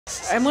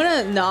I'm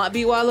gonna not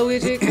be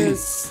Waluigi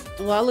because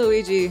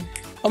Waluigi.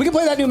 Oh, we can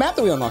play that new map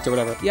that we unlocked or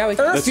whatever. Yeah, we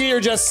can.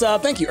 Earthier just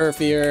thank you,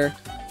 Earthier.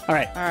 All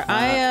right. All right,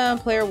 I am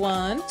player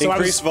 1. So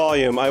Increase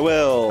volume. I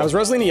will. I was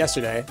Rosalina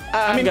yesterday.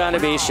 I'm gonna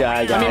be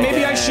shy. I mean,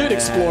 maybe I should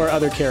explore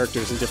other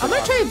characters in I'm different.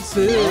 gonna try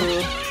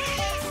Boo.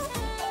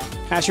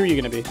 Ash, who are you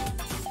gonna be?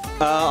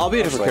 I'll be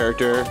a different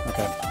character.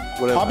 Okay.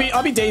 Whatever.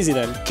 I'll be Daisy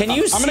then. Can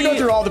you I'm gonna see- go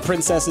through all the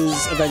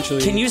princesses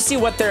eventually. Can you see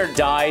what their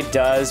die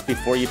does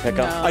before you pick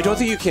them? I don't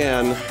think you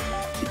can.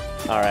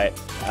 All right.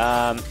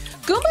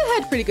 Goomba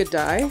had pretty good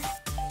die.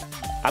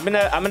 I'm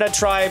gonna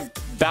try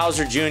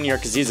Bowser Jr.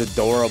 because he's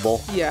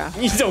adorable. Yeah.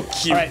 He's so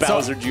cute, All right,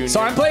 Bowser Jr. So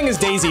I'm playing as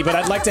Daisy, but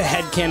I'd like to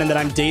headcanon that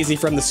I'm Daisy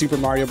from the Super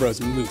Mario Bros.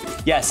 Movie.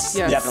 Yes,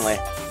 Yes. definitely.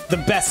 The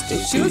best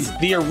Daisy.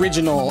 The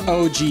original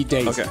OG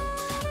Daisy. Okay.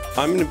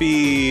 I'm gonna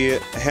be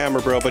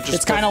Hammer Bro, but just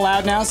It's kind of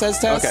loud now, says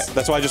Tess. okay.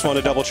 That's why I just want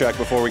to double check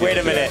before we get Wait a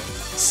into minute.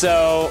 it.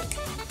 So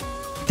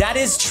that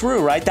is true,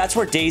 right? That's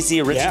where Daisy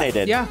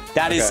originated. Yeah.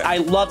 That is. Okay. I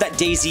love that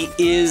Daisy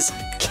is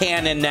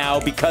canon now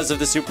because of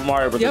the Super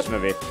Mario Bros. Yep.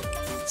 movie.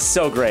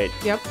 So great.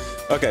 Yep.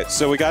 Okay,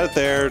 so we got it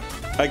there.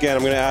 Again,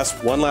 I'm gonna ask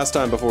one last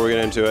time before we get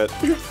into it.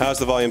 How's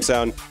the volume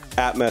sound?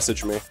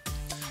 Message me.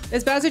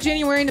 Is Bowser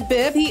Jr. wearing a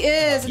bib? He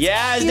is. It's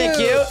Yeah, isn't it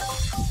cute?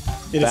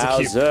 It is a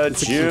cute. Bowser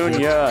It's a cute boo.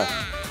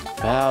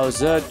 Jr.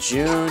 Bowser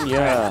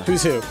Jr.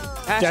 Who's who?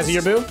 Ash Jazzy, is-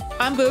 your boo?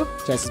 I'm Boo.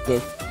 Jazzy's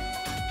boo.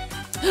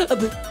 A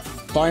boo.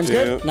 Volume's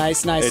good. Boo.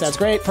 Nice. That's It's-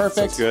 great.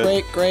 Perfect. sounds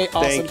good. Great.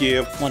 Awesome. Thank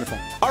you. Wonderful.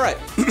 All right,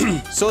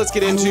 so let's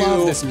get I into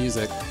love this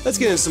music. let's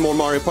get into some more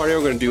Mario Party.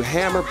 We're gonna do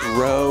Hammer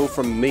Bro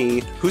from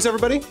me. Who's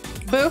everybody?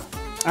 Boo.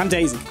 I'm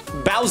Daisy.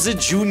 Bowser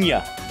Jr.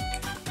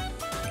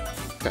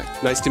 Okay,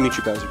 nice to meet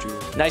you, Bowser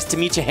Jr. Nice to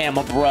meet you,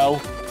 Hammer Bro.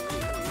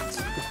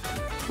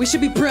 We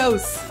should be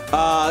pros.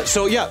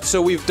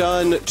 So we've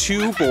done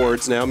 2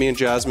 boards now. Me and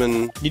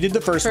Jasmine. You did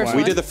the first First one.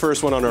 We did the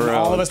first one on our own.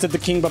 All of us did the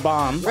King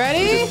Babam.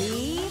 Ready?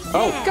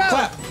 Oh, Go.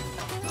 clap.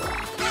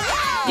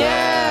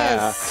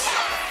 Yes.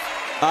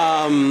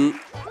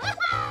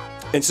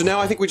 And so now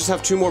I think we just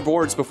have 2 more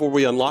boards before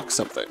we unlock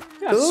something.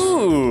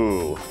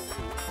 Ooh. All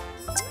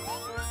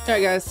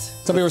right, guys.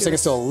 Some people were saying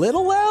it's still a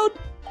little loud.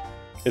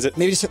 Is it?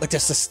 Maybe just like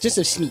just a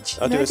smidge.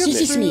 I'll do a Just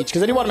a smidge. smidge,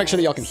 because I do want to make sure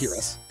that y'all can hear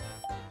us.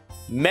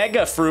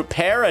 Megafruit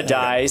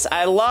Paradise.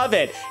 I love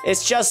it.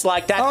 It's just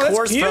like that Oh, that's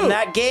course cute. from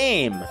that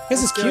game.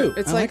 This is cute.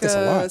 It's I like this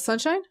a lot.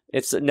 Sunshine.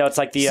 It's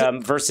like the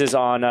verses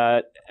on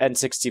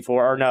N64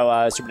 or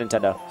no Super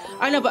Nintendo.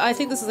 I know, but I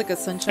think this is like a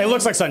Sunshine. It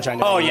looks like sunshine.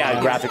 Oh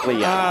yeah, graphically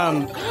yeah.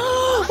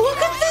 Look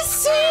at this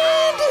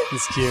sand.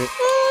 It's cute.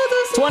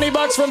 Oh, those 20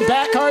 bucks from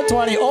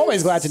Backcard20.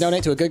 Always glad to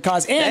donate to a good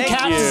cause. And Thank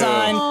Cap you.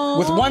 Design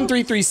with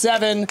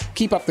 1337.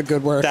 Keep up the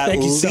good work. That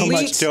Thank you so leaked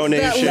much.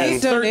 donation. That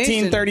leaked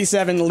donation.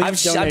 1337 leave I'm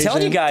donation.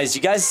 telling you guys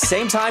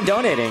same time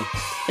donating.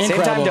 Same time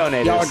Incredible.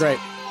 donators. Y'all are great.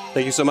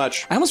 Thank you so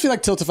much. I almost feel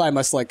like Tiltify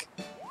must like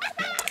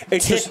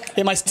It's tick, just,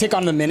 it must tick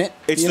on the minute.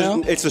 it's you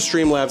know? the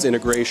Streamlabs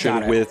integration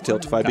Got it. with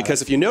Tiltify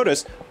because if you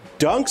notice,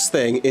 Dunk's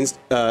thing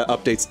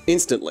updates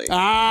instantly.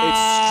 Ah.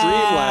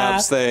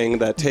 It's Streamlabs thing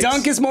that takes.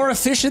 Dunk is more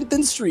efficient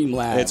than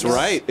Streamlabs. It's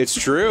right. It's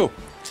true.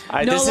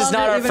 No this is not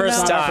longer our even first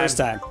though- Not time. our first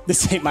time.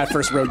 This ain't my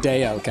first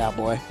rodeo,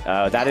 cowboy.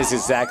 That is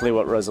exactly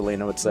what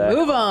Rosalina would say.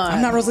 Move on.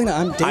 I'm not Rosalina.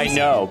 I'm Daisy. I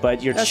know,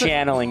 but you're That's what-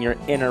 channeling your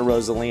inner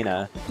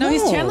Rosalina. No,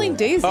 he's No. channeling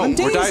Daisy. Oh, we're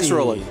Daisy. dice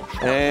rolling.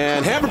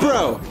 And Hammer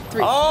Bro,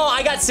 Oh,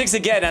 I got 6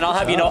 again, and I'll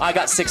have you know I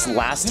got 6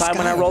 last time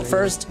when I rolled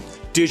first.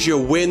 did you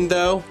win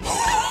though?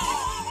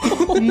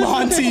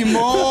 Monty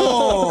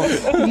Mole.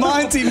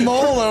 Monty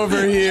Mole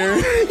over here.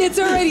 It's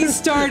already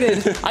started.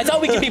 I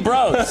thought we could be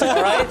bros,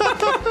 all right?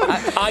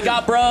 I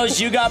got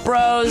bros, you got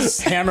bros.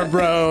 Hammer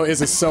Bro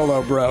is a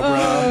solo bro,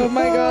 Oh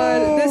my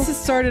god, this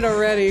has started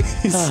already.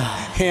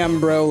 Ham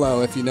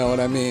Brolo, if you know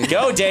what I mean.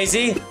 Go,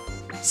 Daisy.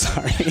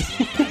 Sorry.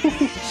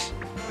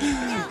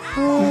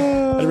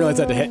 I didn't realize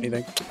I had to hit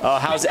anything. Oh,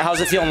 how's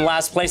it feeling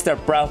last place there,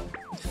 bro?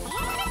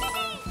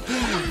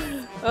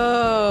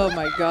 Oh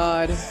my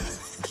god.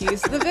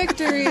 Keys to the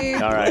victory.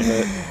 All right.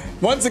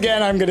 Once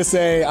again, I'm going to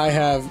say I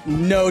have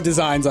no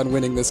designs on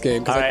winning this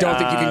game because All I right, don't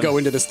think you can go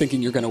into this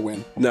thinking you're going to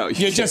win. No,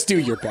 You just do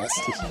your best.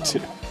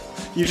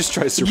 You just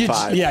try to You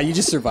survive. yeah, you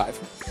just survive.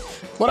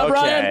 What up, Okay,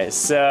 Ryan?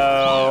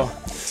 so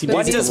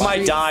what Daisy does my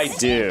Streets. die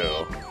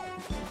do?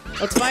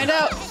 Let's find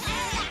out.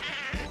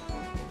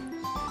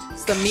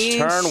 It's the mean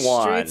Turn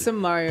 1. streets of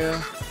Mario.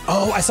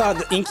 Oh, I saw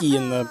the inky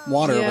in the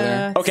water over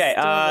there. Okay,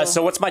 Adorable.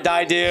 so what's my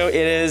die do? It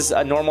is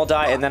a normal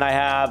die, and then I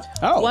have.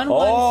 Oh,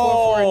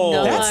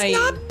 11449. that's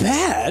not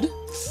bad.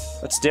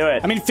 Let's do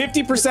it. I mean,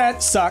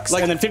 50% sucks,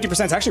 and then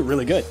 50% is actually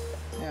really good.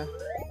 Yeah.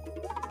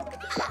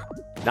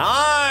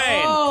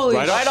 9. Holy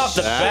right off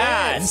the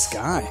bat. This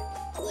guy.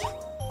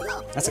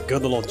 That's a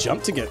good little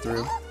jump to get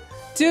through.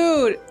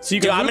 Dude, So you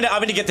Dude, can. I'm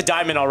gonna get the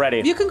diamond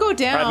already. you can go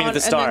down I mean at the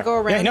and start. then go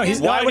around. Yeah, no,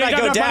 he's. Why no, would you I don't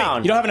go have enough money.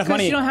 down? You don't have enough Because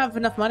money. you don't have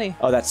enough money.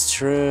 Oh, that's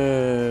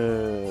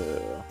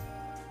true.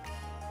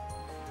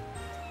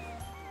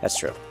 That's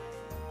true. Are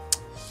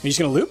you just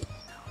gonna loop?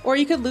 Or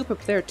you could loop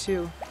up there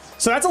too.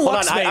 So that's a Hold luck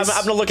on, space.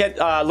 I'm gonna look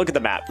at the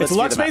map. It's a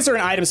luck space or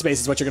an item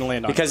space is what you're gonna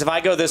land on. Because if I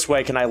go this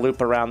way, can I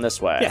loop around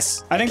this way?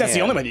 yes, I think that's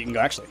the only way that you can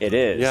go. Actually, It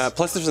is. Yeah,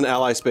 plus there's an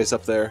ally space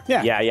up there.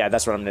 yeah, Yeah,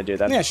 that's what I'm gonna do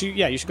then.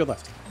 yeah. You should go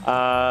left.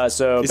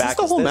 So Is back this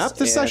the whole map?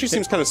 This actually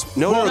seems kind of...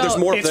 No, there's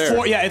more up It's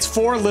there. it's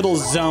 4 little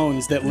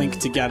zones that link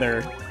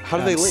together. How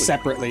do they link?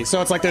 Separately?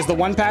 So it's like there's the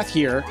one path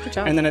here,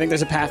 job. and then I think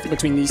there's a path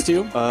between these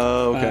two.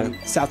 Oh, okay.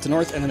 South to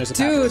north, and then there's a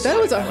path. Dude, this that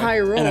way. was a high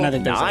roll. And then I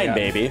think there's 9,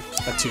 baby.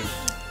 a 2. All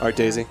right,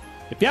 Daisy.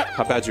 Yep.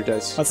 How bad's your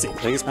dice? Let's see. I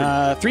think it's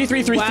pretty... 3,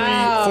 3, 3, 3,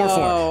 4,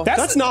 4.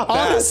 That's not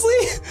bad. Honestly,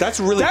 That's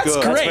really that's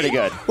good. great. That's pretty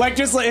good. Like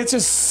it's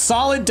just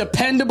solid,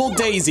 dependable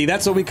Daisy.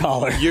 That's what we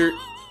call her. You're...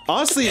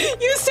 Honestly...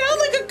 You sound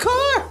like a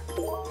car.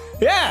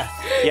 Yeah.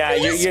 Yeah,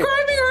 You're describing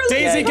her.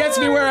 Daisy gets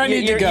me where I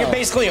need to go. You're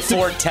basically a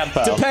Ford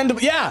Tempo. Dependable.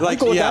 Yeah. I'm Like,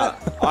 cool with yeah.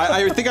 that.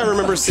 I think I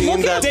remember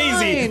seeing that...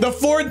 Daisy, Fine. the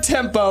Ford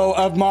Tempo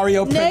of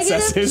Mario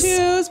Princesses.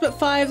 -2s, but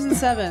 5s and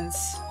 7s.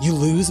 You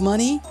lose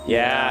money.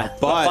 Yeah,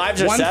 But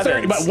 5s or 1/3,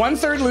 7s. but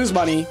 1/3 lose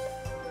money.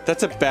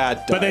 That's a bad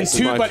dice. But then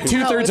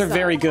two thirds it's are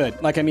very not.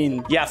 good. Like I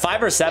mean, Yeah,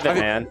 5 or 7,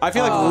 man. I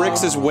feel like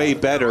Rick's is way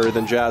better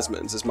than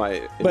Jasmine's. Is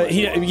my... but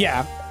he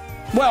yeah.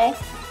 Well,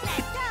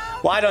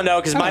 Well, I don't know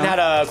because mine had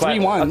a 3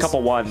 ones.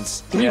 couple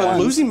ones. But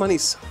losing money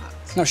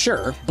sucks. no,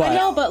 sure, I but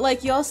know, but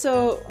like you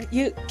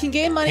can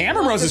gain money.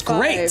 Hammer from Bros up is to 5.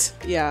 great.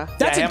 Yeah.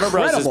 that's Hammer Bros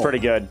incredible. is pretty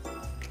good.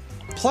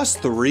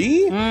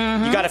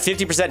 +3? You got a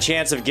 50%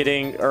 chance of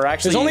getting, or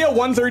actually, There's only a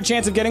 1/3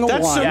 chance of getting a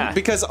That's 1. so... Yeah.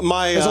 Because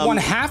my... There's a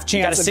 1/2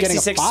 chance of getting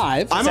a 66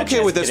 5. I'm Percent okay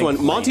chance with of this getting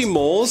one. Monty points.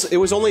 Moles, it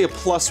was only a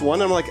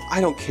 +1. I'm like, I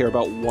don't care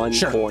about 1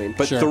 Sure, coin.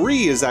 But sure.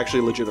 3 is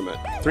actually legitimate.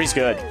 3's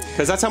good.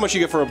 Because that's how much you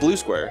get for a blue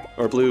square.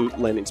 Or blue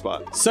landing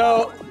spot.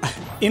 So,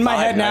 in my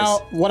head now,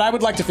 nice. what I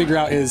would like to figure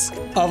out is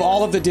of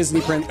all of the not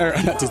Disney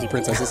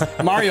princesses,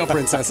 Mario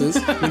princesses,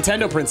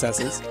 Nintendo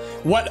princesses,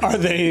 what are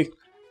they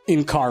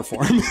in car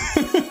form?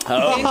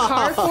 In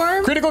car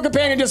form. Critical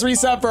Companion just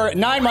resub for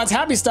 9 months.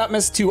 Happy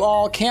Stuntmas to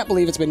all. Can't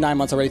believe it's been 9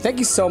 months already. Thank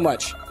you so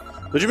much.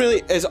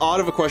 Legitimately, as odd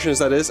of a question as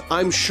that is,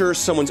 I'm sure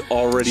someone's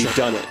already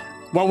done it.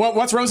 Well,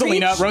 what's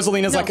Rosalina? Peach?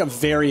 Rosalina's No. like a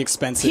very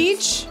expensive.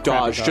 Peach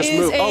Dodge. Just is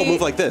move. a-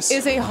 Move like this.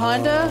 Is a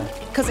Honda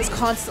because it's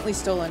constantly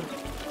stolen.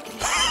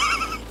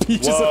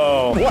 Peach is a-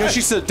 Whoa. Because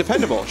she's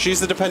dependable. She's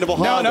the dependable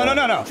Honda.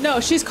 No. No,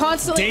 she's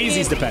constantly.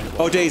 Daisy's dependable.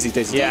 Oh, Daisy.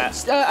 Yeah.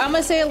 I'm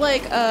gonna say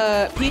like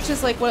Peach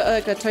is like what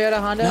like a Toyota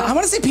Honda. I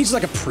want to say Peach is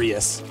like a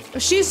Prius.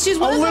 She's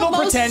one of the little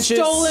most pretentious.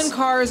 stolen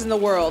cars in the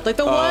world. Like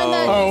the one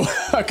that Oh,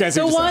 okay.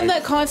 the one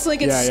that constantly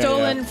gets Yeah, yeah,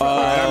 stolen yeah.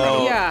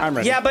 from. Yeah. I'm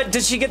ready. Yeah, but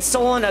does she get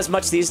stolen as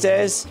much these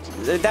days?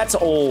 That's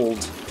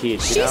old,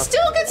 Peach. She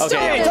still gets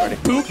Okay, yeah, stolen.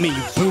 don't Boot me, you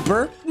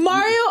booper.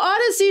 Mario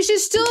Odyssey, she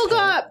still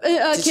got she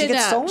get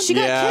kidnapped. stolen? She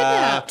got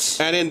kidnapped.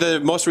 And in the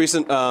most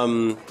recent,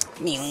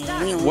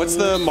 what's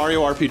the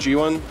Mario RPG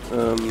one?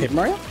 Paper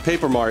Mario?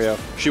 Paper Mario.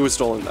 She was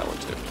stolen in that one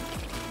too.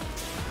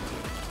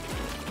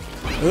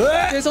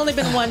 There's only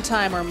been one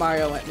time where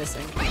Mario went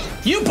missing.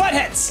 You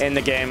buttheads! In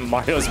the game,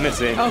 Mario's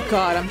missing. Oh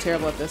god, I'm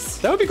terrible at this.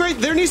 That would be great.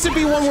 There needs to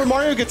be one where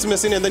Mario gets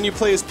missing and then you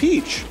play as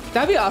Peach.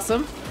 That'd be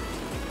awesome.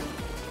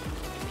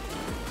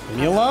 Leave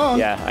me alone.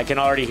 Yeah, I can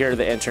already hear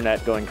the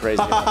internet going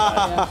crazy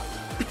about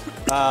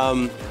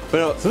that.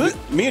 But no,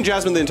 me and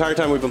Jasmine the entire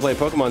time we've been playing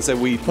Pokemon said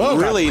we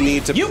really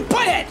need to. You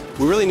butthead!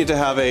 We really need to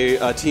have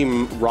a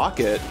Team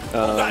Rocket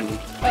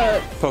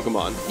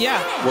Pokemon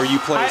Yeah. where you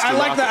play. As I Team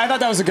like Rocket. that. I thought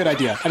that was a good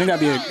idea. I think that'd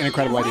be an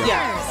incredible idea.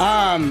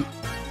 Yeah.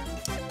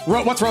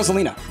 What's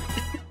Rosalina?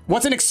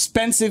 What's an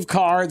expensive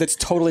car that's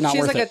totally not She's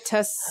worth like it? a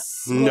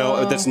Tesla.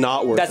 No, that's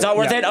not worth. That's not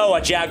worth Yeah. it? Oh,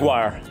 a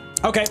Jaguar.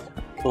 Okay.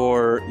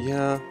 Or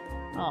yeah.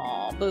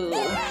 Aw, boo.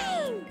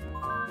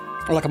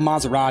 Or like a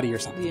Maserati or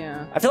something.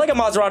 Yeah. I feel like a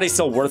Maserati's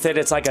still worth it.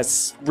 It's like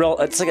it's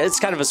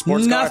kind of a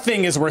sports car.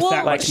 Nothing is worth Well,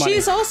 that much money.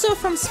 she's also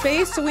from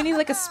space, so we need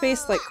like a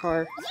space-like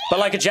car. But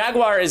like a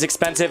Jaguar is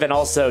expensive and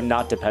also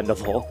not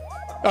dependable.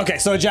 Okay,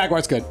 so a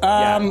Jaguar's good.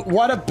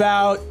 What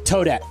about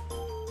Toadette?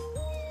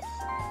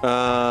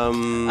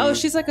 Oh,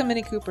 she's like a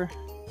Mini Cooper.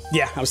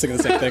 Yeah, I was thinking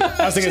the same thing.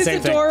 I was thinking She's the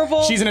same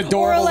adorable. thing. She's an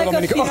adorable Or like little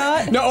a mini car.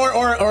 Fiat. No,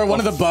 or one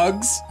of the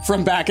bugs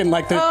from back in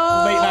like the late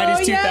 90s,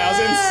 2000s.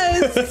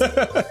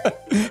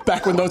 Yes!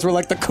 Back when those were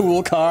like the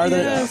cool car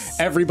Yes.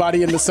 that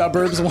everybody in the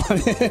suburbs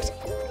wanted.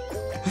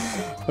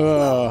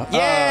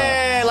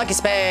 Yay, Lucky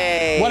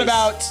Space! What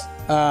about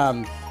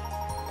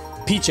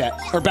Peachette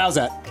or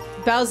Bowsette?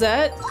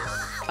 Bowsette.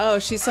 Oh,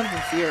 she's something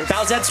fierce.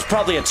 Bowsette's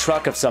probably a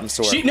truck of some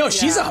sort. She's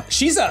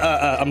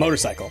a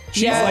motorcycle.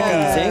 She's Yes, like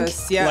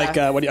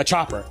a yeah. a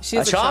chopper.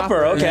 She's a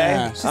chopper, okay.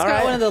 Yeah. She's All got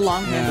right. one of the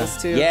long handles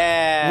too.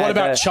 Yeah. What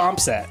about the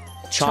Chompset?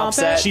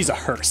 Chompset? She's a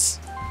hearse.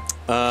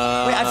 Wait,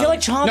 I feel like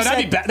Chompset. No,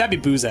 that'd be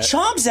Boozette.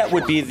 Chompset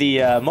would be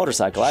the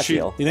motorcycle. I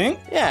feel. You think?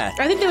 Yeah.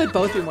 I think they would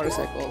both be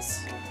motorcycles.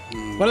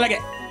 What did I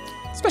get?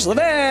 Special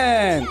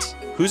event.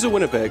 Who's a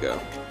Winnebago?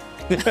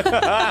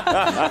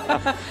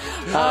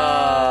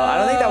 I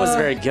don't think that was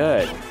very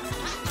good.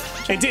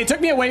 It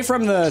took me away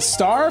from the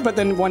star, but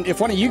then if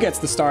one of you gets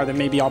the star, then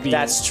maybe I'll be.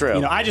 That's true.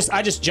 You know, I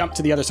just jumped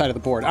to the other side of the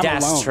board. I'm alone.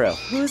 That's true.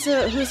 Who's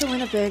a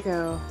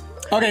Winnebago?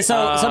 Okay,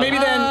 so maybe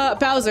then.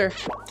 Bowser.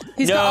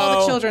 He's got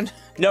all the children.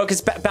 No,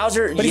 because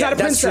Bowser. But he's not a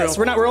princess.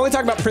 True. We're only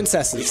talking about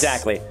princesses.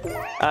 Exactly.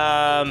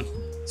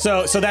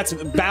 So that's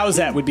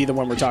Bowsette would be the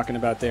one we're talking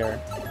about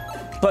there.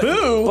 But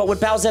Boo! But would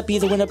Bowsette be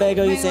the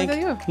Winnebago? You What think?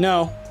 about you?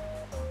 No.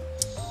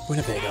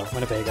 Winnebago.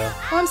 Well,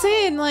 I'm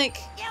saying like.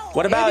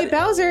 What It'd about? be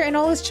Bowser and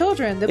all his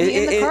children? They'll be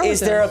in the car Is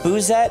with there a him.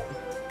 Boozette?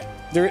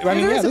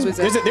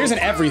 There's an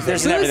everything.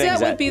 There's an everything.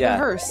 Boozette would be yeah. the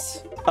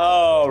hearse.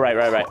 Oh,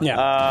 right.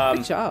 Yeah.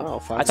 Good job. Oh,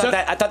 fun. I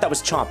thought that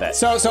was Chompette.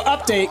 So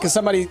update, because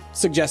somebody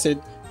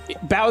suggested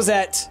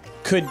Bowsette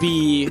could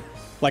be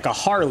like a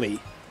Harley,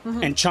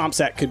 and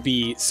Chompsette could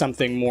be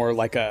something more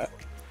like a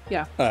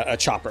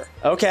chopper.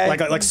 Okay.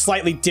 Like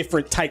slightly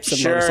different types of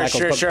Sure,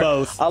 motorcycles, but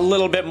both. A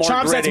little bit more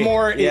Chompsette's gritty.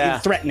 more yeah.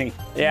 threatening.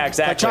 Yeah,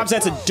 exactly. Like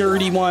Chompsette's a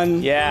dirty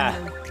one. Yeah.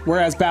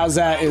 Whereas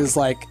Bowsette is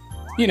like,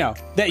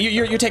 that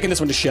you're taking this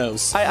one to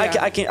shows.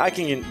 I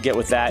can get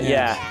with that.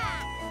 Yeah.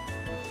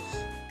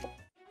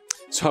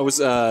 So I was,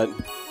 the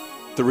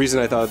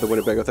reason I thought of the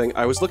Winnebago thing,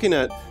 I was looking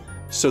at,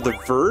 so The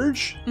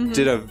Verge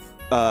did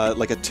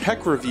a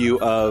tech review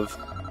of,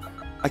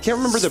 I can't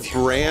remember the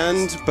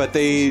brand, but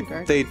they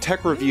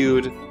tech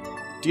reviewed,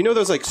 do you know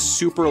those like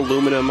super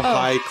aluminum,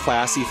 high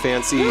classy,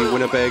 fancy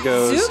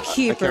Winnebagos?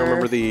 Zookeeper. I can't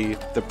remember the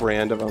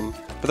brand of them,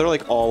 but they're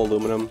like all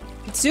aluminum.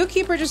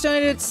 Zookeeper just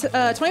donated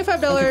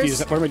 $25.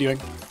 Confused. What am I doing?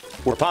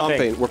 We're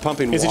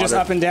pumping Is it just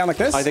water. up and down like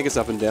this? I think it's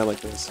up and down like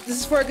this. This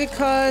is for a good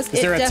cause.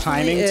 Is there a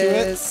definitely timing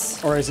is. to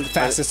it? Or is it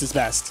fastest is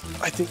best?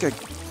 I think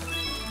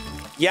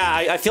Yeah,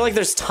 I feel like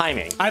there's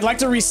timing. I'd like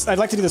to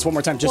do this one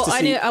more time just Well,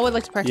 to see. I would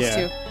like to practice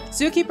too.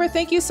 Zookeeper,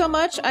 thank you so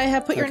much. I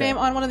have put your name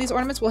on one of these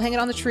ornaments. We'll hang it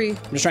on the tree.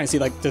 I'm just trying to see,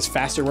 like, does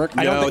faster work?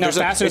 I don't No, think there's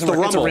faster it's doesn't the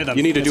work. It's a rumble. rhythm.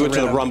 You need to It's do a it to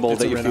the rhythm. rumble It's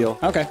that a you rhythm. feel.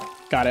 Okay,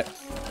 got it.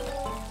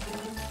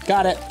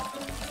 Got it.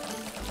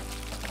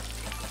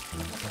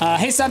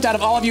 Hey, Stumpt, out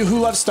of all of you who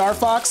love Star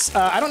Fox,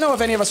 I don't know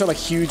if any of us are, like,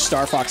 huge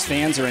Star Fox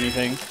fans or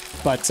anything,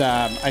 but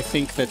I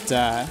think that,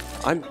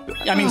 I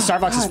mean, Star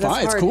Fox is God, that's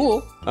fun. It's hard.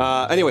 cool.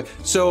 Anyway,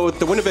 so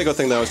the Winnebago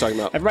thing that I was talking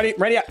about. Everybody,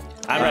 ready up.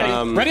 I'm ready.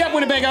 Ready up,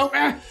 Winnebago.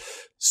 Ah.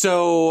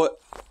 So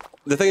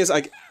the thing is,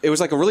 it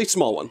was like a really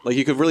small one. Like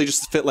you could really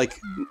just fit like.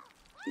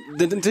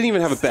 Didn't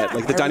even have a bed.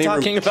 Like the Are we dining room.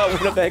 talking about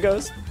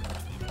Winnebagos?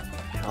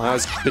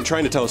 I've been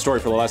trying to tell a story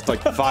for the last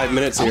like 5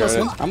 minutes here.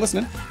 I'm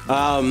listening.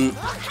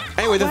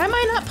 Anyway, Why am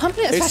I not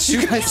pumping it as it's fast as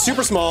you guys?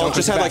 super small. Don't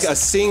Just do had like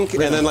fast. a sink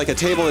and then like a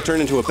table that turned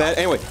into a bed.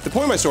 Anyway, the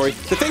point of my story: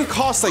 the thing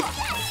costs like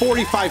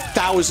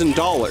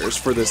 $45,000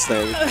 for this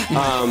thing,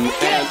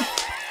 and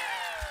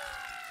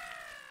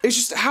it's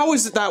just how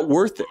is that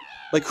worth it?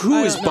 Like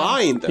who is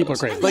buying those? People are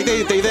crazy. Like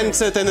they then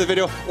said at the end of the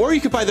video, or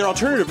you could buy their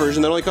alternative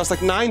version that only costs like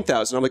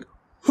 $9,000. I'm like,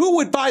 who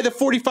would buy the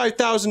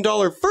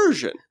 $45,000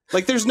 version?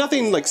 Like there's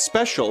nothing like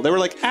special. They were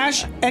like,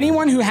 Ash,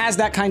 anyone who has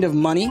that kind of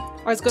money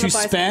Or is gonna to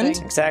buy spend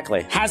something.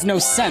 Exactly. has no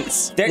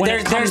sense. There's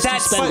There's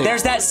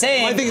that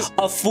saying, My thing is-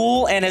 a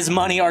fool and his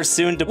money are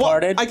soon well,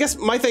 departed. I guess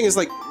my thing is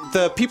like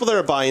the people that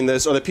are buying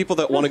this are the people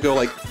that want to go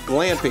like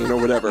glamping or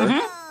whatever.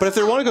 But if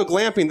they want to go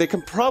glamping, they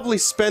can probably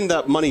spend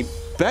that money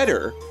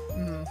better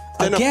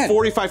than Again, a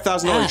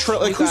 $45,000 Ash,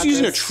 trailer. Like we who's got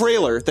using this. a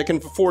trailer that can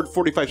afford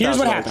 $45,000? Here's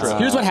what happens. trailer?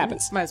 Here's what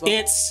happens. Might as well.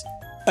 It's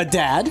a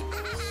dad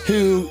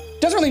who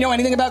doesn't really know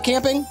anything about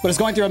camping, but is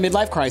going through a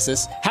midlife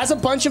crisis, has a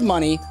bunch of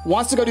money,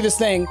 wants to go do this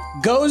thing,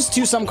 goes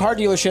to some car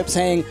dealership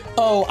saying,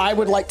 oh, I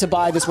would like to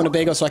buy this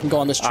Winnebago so I can go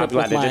on this trip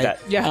glad with they did my that.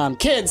 Yeah.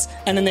 kids,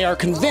 and then they are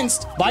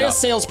convinced by a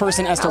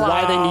salesperson as to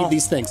why they need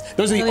these things.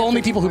 Those are the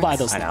only people who buy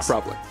those things.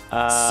 Probably.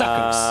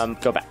 Suckers.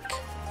 Go back.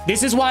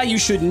 This is why you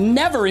should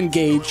never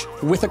engage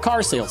with a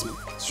car salesman.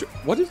 Sure.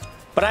 What is?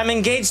 But I'm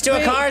engaged to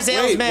a car Wait,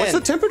 salesman. what's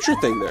the temperature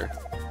thing there?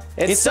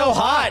 It's so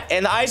hot,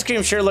 and the ice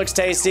cream sure looks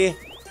tasty.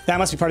 That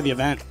must be part of the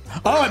event.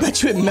 Oh, I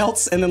bet you it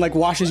melts and then like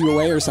washes you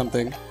away or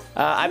something.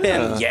 I've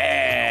been,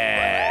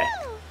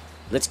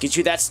 let's get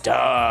you that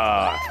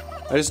star.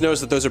 I just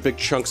noticed that those are big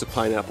chunks of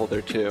pineapple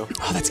there too.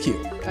 Oh, that's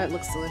cute. That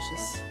looks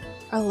delicious.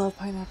 I love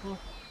pineapple.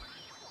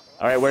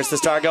 All right, where's the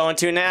star going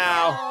to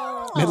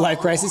now? Midlife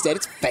crisis at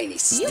its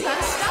face. You got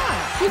a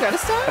star. You got a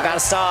star. I got a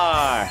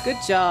star. Good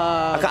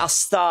job. I got a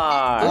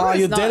star. Oh, Boo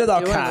you is did not it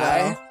doing okay.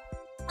 well.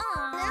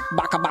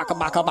 Baka baka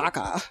baka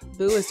baka.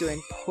 Boo is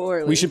doing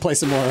poorly. We should play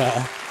some more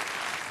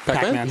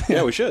Pac-Man.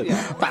 Yeah, we should.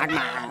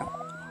 Pac-Man.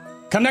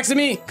 Come next to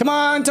me. Come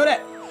on,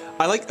 Toadette.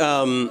 I like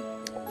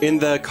in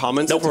the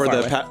comments Nope, for too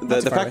far the away. Not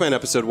the too far Pac-Man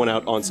episode went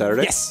out on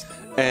Saturday. Yes.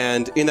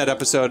 And in that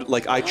episode,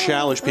 like I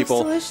challenged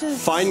people,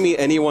 delicious. find me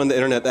anyone on the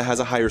internet that has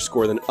a higher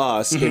score than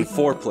us in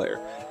 4-player.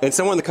 And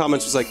someone in the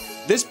comments was like,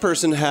 this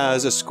person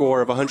has a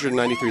score of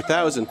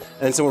 193,000,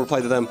 and someone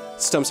replied to them,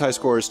 Stump's high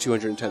score is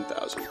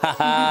 210,000.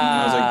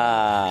 I was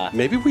like,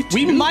 maybe we do.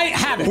 We might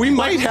have it. We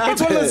might Like, have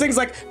It's one of those it. things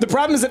like, the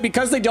problem is that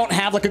because they don't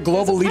have like a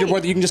global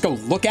leaderboard that you can just go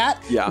look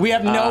at, Yeah. we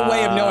have no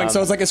way of knowing. So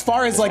it's like, as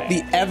far as like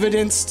the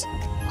evidenced,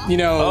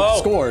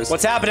 scores.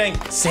 What's happening?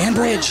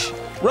 Sandbridge.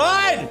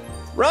 Run!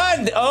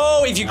 Run!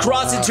 Oh, if you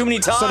cross it too many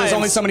times. So there's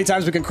only so many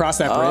times we can cross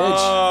that bridge.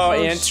 Oh,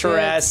 shit.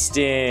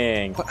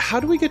 interesting. But how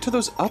do we get to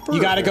those upper? You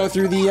got to go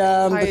through the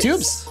Pipes.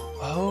 tubes.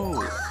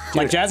 Oh.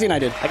 like Jazzy and I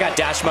did. I got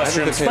dash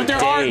mushrooms for But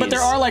there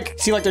are like,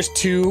 see, like there's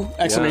 2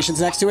 exclamations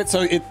next to it,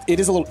 so it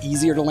is a little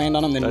easier to land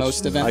on them than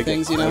most event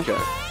things, you know?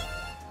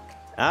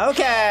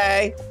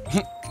 Okay.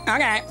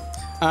 Okay.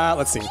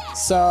 Let's see.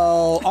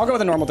 So I'll go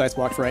with a normal dice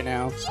block for right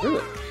now.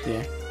 Really?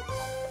 Yeah.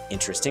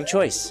 Interesting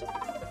choice.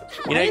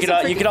 You know, Why is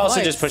it you could also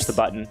freaking just push the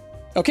button.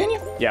 Oh, can you?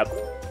 Yep.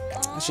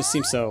 That just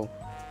seems so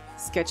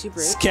Sketchy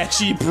bridge.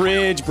 sketchy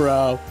bridge,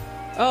 bro.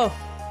 Oh.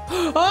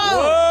 Oh!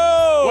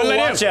 Whoa! What did I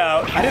do? Watch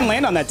out. I didn't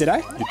land on that, did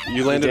I?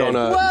 You landed did. on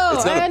a. Whoa!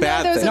 It's not a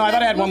bad thing. No, I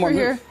thought I had one more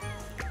here.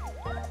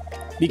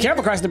 Be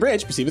careful crossing the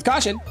bridge. Proceed with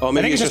caution. Oh,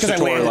 maybe I think it's just because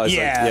I landed. tutorialized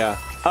it. Yeah.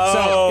 Oh.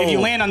 So if you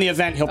land on the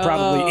event, he'll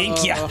probably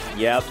ink you.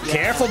 Yep.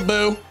 Careful,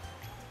 boo.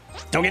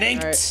 Don't get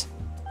inked. Right.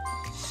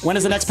 When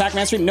is the next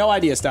Pac-Man stream? No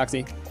idea,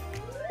 Stoxy.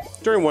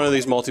 During one of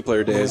these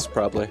multiplayer days,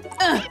 probably.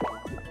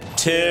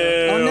 2.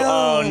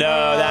 Oh,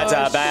 no. That's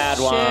a bad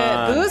Shit.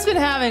 one. Boo's been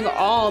having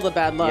all the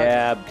bad luck.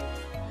 Yeah.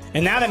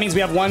 And now that means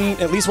we have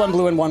at least one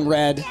blue and one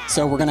red.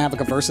 So we're gonna have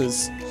like a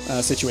versus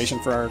situation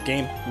for our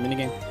game, mini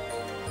game.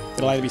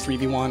 It'll either be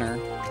 3v1 or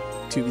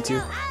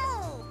 2v2.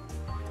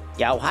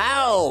 Yow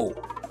how?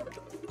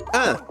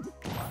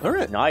 All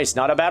right. Nice.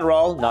 Not a bad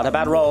roll. Not a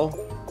bad roll.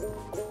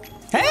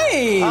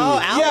 Hey! Oh,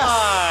 Yes!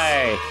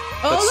 ally.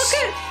 Oh,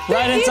 look at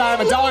Right in time.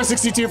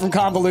 $1.62 from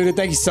Convoluted.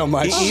 Thank you so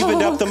much. He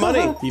evened up the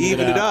money. He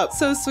evened it up.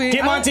 So sweet.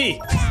 Get Monty.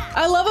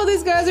 I love how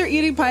these guys are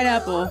eating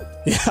pineapple.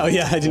 Yeah, oh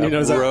yeah, I didn't even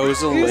notice that.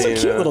 Rosalina. These are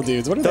cute little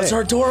dudes. What are Those they?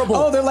 are adorable.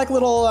 Oh, they're like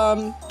little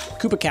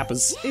Koopa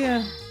Kappas.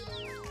 Yeah.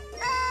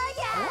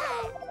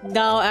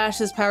 No,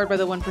 Ash is powered by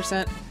the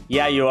 1%.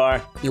 Yeah, you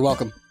are. You're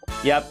welcome.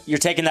 Yep. You're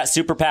taking that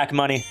super pack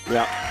money.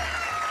 Yeah.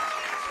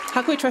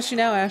 How can we trust you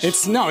now, Ash?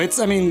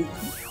 I mean,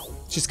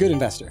 she's a good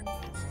investor.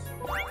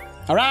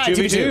 All right,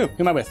 2v2.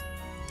 Who am I with?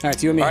 All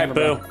right, you and me. All right,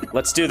 Hammer, boo. bro.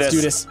 Let's do this. Let's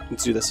do this.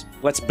 Let's do this.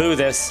 Let's boo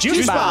this.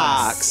 Juice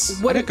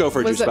box. What I could go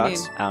for a what does juice that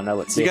box. mean? I don't know.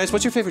 Let's You see. guys,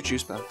 what's your favorite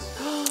juice box?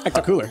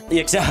 Ecto Cooler.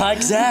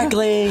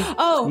 Exactly.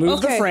 Oh, Move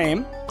okay. the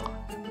frame.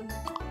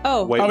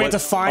 Oh, Wait, Oh, we what? have to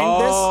find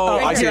Oh,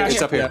 this? I see here, it. It's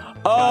here. up here.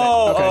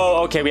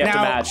 Oh, okay. We have to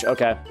Now- match.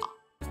 Okay.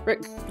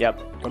 Rick. Yep.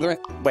 Go to the right.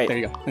 Wait. There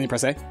you go. Then you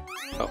press A.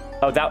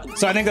 Oh, that.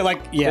 So I think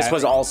that yeah. This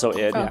was also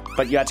it,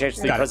 but you had to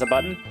actually Got it. press a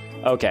button.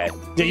 Okay.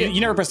 Yeah, you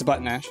never pressed a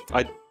button, Ash.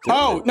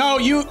 Oh, no,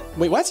 you.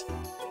 Wait, what?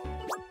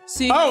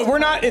 See. Oh, we're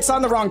not. It's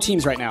on the wrong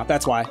teams right now.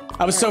 That's why.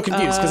 I was so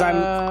confused because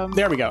I'm.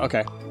 There we go.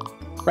 Okay.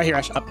 Right here,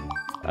 Ash. Up.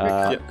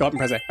 Go up and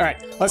press A. All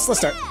right. Let's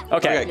start.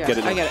 Okay. Yeah, get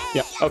it. I get it.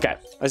 Yep. Okay.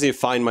 I just need to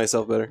find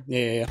myself better.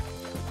 Yeah.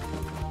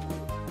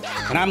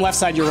 And I'm left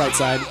side, you're right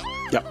side.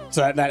 Yep.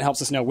 So that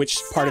helps us know which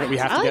part of it we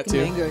have I to like get to.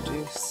 mango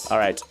juice. All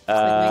right.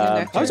 mango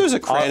nectar. How there's a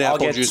cran I'll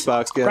apple get- juice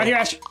box? Guy? Right here,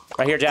 Ash.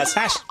 Right here, Jazz.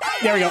 Ash.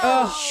 There we go.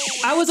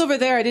 I was over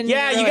there. I didn't.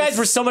 Yeah, even you realize. guys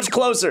were so much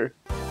closer.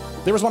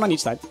 There was one on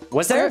each side.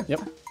 Was there?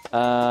 Yep.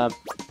 Right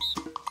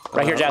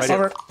here, Jazz. right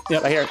Over.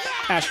 Yep. Right here.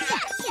 Ash.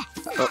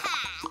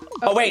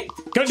 Oh, wait.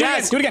 Go do it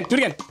again. Do it again. Do it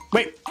again.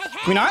 Wait. Can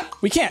we not?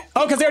 We can't.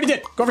 Oh, because they already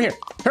did. Go over here.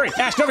 Hurry.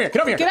 Ash, get over here.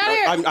 Get over here. Get out of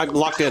here. I'm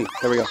locked in.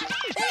 There we go.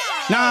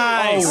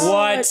 Nice. Oh,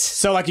 what?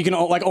 So like you can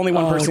like only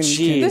one person jeez.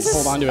 can This is-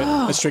 hold on to it.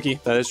 That's tricky.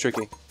 That is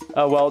tricky.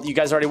 Oh, well, you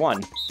guys already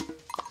won.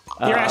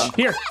 Here, Ash.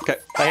 Here. Okay.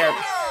 Right here.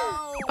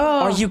 Oh.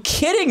 Are you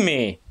kidding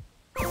me?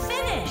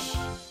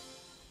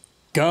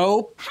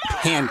 Go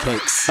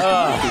pancakes.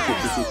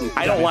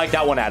 I don't like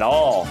that one at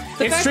all.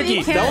 The It's fact that tricky.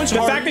 you can't- The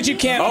fact that you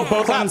can't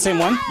both on the same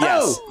one.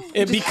 Yes.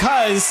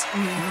 Because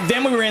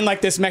then we were in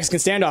like this Mexican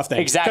standoff thing.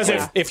 Exactly.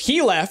 Because if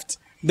he left,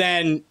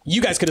 then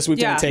you guys could have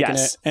swooped in and Yeah. taken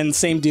Yes. it. And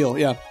same deal.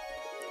 Yeah.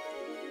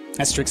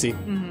 That's Trixie.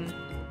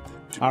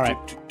 All right.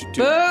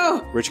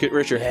 Boo! Rich get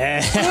richer.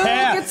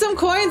 Get some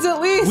coins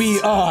at least. We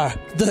are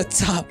the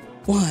top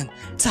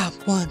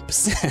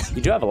 1%.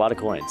 You do have a lot of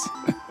coins.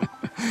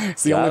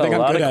 It's the only thing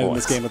I'm good at in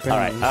coins. this game,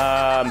 apparently. All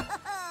right.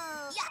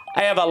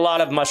 I have a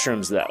lot of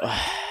mushrooms, though.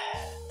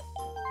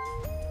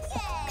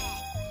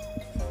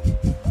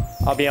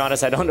 I'll be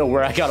honest, I don't know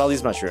where I got all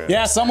these mushrooms.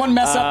 Yeah, someone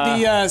mess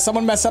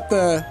up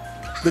the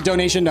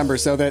donation number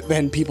so that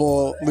then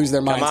people lose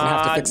their minds and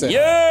have to fix it.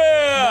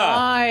 Yeah!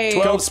 Nice.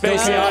 12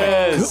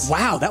 spaces.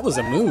 Wow, that was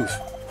a move.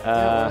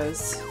 That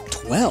was-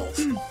 12.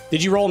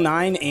 Did you roll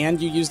 9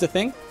 and you used the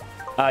thing?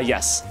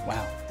 Yes.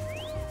 Wow.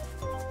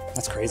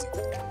 That's crazy.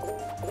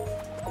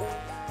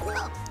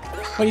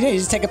 What do you do? You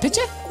just take a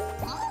picture?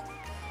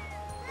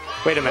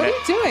 Wait a What are minute.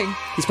 you doing?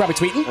 He's probably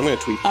tweeting. I'm gonna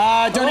tweet.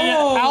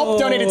 Alp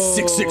donated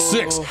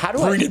 666. How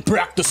do I- Bring it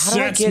back to how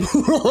do I sense. I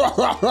think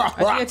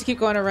you have to keep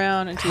going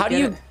around until How do get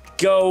you it.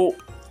 go?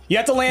 You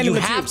have to land You in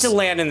the have tubes. to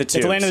land in the tubes.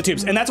 You have to land in the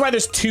tubes. And that's why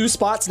there's 2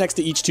 spots next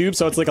to each tube,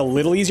 so it's like a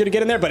little easier to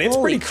get in there, but it's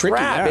Holy pretty tricky.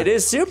 crap, yeah. it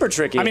is super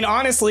tricky. I mean,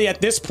 honestly, at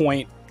this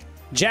point,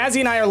 Jazzy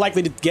and I are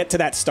likely to get to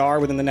that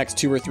star within the next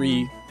 2 or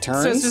 3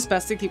 turns. So it's just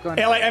best to keep going.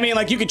 Yeah,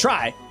 like, you could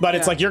try, but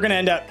it's Yeah. like you're going to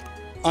end up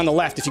on the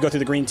left if you go through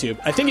the green tube.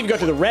 I think if you go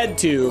through the red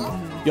tube,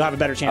 you'll have a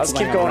better chance Let's of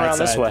keep landing going on the around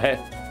right this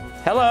side.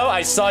 way. Hello,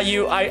 I saw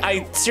you.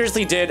 I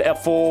seriously did a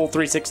full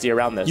 360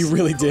 around this. You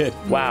really did.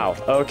 Wow.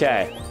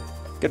 Okay.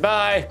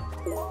 Goodbye.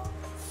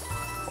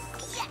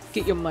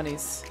 Get your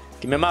monies.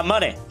 Give me my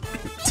money.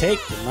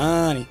 Take the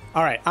money.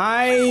 All right,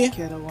 I...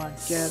 Get a one.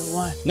 Get a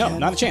one. No,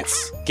 not a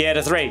chance. Get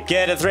a 3.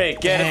 Get a 3.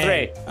 Get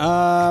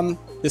a 3.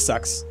 This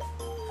sucks.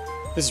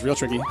 This is real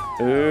tricky.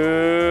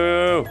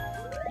 Ooh.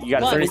 You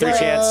got a 33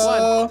 chance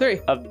 1, 3.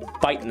 of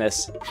biting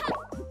this.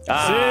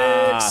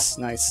 Ah. 6.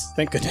 Nice.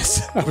 Thank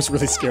goodness. I was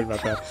really scared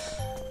about that.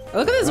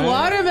 Look at this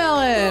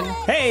watermelon.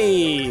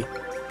 Hey!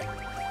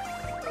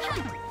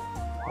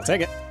 I'll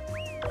take it.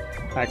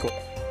 All right, cool.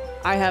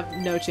 I have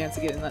no chance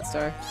of getting that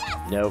star.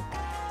 Nope.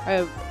 I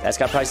have. That's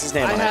got Price's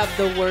name on it. have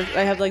the worst.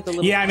 I have like the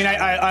little. Yeah, I mean,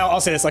 I'll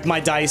say this. Like, my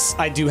dice,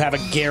 I do have a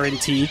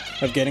guarantee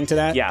of getting to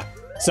that. Yeah.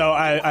 So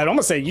I'd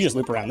almost say you just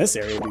loop around this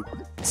area. It'd be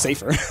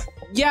safer.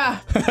 Yeah.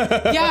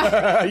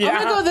 Yeah. I'm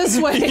gonna go this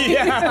way.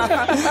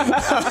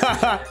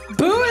 Yeah.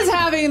 Boo is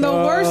having the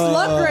worst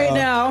luck right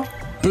now.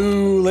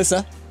 Boo,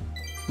 Lissa.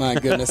 My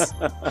goodness.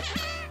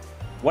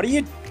 What are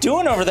you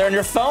doing over there on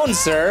your phone,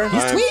 sir?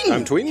 He's tweeting.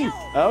 I'm tweeting.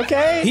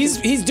 Okay.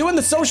 He's doing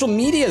the social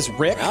medias,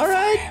 Rick. All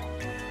right.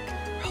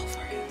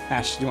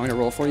 Ash, do you want me to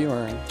roll for you,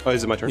 or? Oh,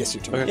 is it my turn? Yes,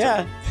 your turn.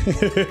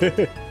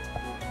 Okay.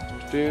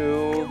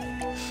 Yeah.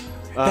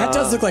 That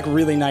does look like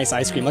really nice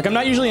ice cream. Like, I'm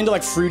not usually into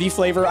like fruity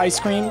flavor ice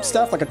cream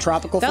stuff, like a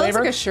tropical That flavor.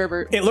 looks like a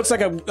sherbet. It looks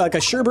like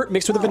a sherbet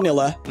mixed with a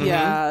vanilla.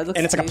 Yeah, it looks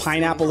And it's like a tasty.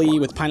 pineapple-y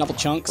with pineapple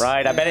chunks.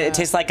 Right. I bet it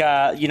tastes like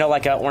a,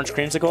 like a orange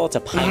creamsicle. It's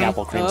a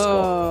pineapple creamsicle.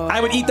 Oh.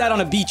 I would eat that on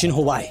a beach in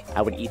Hawaii.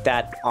 I would eat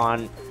that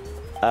on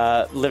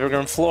living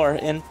room floor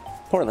in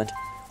Portland.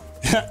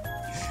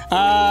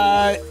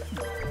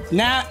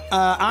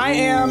 I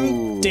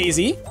am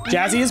Daisy.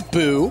 Jazzy is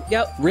Boo.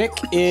 Yep. Rick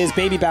is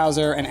Baby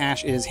Bowser, and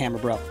Ash is Hammer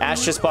Bro.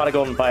 Ash just bought a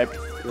golden pipe.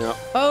 Yeah.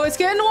 Oh, it's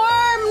getting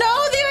warm.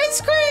 No, the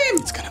ice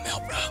cream. It's gonna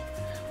melt, bro.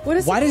 What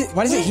is? Why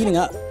is it heating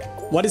up?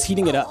 What is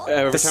heating it up?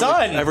 Every The time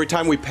sun. every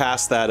time we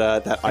pass that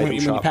item When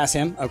you shop. pass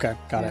him? Okay,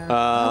 got it.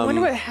 I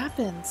wonder what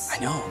happens. I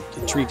know,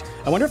 I'm intrigued.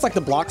 I wonder if like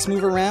the blocks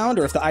move around,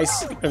 or if the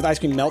ice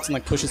cream melts and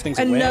like pushes things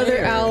away. Another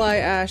or- ally,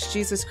 Ash.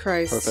 Jesus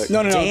Christ. Perfect.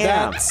 No,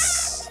 Damn.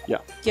 that's... Yeah.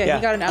 Yeah, Yeah.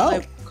 he got an ally.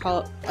 Oh.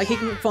 Call like he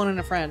can phone in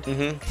a friend.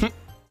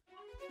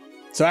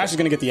 So Ash is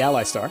gonna get the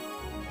ally star.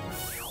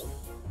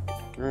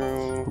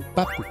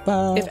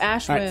 If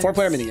Ash All right, wins,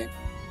 4-player minigame.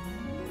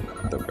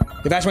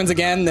 If Ash wins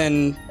again,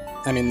 then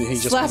I mean he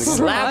just Slap wins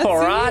again.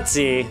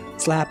 Laparazzi.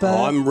 Slap.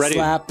 Oh, I'm ready.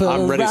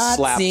 I'm ready to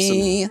slap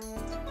Slap-a-razzi.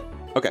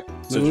 Okay.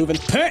 So, Move and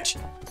punch.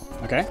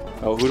 Okay.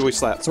 who do we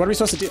slap? So what are we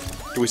supposed to do?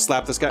 Do we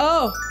slap this guy?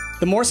 Oh,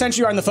 The more central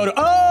you are in the photo.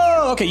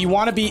 Oh, okay. You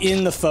want to be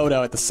in the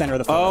photo at the center of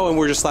the photo. Oh, and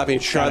we're just slapping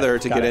each other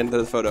to got get it. into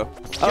the photo.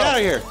 Get out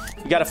of here.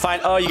 You gotta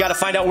find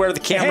out where the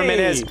cameraman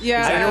Hey. is.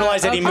 Yeah. I didn't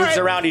realize that he Okay. moves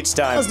All right. around each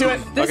time. Let's do it.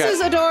 this Okay.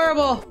 is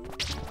adorable.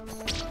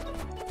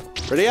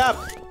 Ready up.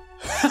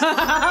 That's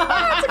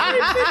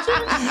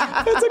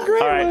a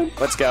great All right,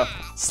 let's go.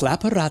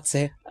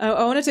 Slap-a-razzi.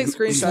 I want to take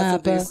screenshots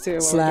of these too.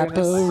 while we're doing this.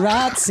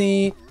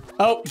 Slap-a-razzi.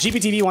 Oh,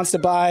 GPTV wants to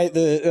buy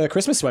the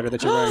Christmas sweater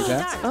that you're wearing,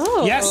 Jack.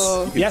 Oh.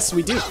 Yes,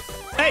 we do.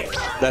 Hey,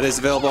 That is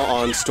available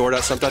on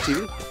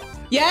store.stumpt.tv.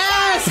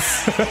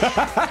 Yes.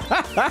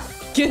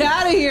 Get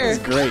out of here.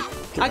 great.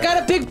 I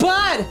got a big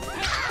bud.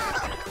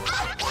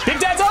 Big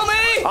Dad's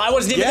only. I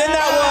wasn't even in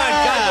that one.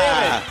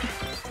 God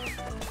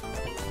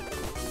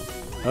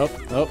damn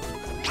it. Oh.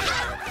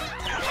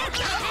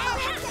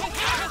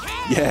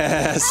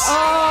 Yes.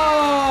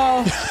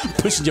 Oh,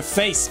 Pushing your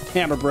face,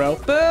 Hammer Bro.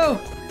 boo.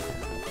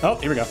 Oh,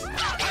 here we go.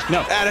 No.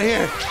 Out of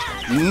here.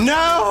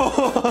 No.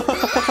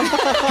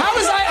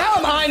 How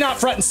am I not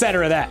front and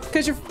center of that?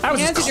 Because your I was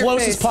as hands in your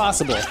close face. as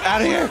possible.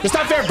 Out of here. It's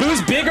not fair.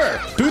 Boo's bigger.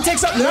 Boo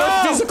takes up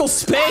more physical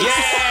space.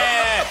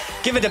 Yeah!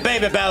 Give it to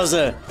Baby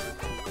Bowser.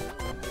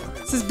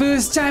 This is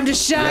Boo's time to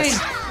shine.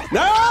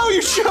 No,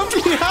 you shoved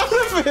me out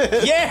of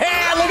it.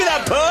 Yeah! Look at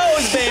that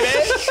pose, baby.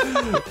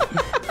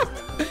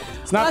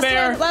 It's not Last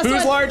fair. one, last Boo's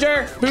one.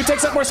 larger. Boo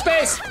takes up more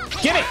space.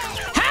 Give me.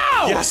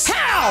 How? Yes.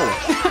 How?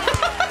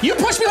 You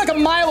pushed me like a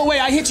mile away.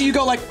 I hit you. You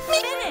go like.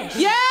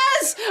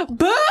 Yes,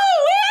 Boo wins.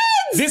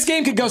 This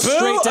game could go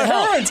straight to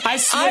hell. earned. I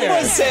swear.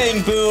 I was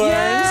saying Boo earns.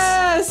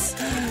 Yes,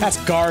 That's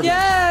garbage.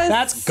 Yes.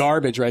 That's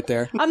garbage right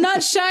there. I'm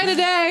not shy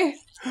today.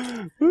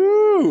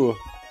 Ooh.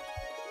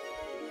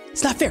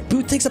 It's not fair.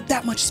 Boo takes up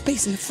that much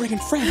space in the friggin'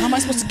 frame. How am I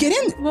supposed to get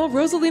in there? Well,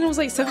 Rosalina was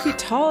like 7 feet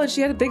tall and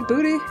she had a big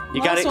booty.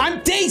 You got it. Also- I'm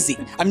Daisy.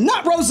 I'm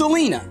not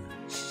Rosalina.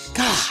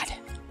 God.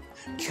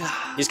 You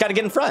just got to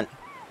get in front.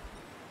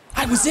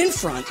 I was in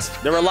front.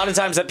 There were a lot of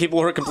times that people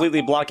were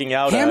completely blocking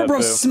out. Hammer Bro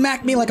Boo.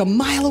 smacked me like a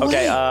mile away.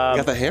 Okay, I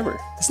got the hammer.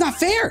 It's not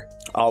fair.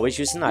 always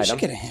use an I item. should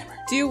get a hammer.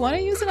 Do you want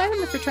to use an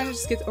item if you're trying to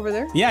just get over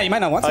there? Yeah, you might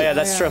not want Oh to. yeah,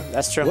 that's Yeah. true.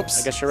 That's true. Whoops.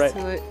 I guess you're right.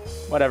 Do it.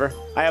 Whatever.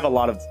 I have a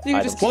lot of You can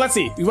items. just Well, let's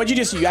see. What'd you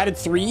just? You added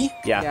 3.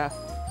 yeah. Yeah.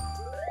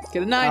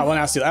 Get a 9. Oh, well,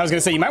 now I was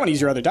gonna say you might want to use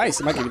your other dice.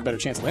 It might give you a better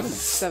chance of landing them.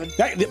 7.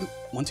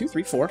 1, 2,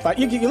 3, 4, 5.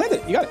 You landed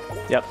it. You got it.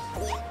 Yep.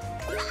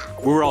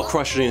 We were all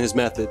questioning his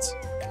methods.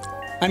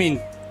 I mean,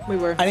 We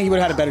were. I think he would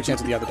have had a better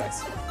chance with the other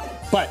dice,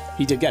 but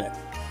he did get it.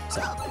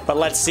 So. But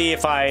let's see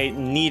if I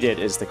need it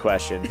is the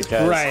question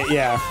because Right.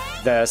 Yeah.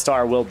 the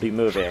star will be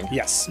moving.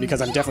 Yes,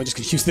 because I'm definitely just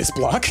gonna use this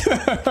block.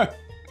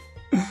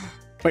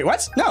 Wait,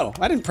 what? No,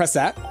 I didn't press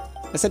that.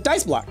 I said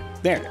dice block.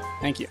 There.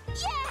 Thank you.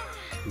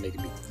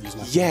 Making me use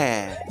my.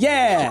 Yeah.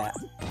 Yeah.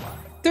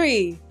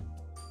 3.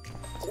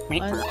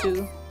 1,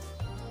 2.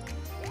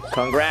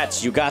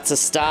 Congrats, you got a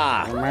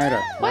star. Murder.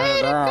 Way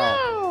to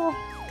go!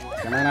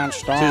 Come on, So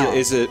star.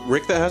 is it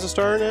Rick that has a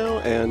star now,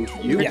 and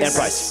you? Yes. And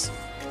Price.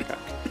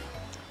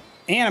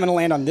 And I'm gonna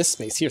land on this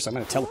space here, so I'm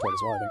gonna teleport as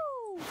well. I think.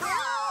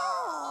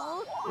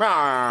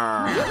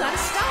 Rawr. You got a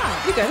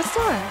star. You got a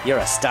star. You're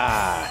a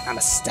star. I'm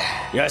a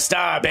star. You're a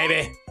star,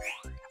 baby.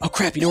 Oh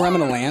crap! You know where I'm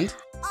gonna land?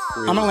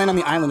 I'm gonna land on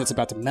the island that's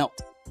about to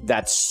melt.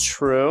 That's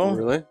true.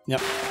 Really?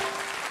 Yep.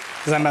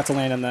 Because I'm about to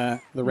land on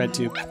the red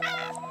tube.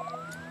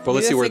 Well,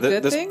 let's see where that's a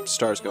good this thing?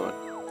 star's going.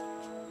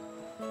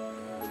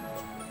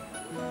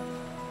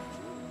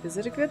 Is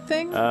it a good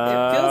thing? It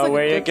feels like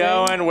Where a you good thing.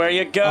 going? Where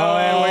you going?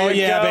 Oh, Where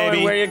you yeah, going?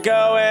 baby. Where you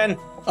going?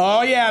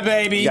 Oh yeah,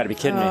 baby. You gotta be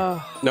kidding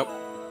me. Nope.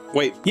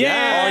 Wait.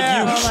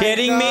 Yeah. Are you Oh my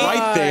kidding me? God.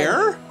 Right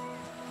there?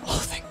 Oh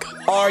thank God.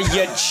 Are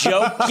you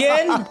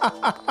joking?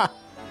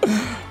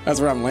 That's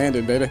where I'm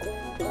landing, baby.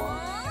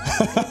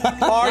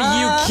 Are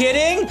you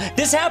kidding?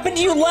 This happened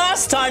to you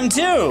last time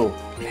too.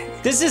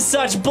 This is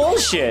such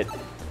bullshit.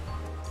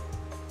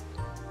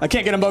 I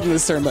can't get them both in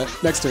this turn, but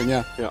next turn,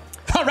 yeah. Yeah.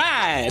 All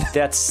right.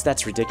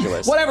 That's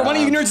ridiculous. Whatever. One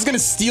of you nerds is gonna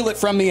steal it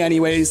from me,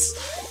 anyways.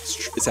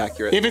 It's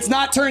accurate. If it's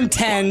not turn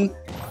 10,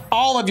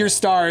 all of your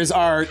stars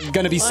are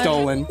gonna be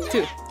stolen.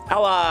 2.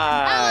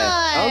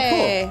 Ally. Oh,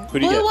 cool. Who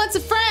do you get? wants a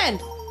friend?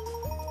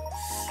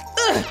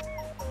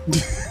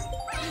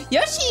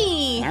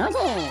 Yoshi!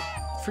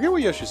 Forget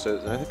what Yoshi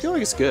says. I feel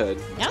like it's good.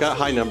 It's got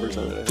high numbers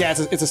on it. Yeah,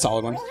 it's a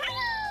solid one.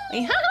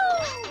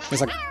 It's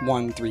like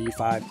 1, 3,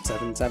 5,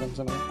 7, 7,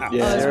 something. I don't know.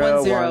 Yeah. Oh, Zero, there's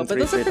 1, 0, one, but three,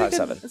 those are three, pretty five, good.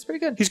 seven. That's pretty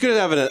good. He's good at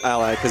having an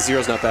ally, because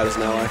Zero's not bad as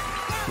an ally.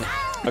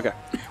 Okay.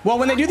 Well,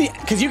 when they do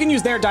because you can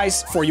use their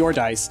dice for your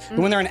dice, but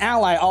when they're an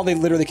ally, all they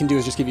literally can do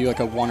is just give you like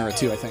a 1 or a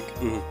 2, I think.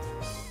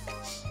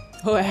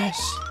 Oh, Ash.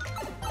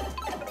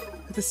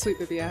 The sweet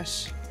baby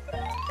Ash.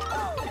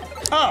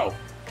 Oh!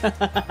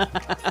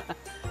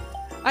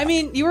 I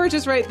mean, you were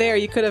just right there.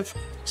 You could have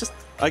just...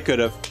 I could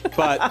have,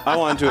 but I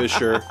wanted to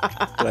assure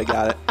that I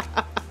got it.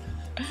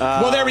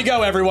 Well, there we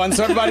go, everyone.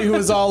 So everybody who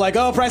was all like,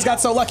 "Oh, Price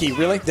got so lucky,"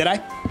 really? Did I?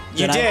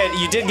 You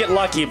did get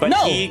lucky, but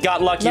No. he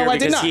got luckier No, I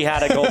did because not. he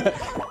had a gold.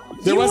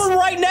 You was- were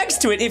right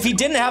next to it. If he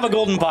didn't have a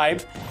golden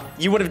pipe,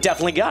 you would have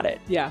definitely got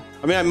it. Yeah.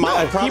 I mean,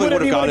 I probably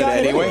would have gotten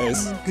it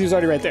anyways. Because he was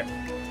already right there.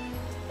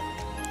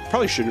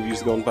 Probably shouldn't have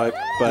used the golden pipe,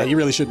 Yeah, but you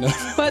really shouldn't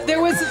have. But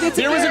there was... It's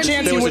There was a guarantee.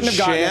 chance there you was a wouldn't have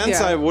gotten it. chance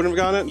Yeah. I wouldn't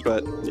have gotten it,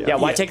 but Yeah,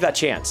 why take that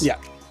chance? Yeah.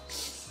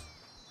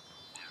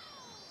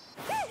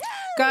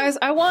 Guys,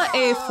 I want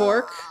a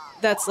fork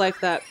that's like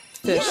that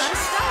fish.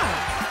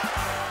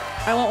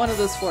 I want one of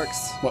those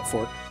forks. What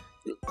for?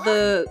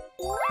 The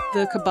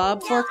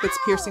kebab fork that's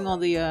piercing all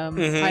the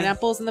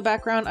pineapples in the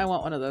background. I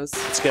want one of those.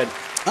 It's good.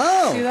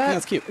 Oh, See that? yeah,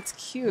 that's cute. It's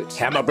cute.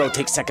 Hammer Bro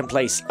takes second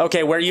place.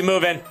 Okay, where are you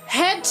moving?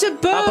 Head to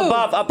boo. Up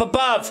above, up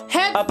above,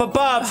 Head- up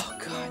above. Oh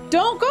God!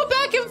 Don't go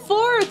back and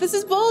forth. This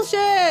is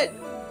bullshit.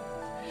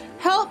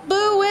 Help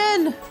Boo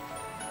win.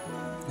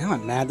 Now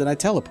I'm mad that I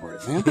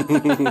teleported,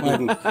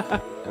 man. Like,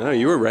 I know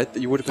you were right.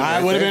 You would have been.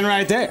 I would have been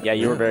right there. Yeah,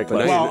 you were very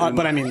close. now Well,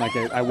 but I mean, like,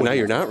 I would. Now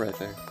you're not right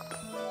there.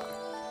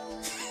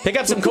 Pick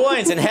up some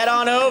coins and head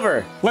on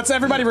over. Let's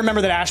everybody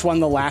remember that Ash won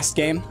the last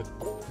game.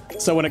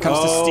 So when it comes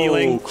to Oh,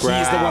 stealing,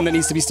 crap. he's the one that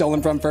needs to be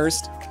stolen from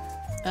first.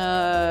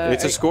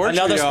 It's a scorcher.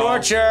 Another y'all.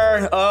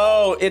 scorcher.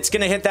 Oh, it's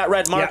gonna hit that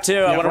red mark too.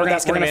 I wonder what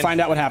that's we're gonna gonna mean. find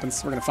out what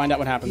happens. We're gonna find out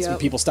what happens when Yep.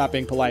 people stop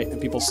being polite and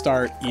people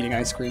start eating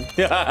ice cream.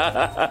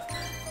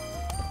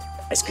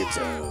 Ice cream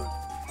zone.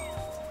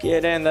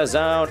 Get in the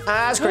zone.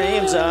 Ice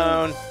cream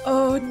zone.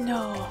 Oh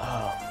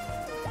no!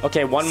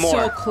 Okay, one So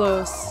more.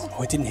 close.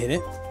 Oh, it didn't hit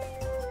it?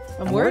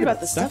 I'm worried about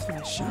the stuff in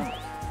my shop.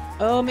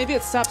 Oh, maybe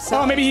it stops.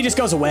 Oh, maybe he just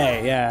goes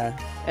away. Yeah.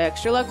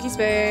 Extra lucky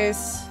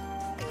space.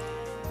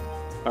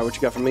 All right, what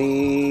you got for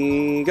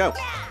me? Go.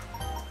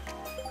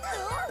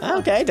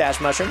 Okay,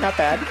 dash mushroom. Not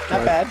bad.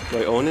 Not bad. Do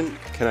I own it?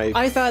 Can I?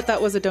 I thought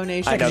that was a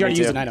donation. I Because know, you already me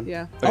used too. an item.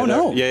 Yeah. Oh,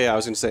 no. Yeah, I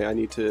was gonna say I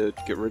need to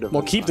get rid of.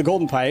 Well, it. keep the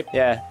golden pipe.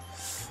 Yeah.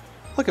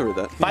 I'll get rid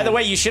of that. By the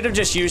way, you should have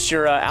just used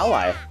your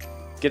ally.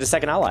 Get a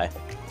second ally.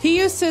 He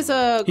used his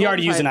He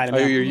already used an item. Oh,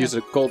 yeah. you're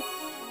using a gold.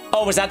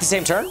 Oh, was that the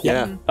same turn?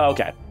 Yeah. Oh,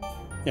 okay. Yeah,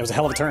 it was a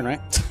hell of a turn, right?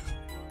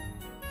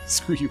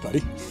 Screw you,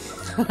 buddy.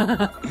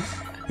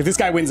 If this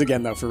guy wins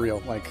again, though, for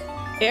real, like,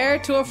 Heir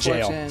to a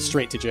jail. fortune.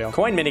 Straight to jail.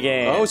 Coin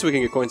minigame. Oh, so we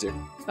can get coins here.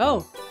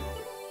 Oh,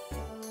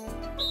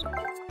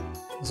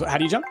 So how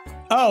do you jump?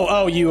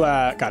 Oh, you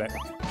got it.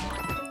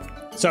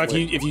 So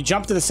if you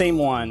jump to the same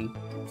one,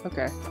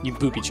 okay. you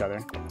boop each other.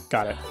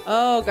 Got it.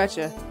 Oh,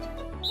 gotcha.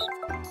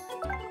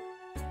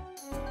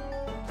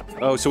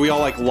 Oh, so we all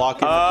like lock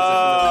in the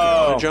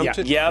Oh. position that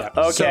we Yeah. want to jump to. Yep.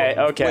 Okay.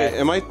 So, okay. Wait,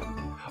 am I?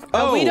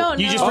 Oh, we don't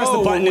You know. just press the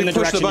button we in the push the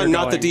direction button, you're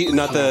not going.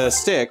 not the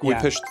stick. We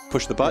Yeah.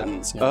 push the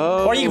buttons. Yeah.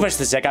 Oh. Or you can push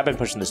the stick. I've been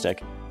pushing the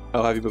stick.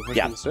 Oh, have you been pushing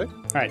Yeah. the stick?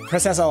 All right,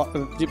 press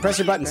press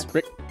your buttons,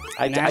 Rick.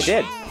 I and Ash.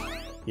 did.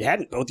 You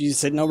hadn't. Both of you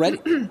said no ready.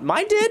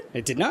 Mine did.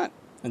 It did not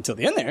until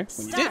the end there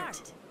when you did.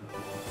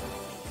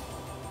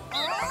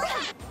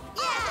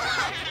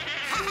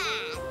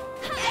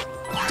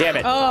 Damn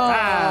it.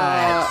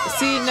 Oh.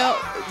 See, no,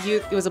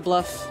 it was a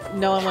bluff.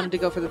 No one wanted to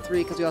go for the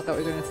 3 because we all thought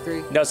we were going to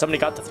 3. No, somebody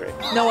got the 3.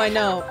 No, I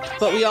know,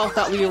 but we all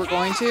thought we were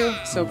going to,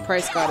 so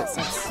Price got it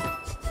since.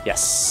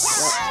 Yes.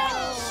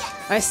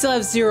 I still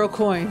have 0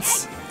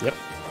 coins. Yep.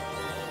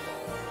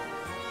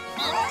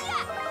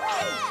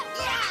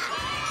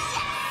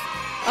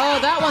 Oh,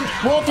 that one.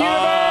 Wolf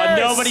Universe!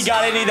 Nobody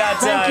got any that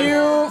time. Thank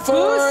you for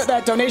Who's-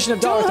 that donation of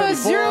Dude has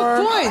 $1.34.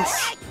 0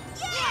 points.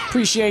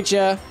 Appreciate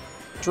ya.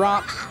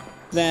 Drop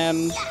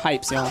them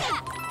hypes, y'all.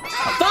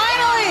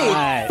 Finally!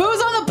 Alright.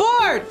 Boo's on the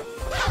board!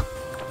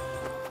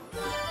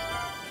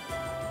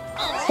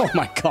 Oh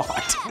my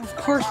god. Of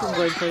course we're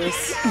going for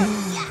this.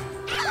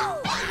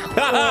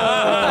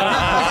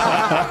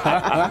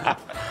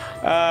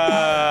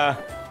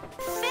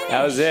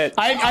 That was it.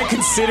 I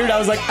considered, I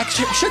was like, I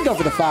should go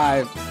for the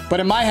 5. But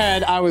in my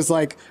head, I was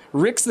like,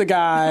 Rick's the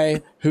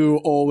guy who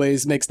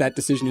always makes that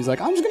decision. He's like,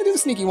 I'm just going to do the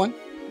sneaky one.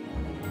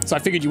 So I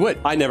figured you would.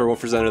 I never went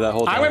for center that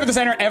whole time. I went for the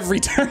center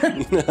every turn.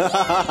 You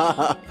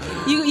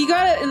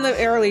got it in the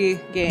early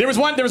game. There was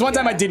one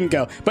time I didn't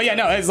go. But yeah,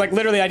 no, it's like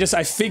literally I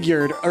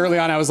figured early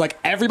on, I was like,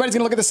 everybody's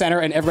gonna look at the center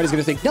and everybody's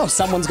gonna think, no,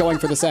 someone's going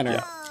for the center.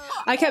 Yeah.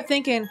 I kept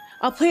thinking,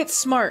 I'll play it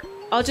smart.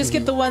 I'll just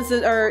get the ones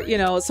that are,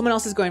 someone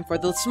else is going for,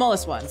 the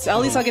smallest ones. At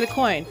least I'll get a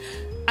coin.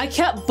 I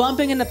kept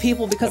bumping into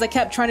people because I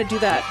kept trying to do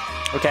that.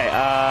 Okay,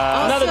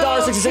 Another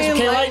Also, $1.66 for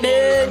K-Lightning.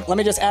 K-Lightning. Let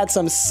me just add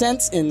some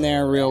cents in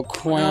there real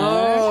quick.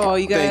 Oh,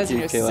 you guys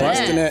Thank you, are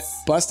Kayla.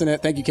 Busting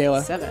it. Thank you,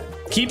 Kayla. 7.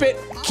 Keep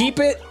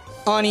it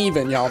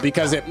uneven, y'all,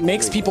 because it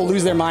makes people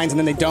lose their minds and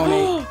then they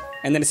donate.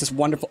 And then it's just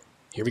wonderful.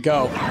 Here we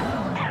go.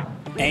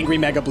 Angry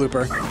mega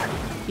blooper.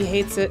 He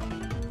hates it.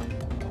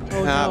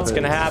 Oh, no. it's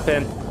gonna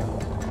happen.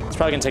 It's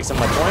probably gonna take some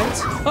of my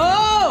points.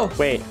 Oh!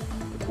 Wait,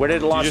 where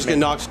did it launch You just me? get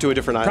knocked to a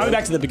different island. Probably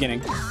back to the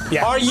beginning.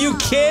 Yeah. Are you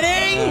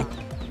kidding?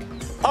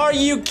 Are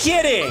you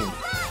kidding?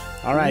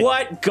 All right.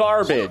 What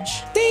garbage?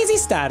 Daisy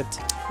start.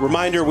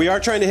 Reminder, we are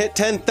trying to hit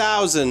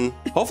 10,000,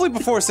 hopefully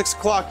before 6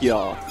 o'clock,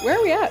 y'all. Where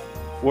are we at?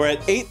 We're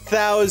at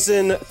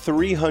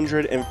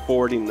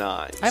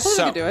 8,349. I believe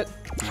we can do it.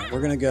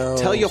 We're gonna go.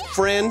 Tell your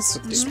friends,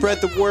 spread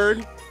the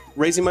word.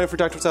 Raising money for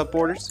Doctors Without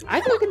Borders. I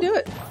think we can do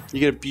it. You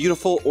get a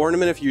beautiful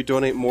ornament if you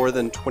donate more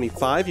than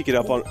 25. You get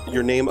up on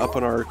your name up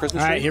on our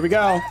Christmas All tree. right, here we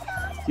go.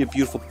 You get a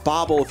beautiful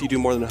bauble if you do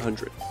more than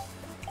 100.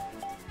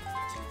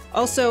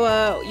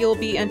 Also, you'll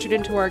be entered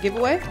into our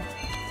giveaway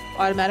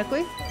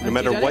automatically. No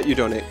matter what you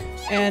donate.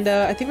 And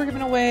I think we're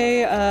giving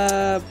away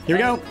Here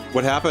we go.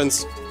 What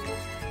happens?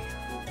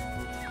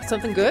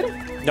 something good.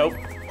 Nope.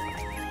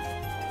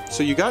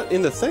 So you got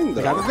in the thing,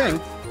 though. I got the thing.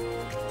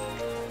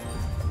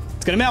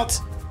 It's gonna melt.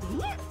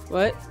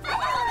 What?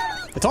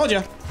 I told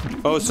you.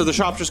 Oh, so the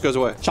shop just goes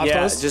away. Shop Yeah,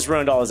 closed. just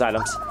ruined all his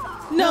items.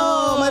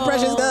 No, my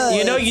precious guy.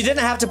 You know, you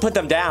didn't have to put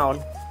them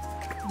down.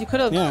 You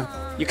could have. Yeah.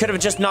 You could have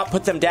just not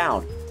put them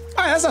down.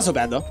 All right, that's not so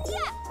bad though.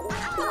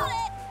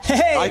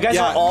 Hey, You guys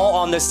Yeah. are all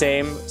on the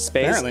same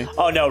space. Apparently.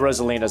 Oh no,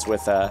 Rosalina's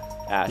with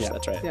Ash. Yeah.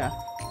 That's right. Yeah.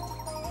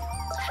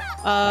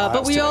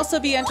 But we also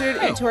be entered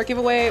into our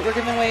giveaway. We're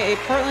giving away a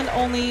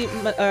Portland-only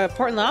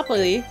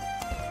Portlandopoly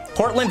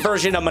Portland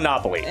version of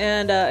Monopoly.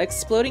 and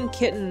Exploding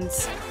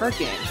Kittens card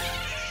game.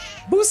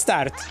 boost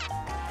start.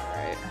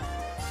 Alright.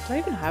 Do I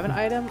even have an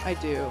item? I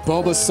do.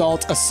 Boba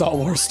Salt, a Salt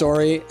War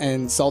story,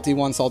 and Salty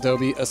One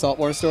Saltobi, a Salt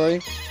War story.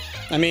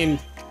 I mean,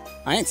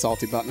 I ain't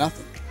salty about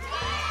nothing.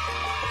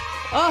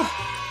 Oh,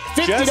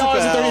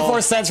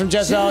 $50.34 from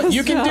Jezebel.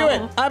 You can do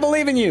it. I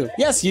believe in you.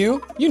 Yes,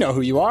 you. You know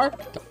who you are.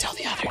 Don't tell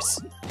the others.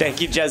 Thank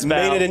you, Jezebel.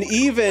 Made it an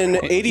even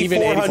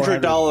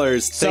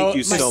 $8,400. Thank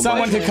you so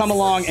Someone much. could come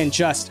along and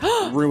just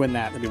ruin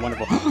that. That'd be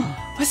wonderful.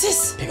 what's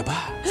this? Pick a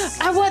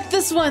box. I want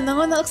this one. The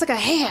one that looks like a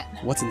hat.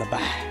 What's in the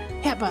bag?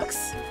 Hat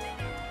box.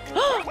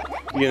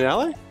 You get an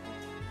ally?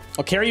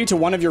 I'll carry you to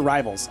one of your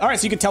rivals. All right,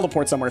 so you could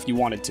teleport somewhere if you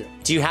wanted to.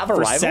 Do you have a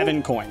For rival?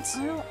 7 coins.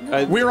 I don't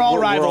know. We're all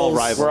rivals. We're all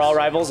rivals. We're all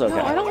rivals? Okay.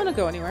 No, I don't want to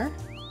go anywhere.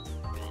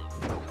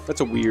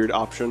 That's a weird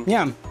option.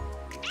 Yeah,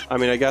 I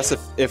mean, I guess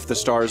if the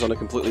star is on a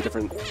completely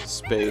different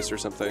space or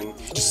something.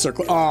 just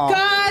circle. Aw,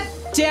 God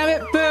damn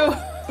it, Boo!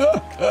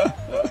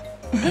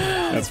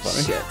 that's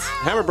funny. Shit.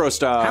 Hammer Bro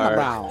Star. Hammer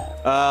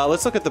Bro.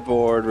 Let's look at the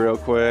board real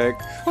quick.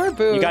 Poor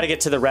Boo. You got to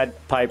get to the red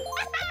pipe.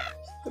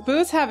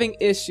 Boo's having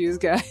issues,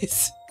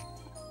 guys.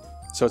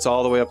 So it's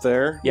all the way up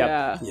there?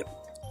 Yep. Yeah.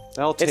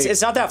 That'll take...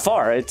 It's not that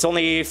far. It's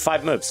only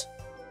 5 moves.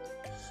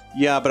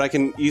 Yeah, but I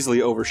can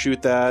easily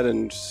overshoot that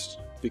and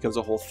becomes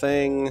a whole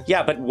thing.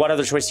 Yeah, but what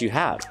other choice do you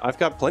have? I've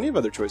got plenty of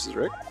other choices,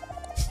 Rick.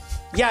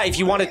 Yeah, if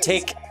you want to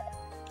take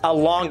a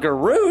longer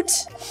route,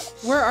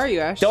 Where are you,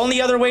 Ash? the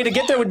only other way to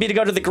get there would be to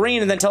go to the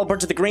green and then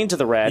teleport to the green to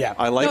the red. Yeah.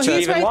 I like No, that.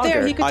 he's right longer.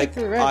 there. He could I, take to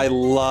the red. I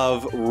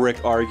love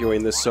Rick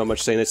arguing this so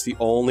much, saying it's the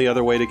only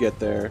other way to get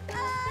there.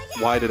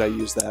 Why did I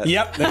use that?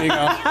 Yep, there you go.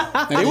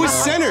 There It you was go.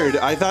 centered.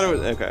 I thought it was...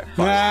 Okay.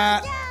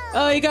 Fine.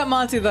 Oh, you got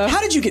Monty, though. How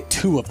did you get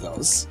 2 of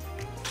those?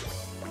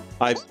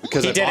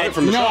 Because He I did bought it. it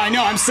from the No, shop. I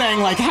know. I'm saying,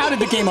 like, how did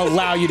the game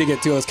allow you to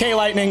get 2 of those?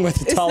 K-Lightning with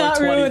the It's taller not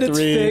 23. ruined, it's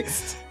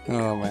fixed.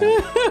 Oh, man.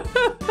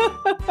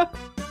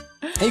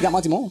 Hey, you got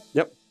Monty Mole.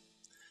 Yep.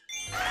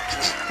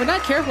 we're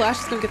not careful, Ash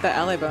is gonna get that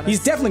ally bonus.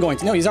 He's definitely going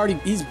to. No, he's already.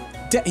 He's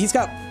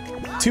got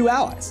 2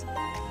 allies.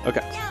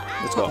 Okay,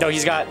 let's go. No,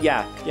 he's got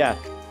yeah.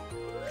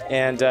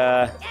 And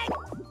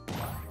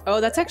Oh,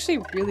 that's actually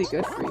really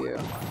good for you.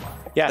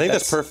 yeah, I think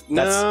that's perfect.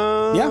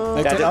 No. Yeah,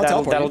 I'll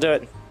teleport that'll you. do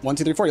it. 1,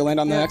 2, 3, 4. You'll land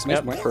on the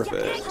exclamation point.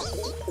 Perfect.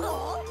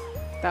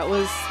 That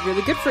was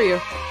really good for you.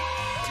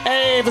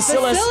 Hey,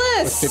 Bacillus!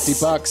 Bacillus! With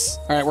 50 bucks.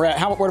 All right, we're at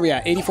what are we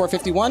at?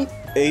 84.51.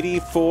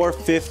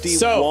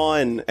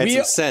 84.51 and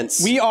some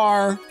cents. We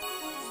are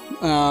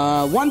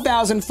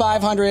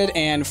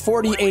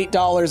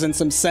 $1,548 and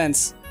some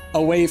cents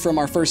away from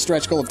our first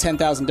stretch goal of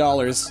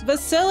 $10,000.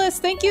 Bacillus,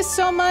 thank you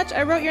so much.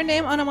 I wrote your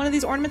name on one of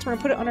these ornaments. We're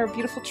gonna put it on our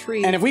beautiful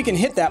tree. And if we can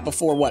hit that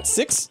before what,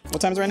 6? What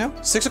time is it right now?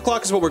 6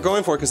 o'clock is what we're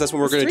going for because that's when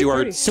we're going to do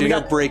our 3:30.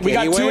 dinner break we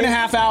anyway.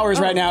 got 2.5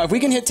 hours right now. If we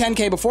can hit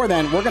 10K before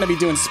then, we're going to be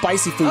doing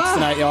spicy foods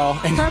tonight, y'all.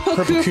 And Purple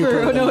Cooper.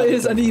 Oh no, it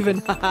is uneven.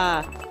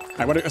 Haha. All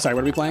right, what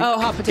are we playing? Oh,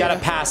 hot potato.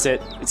 Gotta pass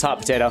it. It's hot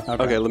potato.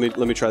 Okay, let me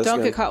try this Don't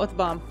again. get caught with a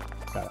bomb.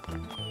 Got it.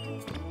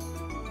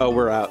 Oh,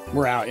 we're out.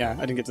 We're out, yeah.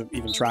 I didn't get to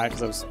even try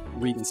because I was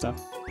reading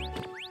stuff.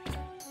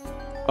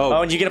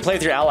 Oh, and you get to play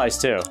with your allies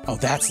too. Oh,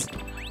 that's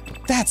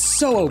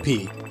so OP.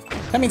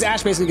 That means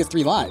Ash basically gets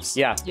 3 lives.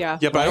 Yeah. Yeah.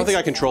 Yeah, but I don't think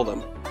I control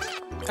them.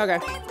 Okay.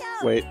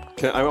 Wait,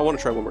 I want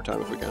to try one more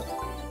time if we can.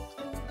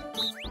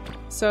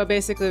 So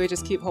basically, we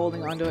just keep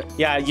holding onto it.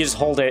 Yeah, you just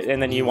hold it and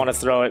then you want to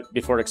throw it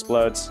before it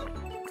explodes.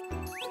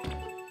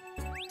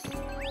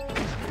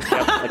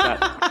 Yep, like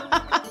that.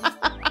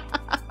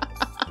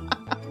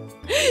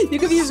 You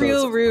could be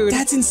real rude.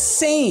 That's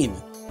insane.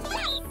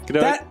 Do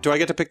I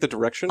get to pick the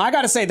direction? I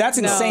gotta say, that's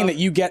insane No. that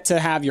you get to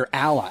have your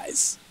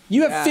allies.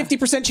 You have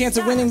 50% chance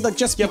of winning, like,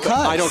 just because.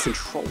 I don't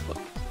control them.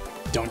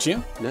 Don't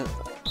you? No.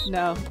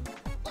 No.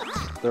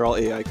 They're all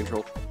AI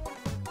controlled.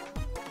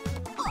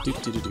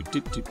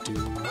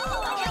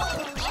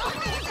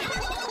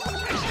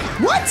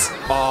 What?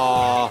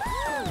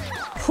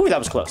 Whew, that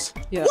was close.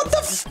 Yeah. What the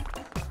f-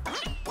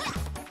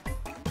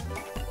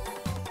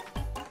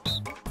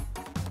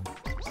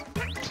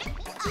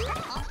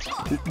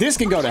 This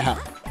can go to hell.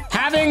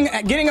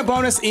 Getting a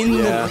bonus in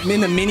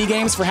the mini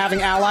games for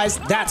having allies,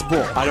 that's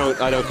bull. I don't.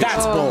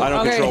 That's bull. I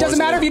don't Okay. control. It doesn't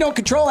matter if you don't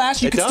control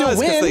Ash, you It can still does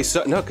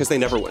win. because they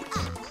never win.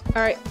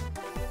 All right.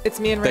 It's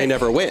me and Rick. They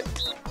never win.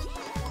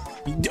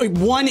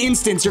 One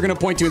instance you're gonna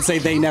point to and say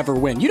they never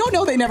win. You don't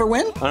know they never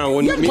win. I don't know.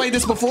 When You haven't played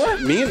this before.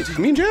 Me and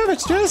Jav,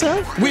 just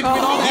have. With all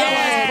the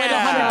allies, played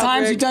 100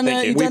 times. You've done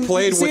that. We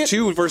played see with it?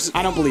 2 versus.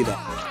 I don't believe that.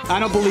 I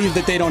don't believe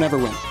that they don't ever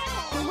win.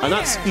 I'm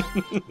not.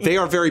 They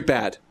are very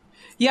bad.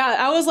 Yeah,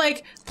 I was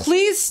like,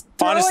 please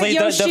throw Honestly,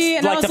 it, Yoshi.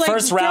 And I was the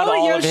first throw round, it,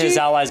 all of his Yoshi.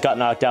 allies got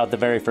knocked out the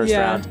very first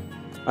round.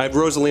 I have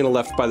Rosalina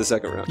left by the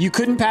second round. You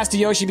couldn't pass to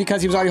Yoshi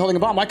because he was already holding a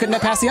bomb. Why couldn't I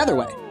pass the other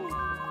way?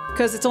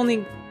 Because it's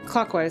only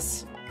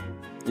clockwise.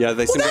 Yeah,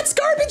 they. Well, that's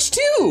garbage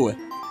too.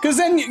 Because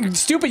then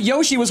stupid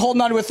Yoshi was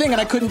holding onto a thing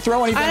and I couldn't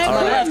throw anything. I to the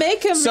couldn't left.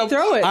 make him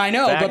throw it. I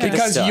know, Back but at the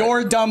because start.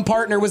 your dumb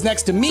partner was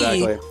next to me,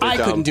 Exactly. I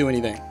They're couldn't dumb. do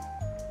anything.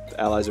 The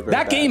allies are very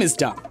That bad. game is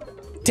dumb.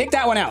 Take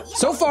that one out.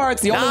 So far,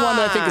 it's the only one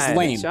that I think is Nice.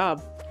 lame. Good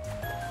job.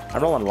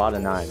 I'm rolling a lot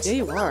of 9s. Yeah,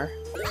 you are.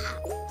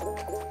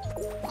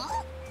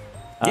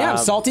 Yeah, I'm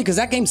salty because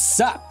that game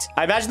sucked.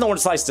 I imagine the one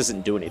slice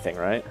doesn't do anything,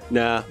 right?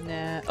 Nah.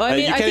 Nah. Oh, I mean,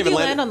 you I can't think even you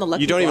land on the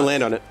lucky You don't block. even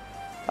land on it.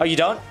 Oh, you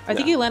don't? I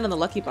think you land on the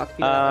lucky block if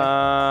you go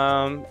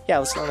that Yeah,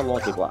 let's go on the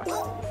lucky block. way.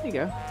 There you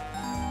go.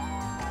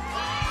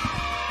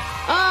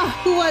 Ah,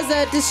 who was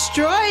that?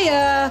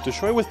 Destroyer.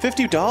 Destroy with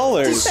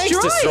 $50. Thanks,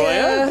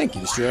 Destroyer. Thank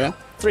you, Destroyer.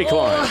 3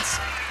 coins.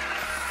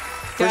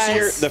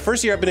 The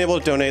first year I've been able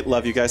to donate.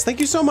 Love you guys.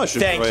 Thank you so much.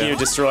 Thank Destroyer. you,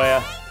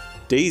 Destroyer.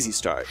 Daisy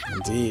Star.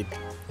 Indeed.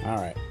 All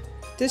right.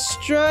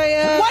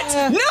 Destroyer.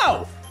 What?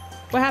 No!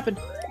 What happened?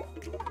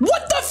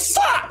 What the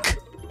fuck?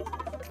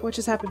 What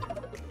just happened?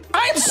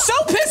 I am so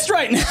pissed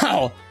right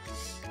now.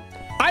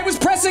 I was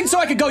pressing so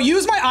I could go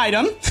use my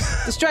item.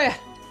 Destroyer.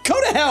 Go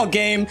to hell,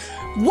 game.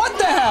 What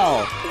the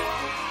hell?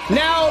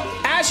 Now,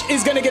 Ash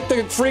is gonna get the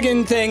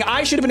friggin' thing.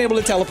 I should have been able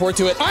to teleport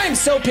to it. I am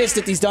so pissed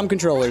at these dumb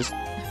controllers.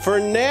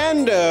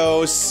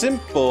 Fernando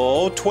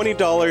Simple,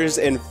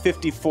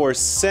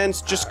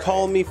 $20.54. Just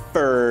call me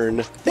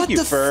Fern. Thank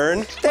you,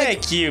 Fern.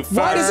 Thank you,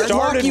 Why does it Fern.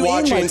 lock Started you in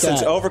watching like since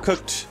that?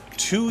 Overcooked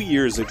 2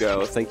 years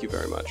ago. Thank you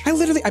very much.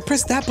 I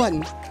pressed that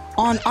button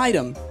on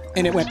item,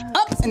 and it went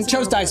up and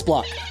chose dice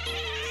block.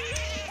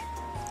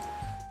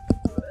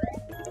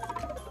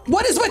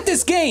 What is with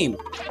this game?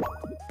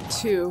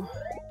 2,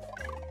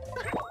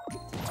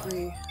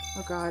 3.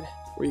 Oh God.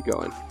 Where are you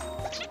going?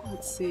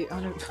 Let's see. Oh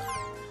no.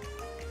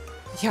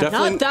 Yeah,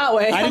 Definitely- not that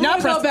way. I did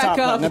not press go the back top up.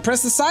 button. I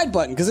pressed the side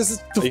button because this is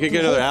the You could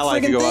get another whole ally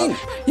if you friggin' go thing. up.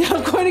 Yeah,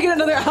 I'm going to get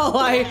another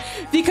ally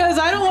because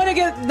I don't want to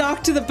get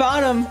knocked to the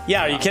bottom.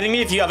 Yeah, are you kidding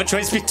me? If you have a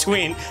choice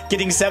between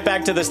getting sent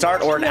back to the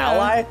start or an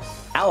ally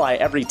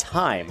every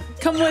time.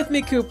 Come with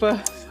me,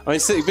 Koopa. I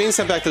mean, being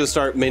sent back to the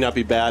start may not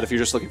be bad if you're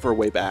just looking for a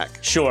way back.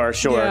 Sure.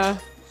 Yeah.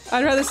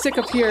 I'd rather stick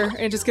up here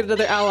and just get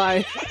another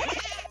ally.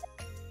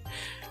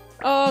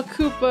 Oh,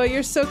 Koopa,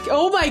 you're so...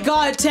 Oh my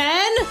God,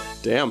 10?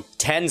 Damn.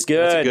 10's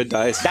good. That's a good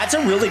dice. That's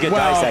a really good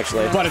dice,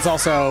 actually. But it's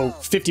also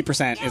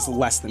 50% is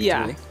less than 3.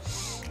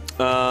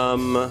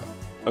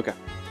 Okay.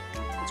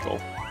 Let's go.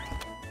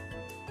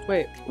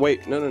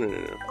 Wait. No.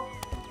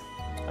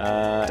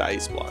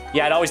 Dice block.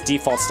 Yeah, it always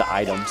defaults to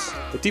items.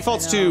 It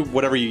defaults to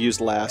whatever you used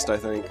last, I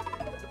think.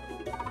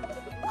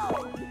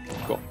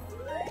 Cool.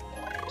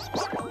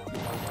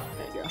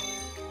 There you go.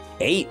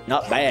 8,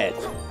 not bad.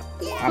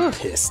 I'm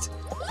pissed.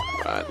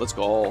 Alright, let's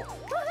go.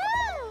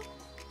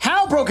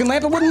 How, Broken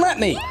Lamp? It wouldn't let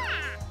me.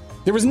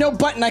 There was no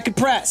button I could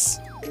press.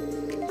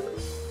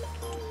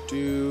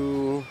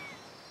 Do...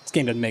 This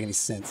game doesn't make any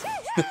sense.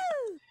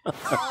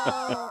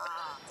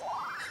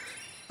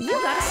 You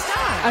got a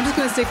star. I'm just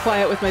gonna stay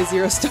quiet with my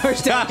 0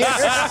 stars down here.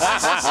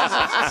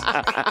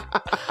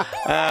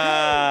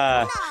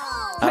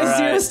 My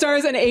 0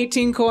 stars and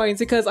 18 coins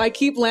because I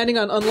keep landing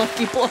on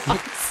unlucky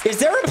blocks. Is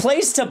there a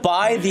place to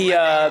buy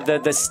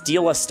the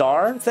steal a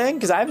star thing?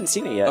 Because I haven't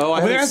seen it yet. Oh,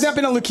 There has not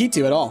been a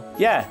Lukitu at all.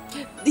 Yeah.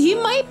 He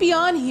might be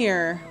on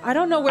here. I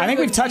don't know where. I think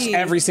he would we've touched be.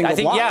 every single I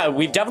think, block. yeah,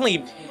 we've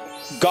definitely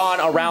gone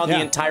around Yeah.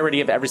 the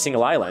entirety of every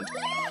single island.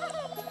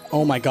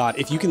 Oh my god,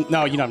 if you can...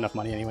 No, you don't have enough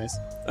money anyways.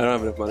 I don't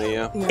have enough money,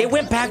 yeah. It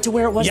went back to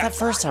where it was Yeah. that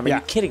first time. Are Yeah.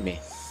 you kidding me?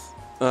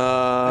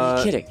 Are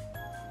you kidding?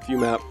 View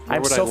map. Where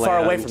I'm would so I far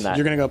away land? from that.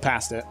 You're gonna go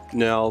past it.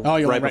 No, Oh,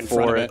 you'll right land right in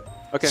front before of it.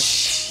 it. Okay.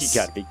 You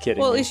gotta be kidding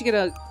Well, at me. least you get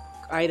a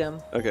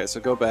item. Okay, so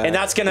go back. And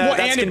that's gonna Well,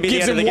 that's and gonna it be the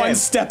gives end of it the one game.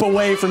 step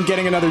away from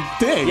getting another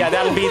thing. Yeah,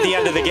 that'll be the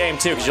end of the game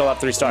too, because you'll have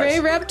 3 stars. Ray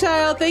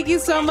Reptile, thank you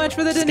so much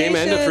for the Does the donation.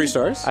 game end at 3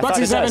 stars? I thought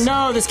it Butsy7, does.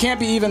 no, this can't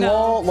be even.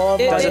 No.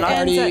 Love It Mario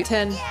ends Party. at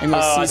 10. I'm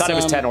gonna Oh, I see thought it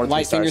was some 10 or 3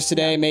 light fingers stars.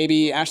 today,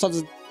 maybe. Ash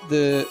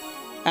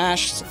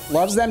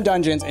loves them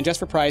dungeons, and just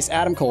for price,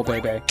 Adam Cole,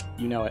 baby.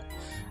 You know it.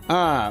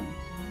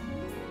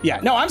 Yeah,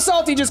 no, I'm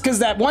salty just because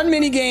that one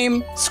mini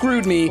game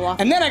screwed me,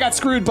 and then I got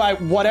screwed by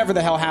whatever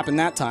the hell happened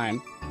that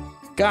time.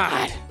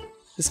 God,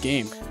 this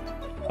game.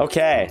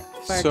 Okay.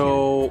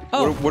 So,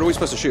 Oh. what are we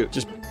supposed to shoot?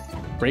 Just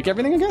break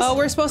everything, I guess? Oh,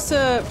 we're supposed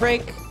to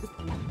break.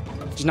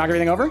 Just knock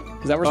everything over?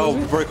 Is that what we're Oh, supposed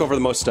to do? break over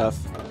the most stuff.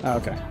 Oh,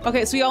 okay.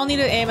 Okay, so we all need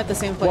to aim at the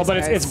same place. Well, but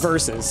guys. it's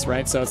versus,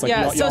 right? So it's like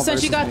Yeah, y'all so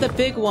since you versus got me. the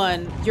big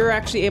one, you're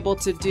actually able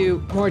to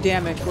do more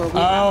damage where we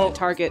Oh. have to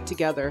target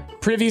together.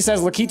 Privy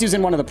says Lakitu's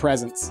in one of the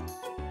presents.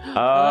 Okay, So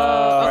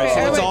let's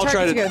everybody all try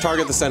target to together.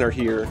 target the center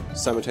here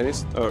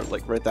simultaneously. Or,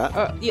 like, right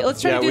that? Yeah,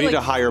 let's try Yeah, to we do need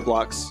like, to higher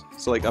blocks.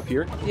 So, like, up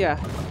here? yeah.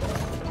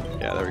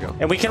 Yeah, there we go.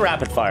 And we can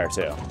rapid fire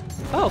too.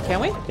 Oh, can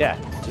we? All Yeah,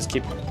 just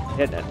keep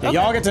hitting it. Yeah,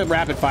 y'all get to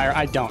rapid fire.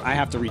 I don't. I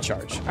have to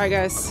recharge. right,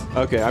 guys.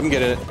 Okay, I'm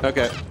getting it.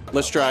 Okay,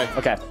 let's try.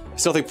 Okay. I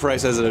still think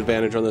Price has an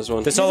advantage on this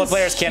one. The solo is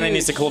player's cannon huge.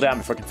 needs to cool down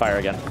before it can fire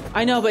again.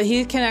 I know, but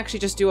he can actually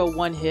just do a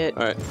one hit.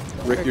 All right,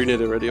 Rick, you're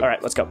knitted ready. All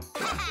right, let's go.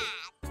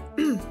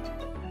 All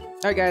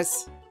right,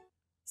 guys.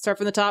 Start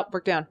from the top,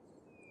 work down.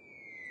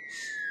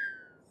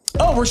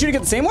 Oh, we're shooting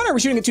at the same one, or we're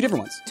shooting at 2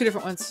 different ones? 2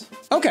 different ones.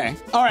 Okay.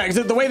 All right.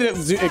 'Cause the way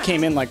that it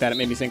came in like that, it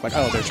made me think like,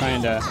 oh, they're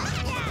trying to.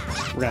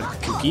 We're gonna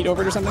compete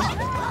over it or something.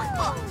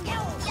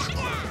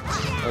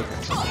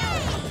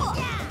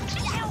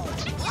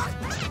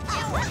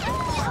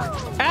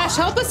 Ash,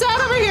 help us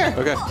out over here.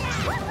 Okay.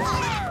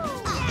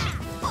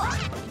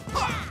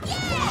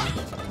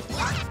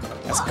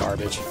 That's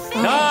garbage.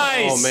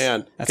 Nice. Oh,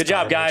 man. Good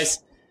job, guys.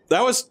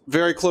 That was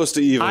very close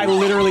to even. I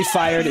literally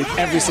fired at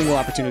every single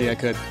opportunity I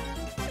could.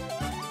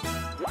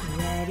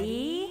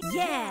 Ready?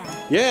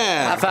 Yeah.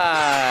 Yeah. High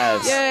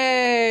fives.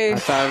 Yay. High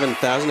five and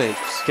 1,000 acres.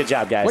 Good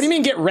job, guys. What do you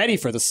mean get ready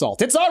for the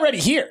salt? It's already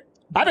here.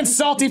 I've been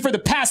salty for the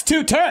past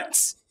 2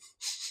 turns.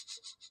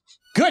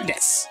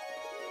 Goodness.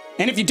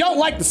 And if you don't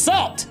like the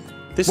salt,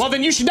 well,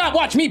 then you should not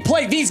watch me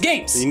play these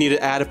games. You need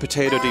to add a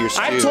potato to your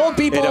stew. I've told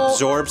people. It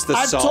absorbs the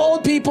I've salt.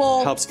 told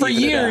people helps for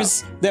even it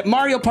years that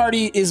Mario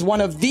Party is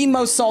one of the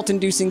most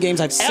salt-inducing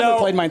games I've ever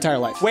played in my entire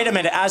life. Wait a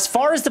minute. As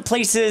far as the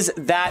places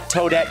that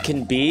Toadette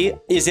can be,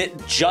 is it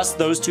just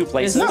those 2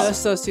 places? It's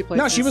just those 2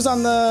 places. No, she was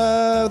on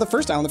the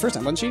first island the first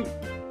time, wasn't she?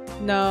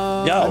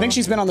 No. No. I think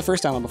she's been on the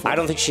first island before. I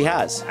don't think she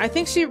has. I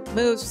think she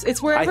moves.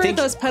 It's wherever think-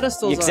 those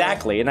pedestals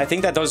Exactly, and I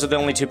think that those are the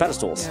only 2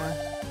 pedestals. are.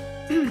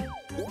 Yeah.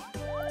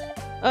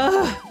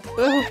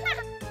 Ugh.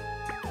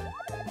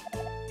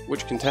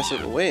 Which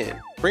contestant will win?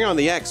 Bring on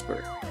the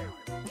expert.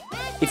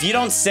 If you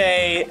don't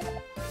say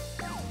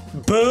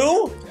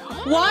boo,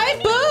 Why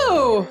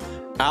boo?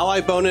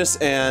 Ally bonus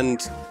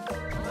and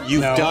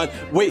you've No. done.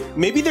 Wait,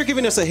 maybe they're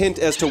giving us a hint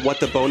as to what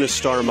the bonus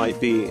star might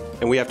be,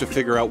 and we have to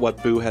figure out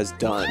what Boo has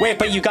done. wait,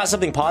 but you got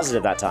something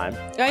positive that time.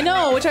 I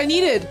know, which I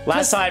needed.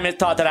 Last time it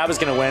thought that I was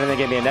going to win, and they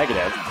gave me a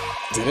negative.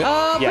 Did it?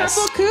 Yes.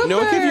 Purple Cooper.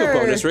 No, it gave you a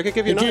bonus, Rick. It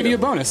gave you It an gave you a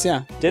item. bonus,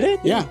 yeah. Did it?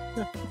 Yeah.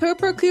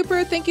 Purple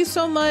Cooper, thank you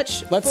so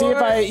much. Let's see if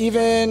for- I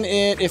even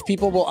it, if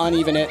people will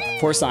uneven it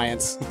for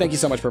science. Thank you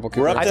so much, Purple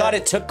Cooper. We're up I thought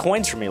it took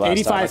coins from me last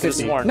time. I 85.50. could've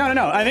sworn.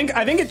 No. I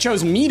think it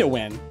chose me to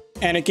win,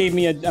 and it gave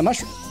me a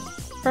mushroom.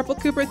 Purple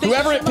Cooper, thank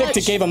Whoever you it so picked, much.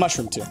 it gave a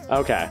mushroom to.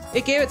 Okay.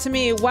 It gave it to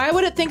me. Why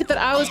would it think that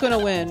I was going to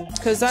win?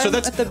 Because I'm So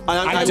that's. at the.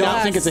 I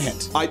don't think it's a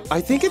hint. I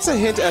think it's a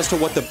hint as to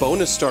what the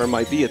bonus star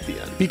might be at the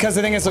end. Because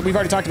the thing is, that we've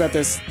already talked about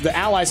this, the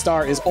ally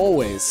star is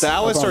always The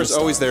ally a star bonus is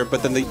always there,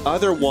 but then the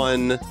other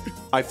one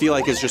I feel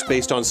like is just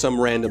based on some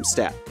random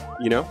stat,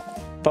 you know?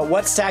 But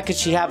what stat could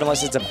she have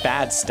unless it's a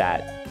bad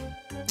stat?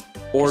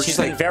 Or She's just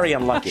been very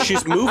unlucky.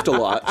 she's moved a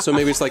lot, so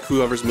maybe it's like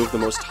whoever's moved the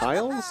most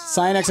tiles.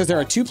 Cyanex says there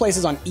are 2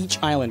 places on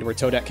each island where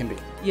Toadette can be.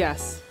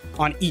 Yes.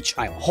 On each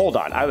island. Hold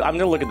on, I'm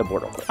gonna look at the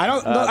board real quick. I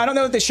don't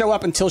know that they show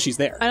up until she's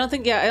there. I don't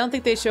think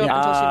they show up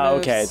until she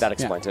moves. Okay, that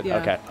explains it.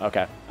 Yeah.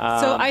 Okay.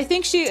 So I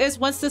think she is,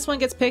 once this one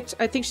gets picked,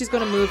 I think she's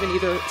going to move in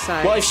either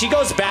side. Well, if she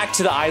goes back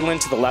to the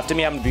island to the left of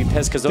me, I'm gonna be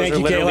pissed because those Thank are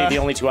you, literally Kayla. the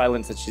only 2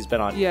 islands that she's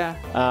been on. Yeah.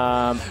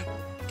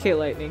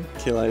 K-Lightning.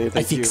 Kilani,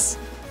 thank you. Thanks.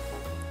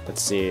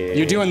 Let's see.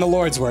 You're doing the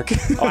Lord's work.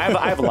 Oh, I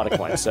have a lot of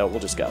coins, so we'll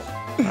just go.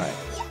 All right.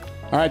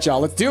 All right, y'all,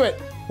 let's do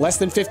it. Less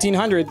than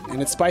 1,500,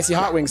 and it's spicy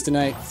hot wings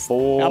tonight.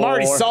 4. I'm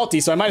already salty,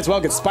 so I might as well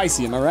get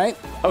spicy, am I right?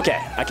 Okay,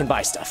 I can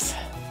buy stuff.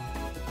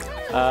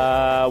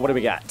 What do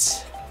we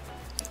got?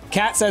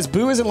 Kat says,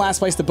 Boo is in last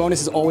place. The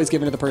bonus is always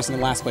given to the person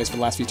in last place for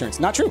the last few turns.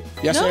 Not true.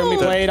 Yesterday when we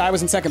No. played, I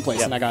was in second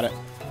place, and I got it.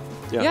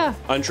 Yeah.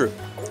 Untrue.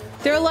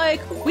 They're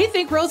like, we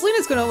think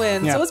Rosalina's going to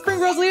win, Yeah. so let's bring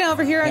Rosalina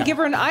over here and Yeah. give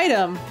her an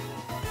item.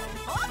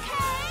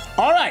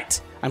 All right.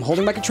 I'm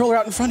holding my controller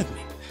out in front of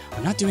me.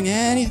 I'm not doing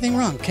anything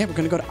wrong. Okay, we're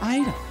going to go to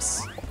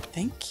items.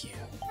 Thank you.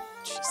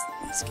 Jeez,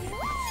 this game.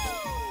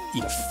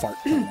 Eat a fart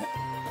from it.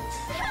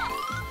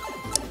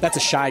 That's a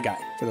Shy Guy,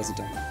 for those who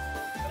don't know.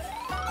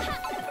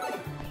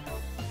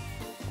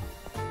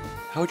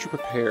 How would you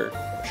prepare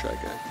a Shy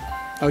Guy?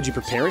 How would you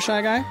prepare a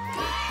Shy Guy?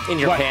 In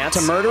your What, pants?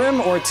 to murder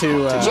him or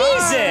to...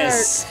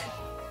 Jesus!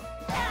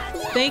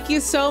 Thank you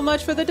so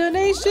much for the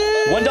donation.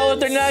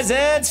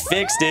 $1.39.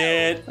 Fixed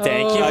it.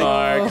 Thank you,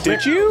 Mark.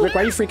 Did you? Rick,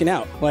 why are you freaking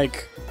out?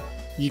 Like,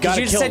 you got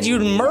to You kill... said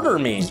you'd murder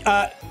me.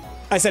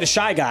 I said a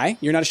Shy Guy.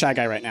 You're not a Shy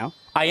Guy right now.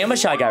 I am a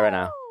shy guy right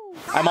now.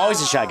 I'm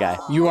always a shy guy.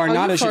 You are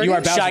not you a Shy... You are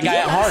farting? about Shy to be- guy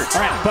at heart.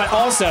 All right, but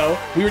also,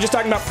 we were just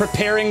talking about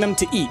preparing them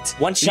to eat.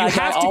 One shy you guy,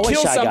 have to always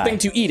kill shy guy. something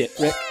to eat it,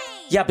 Rick.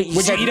 Yeah, but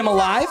Would you eat him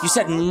alive? You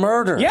said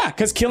murder. Yeah,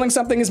 because killing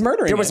something is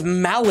murdering There was it.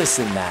 malice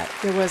in that.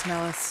 There was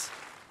malice.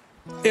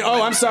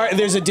 Oh, I'm sorry.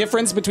 There's a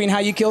difference between how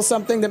you kill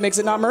something that makes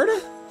it not murder?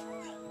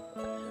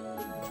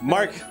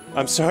 Mark,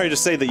 I'm sorry to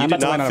say that you I'm did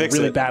about to land not on a fix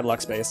really it. bad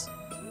luck space.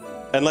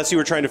 Unless you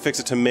were trying to fix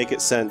it to make it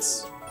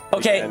sense.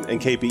 Okay, And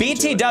KP. to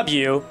it.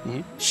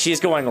 BTW, she's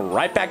going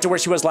right back to where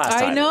she was last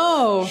time. I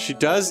know. She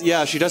does,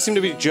 yeah, she does seem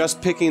to be just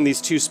picking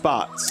these 2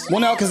 spots. Well,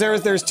 no, because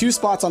there's 2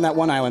 spots on that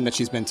one island that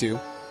she's been to.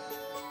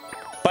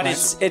 But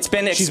it's been She's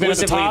been at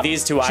the exclusively top.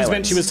 these 2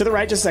 islands. She was to the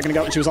right just a second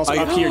ago, and she was also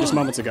up here just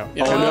moments ago.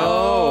 Yeah. Oh,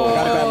 no. I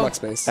got a bad luck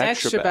space.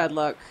 Extra bad. bad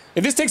luck.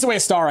 If this takes away a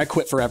star, I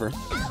quit forever.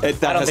 That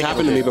don't has think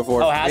happened to it'll me do.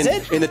 before. Oh, has in,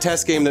 it? In the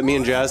test game that me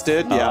and Jazz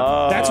did,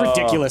 yeah. That's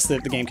ridiculous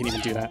that the game can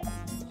even do that.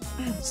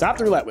 Stop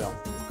the roulette wheel.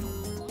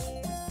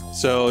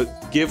 So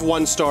give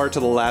 1 star to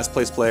the last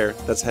place player.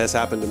 That has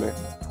happened to me.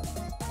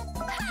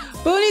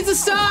 Boo needs a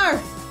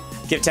star.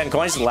 Give 10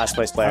 coins to the last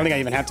place I player. don't think I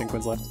even have 10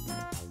 quins left.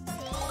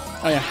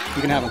 Oh, yeah.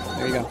 You can have them.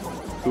 There you go.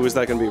 Who is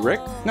that going to be? Rick?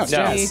 No, it's No.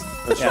 Jazz.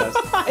 Yeah.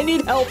 I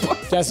need help.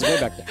 Jazz is way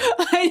back there.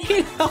 I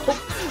need help.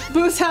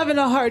 Boo's having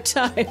a hard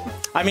time.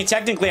 I mean,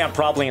 technically, I'm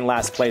probably in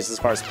last place as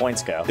far as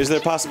points go. Is there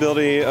a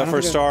possibility for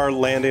a star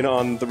landing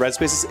on the red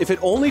spaces? If it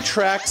only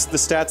tracks the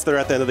stats that are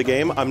at the end of the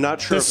game, I'm not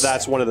sure if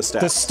that's one of the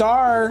stats. The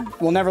star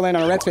will never land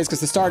on a red space because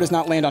the star does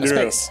not land on a No,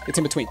 no, no. space. It's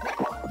in between.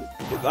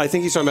 I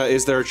think he's talking about,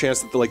 is there a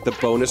chance that the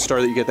bonus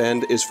star that you get at the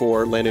end is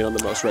for landing on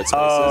the most red spaces?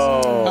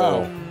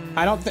 Oh.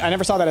 I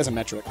never saw that as a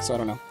metric, so I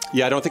don't know.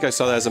 Yeah, I don't think I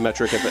saw that as a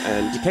metric at the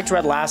end. You picked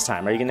red last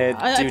time. Are you going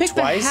to I do picked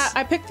twice?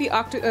 I picked the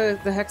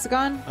the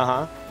hexagon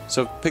Uh-huh.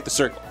 So pick the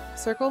circle.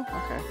 circle.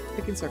 Okay,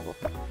 picking circle.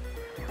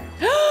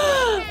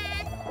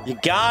 You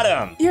got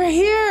him. You're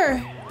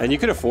here. And you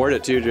can afford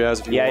it too,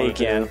 Jazz, if you Yeah, wanted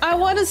you can. to. I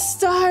want a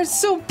star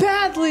so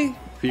badly. Who are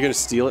you going to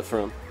steal it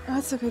from? Oh,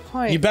 that's a good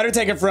point. You better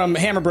take it from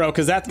Hammer Bro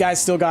because that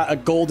guy's still got a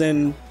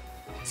golden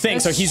thing,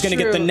 so That's he's going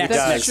to get the true. next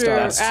That's next true. star.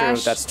 That's true.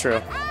 Ash. That's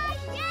true.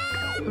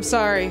 I'm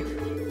sorry.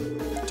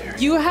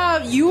 You.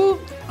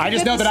 I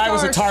just get know the that I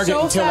was a star target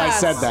so until I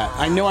said fast. that.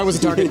 I know I was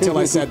a target until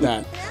I said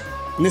that.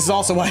 And this is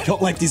also why I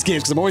don't like these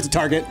games, because I'm always a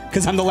target,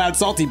 because I'm the loud,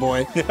 salty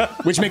boy,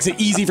 which makes it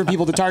easy for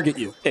people to target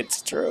you.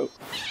 It's true.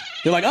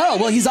 They're like, oh,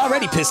 well, he's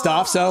already pissed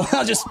off, so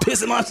I'll just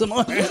piss him off some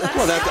more.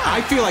 Well,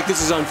 I feel like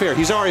this is unfair.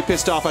 He's already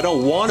pissed off. I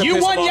don't want to You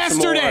piss won him off some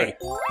more. yesterday!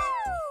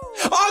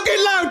 I'll get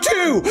loud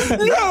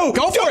too! No!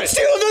 Go for it!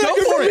 Steal the Go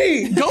thunder for from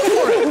it! me! Go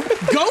for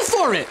it! Go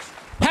for it!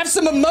 Have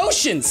some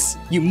emotions,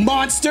 you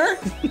monster!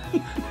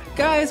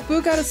 Guys,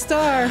 Boo got a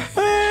star.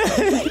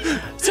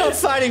 Stop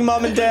fighting,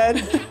 Mom and Dad.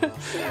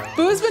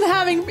 Boo's been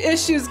having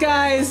issues,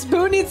 guys.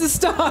 Boo needs a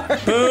star.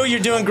 Boo, you're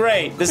doing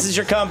great. This is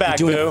your comeback,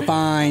 Doing Boo. a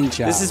fine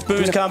job. This is Boo's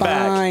Doing a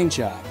comeback. Fine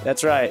job.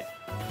 That's right.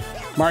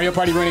 Mario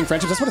Party ruining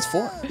friendships, that's what it's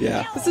for.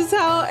 Yeah. This is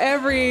how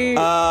every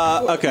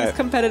Okay. these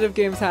competitive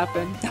games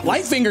happen.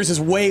 Light Fingers is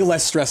way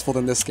less stressful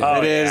than this game. Oh,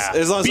 It is. yeah.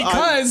 As long as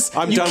Because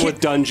I'm you done can't-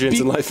 with dungeons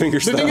and light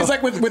fingers, The thing though. is,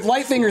 like with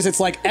Light Fingers, it's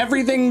like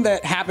everything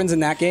that happens in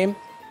that game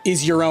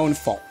is your own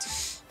fault.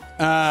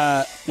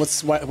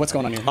 What's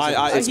going on here?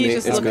 It's me. He's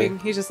just It's looking. me.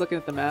 He's just looking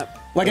at the map.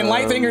 Like in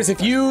Light Fingers,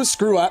 if you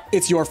screw up,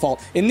 it's your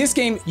fault. In this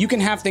game, you can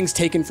have things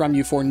taken from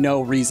you for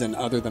no reason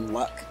other than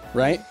luck,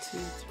 right? 2,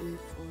 3,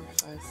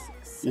 4, 5,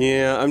 6.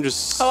 Yeah, I'm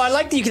just. Oh, I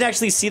like that you can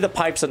actually see the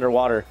pipes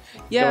underwater.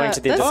 Yeah, going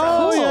to the that's different-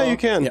 Oh, cool. yeah, you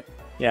can. Yep.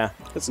 Yeah.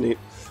 That's neat.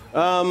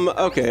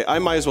 Okay, I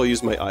might as well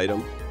use my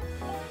item.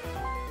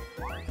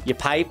 You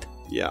pipe.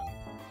 Yeah.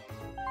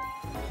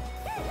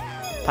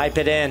 Pipe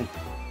it in.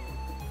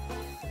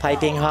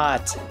 Piping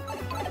hot.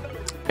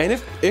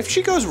 And if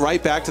she goes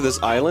right back to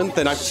this island,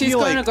 then I She's feel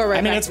going like to go right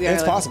I mean, back it's to the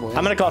island. possible.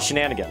 I'm gonna call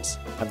shenanigans.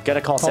 I'm gonna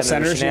call Call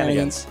Senator Senator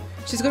shenanigans.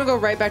 She's going to go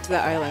right back to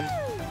that island.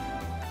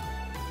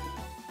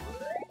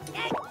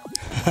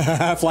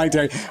 Flying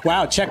Terry.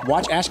 Wow, check.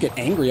 Watch Ash get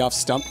angry off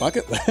Stumpt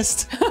bucket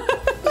list.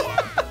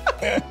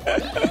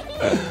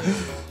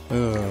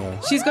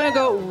 She's going to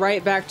go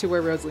right back to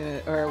where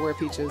Rosalina or where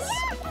Peach is.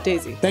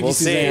 Daisy. Thank We'll you,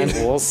 see.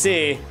 Suzanne. We'll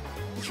see.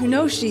 You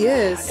know she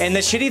is. And the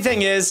shitty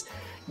thing is,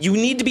 you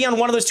need to be on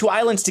one of those two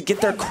islands to get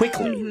there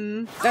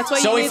quickly. That's why.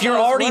 So you if need you're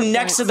those already warp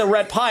next to points. the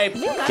red pipe,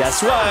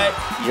 guess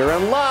what? You're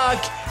in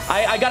luck.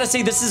 I gotta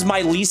say, this is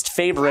my least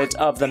favorite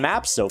of the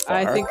maps so far.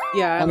 I think.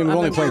 Yeah. I mean, we've I'm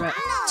only in played agreement.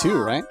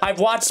 2, right? I've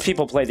watched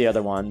people play the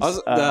other ones.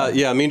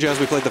 yeah, me and Jazz,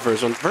 we played the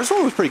first one. The first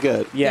one was pretty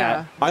good.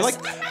 Yeah. I like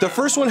the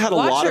first one had a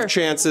Watch lot her. of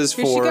chances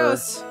Here she for.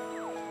 goes.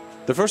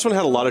 The first one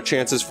had a lot of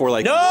chances for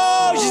like.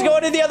 No, she's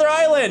going to the other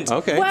island.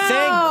 Okay.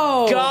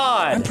 Wow. Thank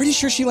God. I'm pretty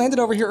sure she landed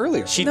over here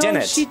earlier. She No,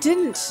 didn't. she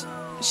didn't.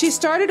 She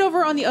started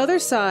over on the other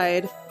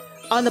side,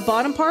 on the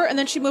bottom part, and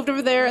then she moved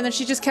over there, and then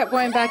she just kept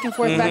going back and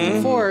forth, back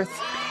and forth.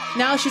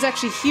 Now she's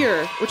actually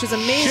here, which is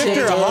amazing.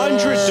 Shifter, $100.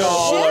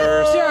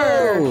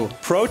 Shifter.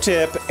 Pro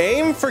tip: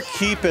 aim for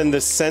keeping the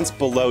cents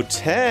below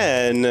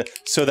 10,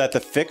 so that the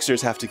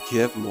fixers have to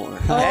give more.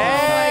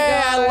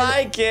 Hey, I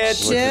like it.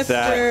 Look at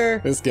that.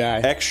 Shifter. This guy.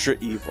 Extra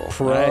evil.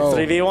 Pro. All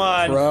right,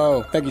 3v1.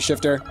 Pro. Thank you,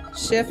 Shifter.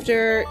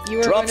 Shifter, you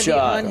are Drop going to be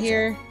shot. on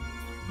here.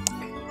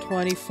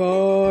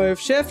 25.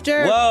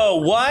 Shifter. Whoa,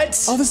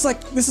 what? Oh, this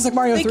is like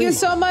Mario Thank 3. you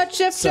so much,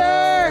 Shifter.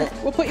 So-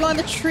 We'll put you on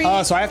the tree.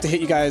 Oh, so I have to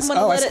hit you guys. I'm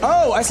gonna let it-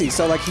 I see.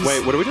 So like he's,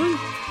 Wait, what are we doing?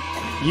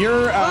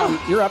 you're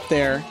up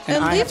there,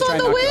 and I have leave to try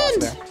on and the knock you off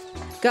wind. there.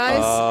 Guys,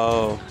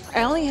 Oh.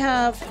 I only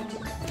have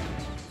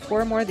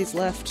 4 more of these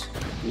left.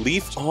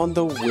 Leaf on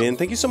the wind.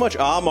 Thank you so much.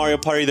 Mario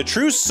Party, the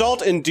true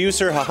salt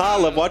inducer. Haha,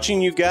 love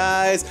watching you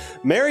guys.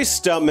 Merry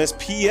Stumpmas.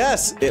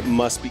 P.S. It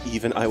must be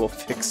even. I will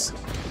fix.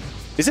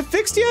 Is it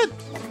fixed yet?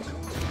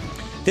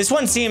 This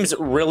one seems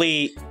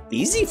really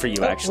easy for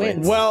you, actually.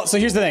 wins. Well, so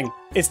here's the thing.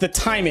 It's the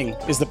timing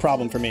is the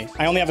problem for me.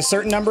 I only have a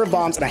certain number of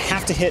bombs, and I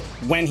have to hit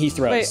when he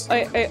throws.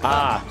 Wait.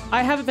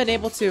 I haven't been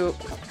able to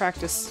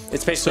practice.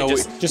 It's basically So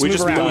just Just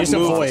move around. You just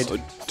avoid.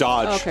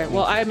 Dodge. Okay,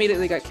 well, I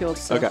immediately got killed.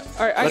 So. Okay.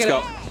 All right, I Let's get go.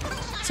 it.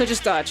 So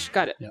just dodge.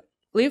 Got it. Yep.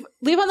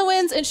 Leave on the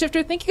winds and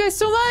Shifter. Thank you guys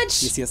so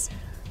much. Yes.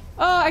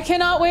 Oh, I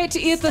cannot wait to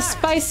eat the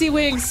spicy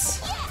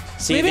wings.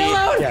 see Leave me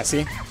alone. Yeah,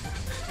 see?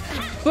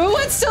 Boo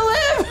wants to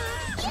live.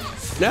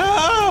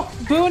 No!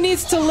 Boo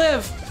needs to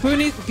live. Boo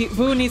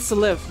needs to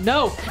live.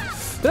 No.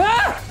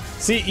 Ah!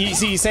 See,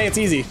 you say it's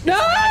easy. No.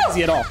 Not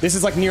easy at all. This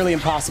is like nearly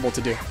impossible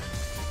to do.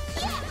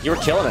 You were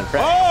killing it,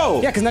 Craig. Oh!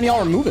 Yeah, because then y'all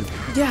are moving.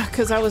 Yeah,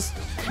 because I was.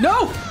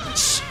 No.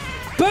 Shh.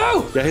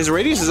 Boo. Yeah, his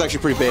radius is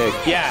actually pretty big.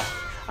 Yeah,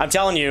 I'm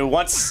telling you,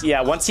 once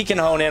he can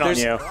hone in on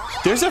you.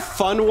 There's a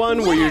fun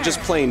one where you're just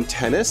playing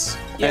tennis,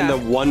 and Yeah. the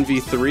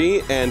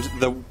 1v3, and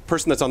the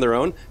person that's on their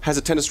own has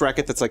a tennis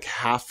racket that's like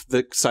half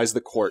the size of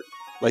the court.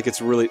 Like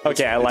it's really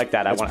Okay, I like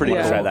that. I want to pretty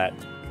try cool. that.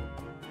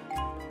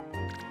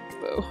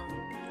 Boo.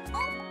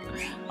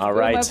 All Boo,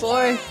 right, my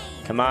boy.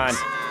 come on.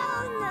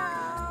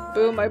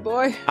 Boo, my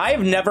boy.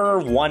 I've never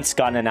once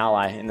gotten an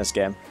ally in this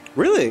game.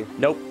 Really?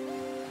 Nope.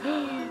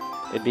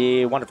 It'd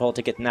be wonderful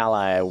to get an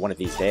ally one of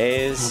these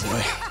days.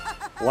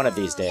 One of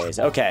these days.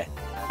 Okay.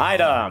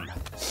 Item.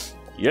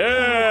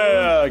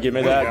 Yeah! Give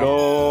me that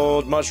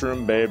gold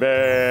mushroom,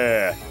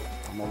 baby.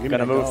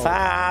 Gonna move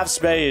 5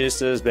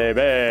 spaces,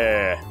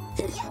 baby.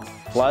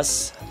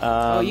 Plus,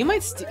 Oh, you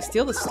might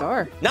steal the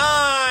star. 9,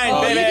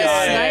 Oh, baby! you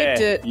just sniped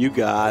it. You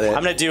got it.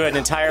 I'm gonna do an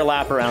entire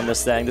lap around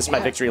this thing. This is my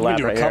victory You lap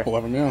can do right a here. couple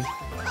of them, yeah.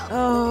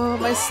 Oh,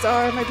 my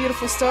star, my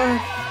beautiful star.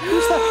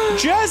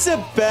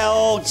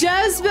 Jezebel!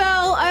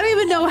 Jezebel, I don't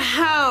even know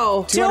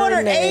how.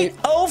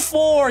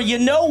 208.04. You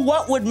know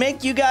what would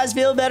make you guys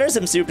feel better?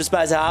 Some super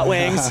spicy hot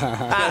wings.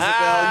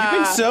 You've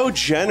been so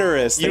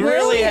generous. You They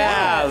really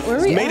have. Where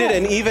are we made at?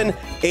 it an even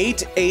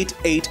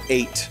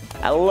 8888.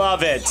 I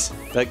love it.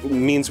 That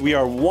means we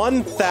are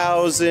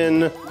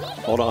 1,000.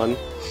 Hold on.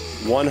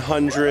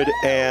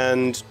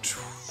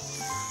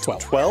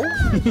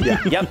 112?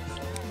 Yeah. Yep.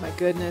 My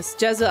goodness.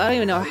 Jezebel, I don't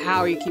even know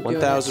how you keep doing it.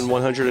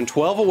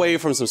 1,112 away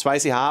from some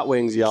spicy hot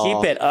wings,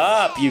 y'all. Keep it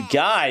up, you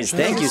guys.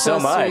 Thank you so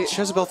so much. sweet.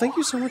 Jezebel, thank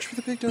you so much for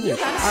the big donation.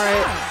 All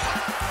right.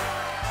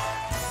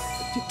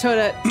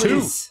 Toadette,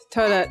 please.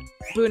 Toadette,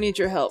 Boo needs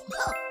your help.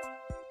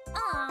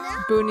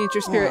 Boo needs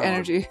your spirit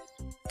energy.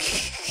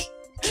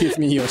 Give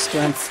me your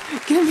strength.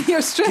 Give me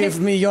your strength. Give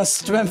me your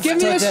strength. Give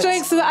me your Toadette.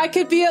 strength so that I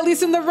could be at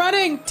least in the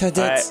running. Toadette.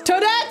 All right.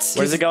 Toadette!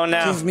 Where's it going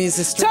now? Give me the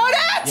strength.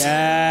 Toadette!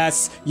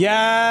 Yes.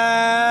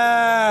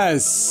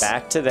 Yes.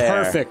 Back to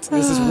there. Perfect.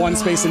 This is one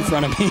space in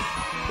front of me.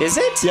 Is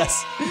it?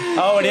 Yes.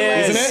 Oh, it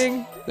is.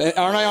 Isn't it?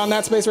 Aren't I on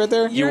that space right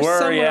there? You're were,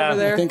 somewhere yeah. over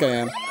there. I think I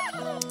am.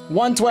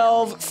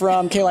 112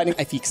 from K Lightning.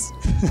 I fix.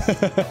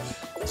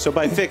 So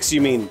by fix,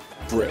 you mean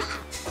break.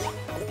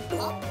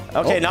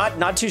 Okay,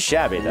 not too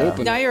shabby though.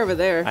 Now you're over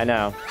there. I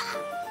know.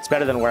 It's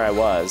better than where I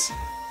was.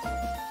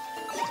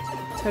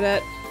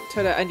 Toadette,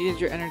 I needed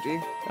your energy.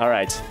 All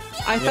right.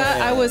 I thought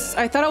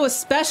I was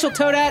special,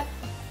 Toadette.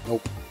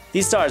 Nope.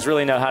 These stars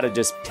really know how to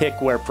just pick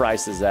where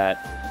Price is at.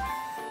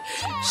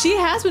 She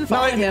has been Not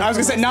following like, him. I was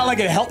gonna say, not like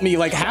it helped me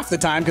like half the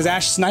time because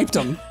Ash sniped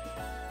him.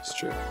 It's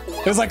true.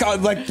 It was like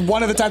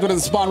one of the times when it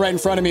spawned right in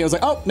front of me. I was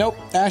like, oh nope,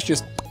 Ash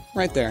just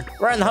right there.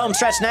 We're in the home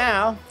stretch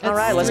now. All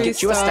right, let's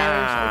get you a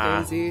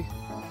star. Daisy.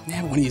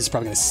 Yeah, one of you is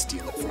probably gonna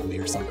steal it from me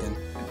or something.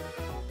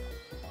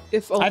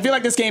 If only. I feel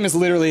like this game is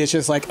literally, it's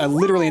just like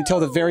literally until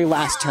the very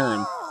last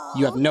turn,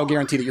 you have no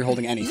guarantee that you're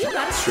holding anything. You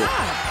got a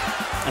star.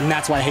 And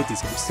that's why I hate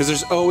these games. Because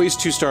there's always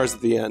 2 stars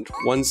at the end.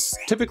 One's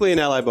typically an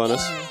ally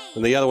bonus,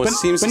 and the other one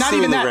seems But not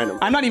even seemingly that. random.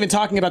 I'm not even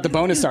talking about the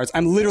bonus stars.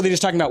 I'm literally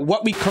just talking about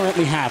what we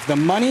currently have. The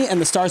money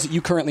and the stars that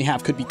you currently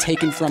have could be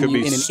taken from Could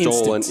you be in an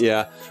stolen, instant.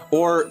 yeah.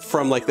 Or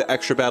from like the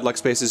extra bad luck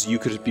spaces, you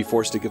could be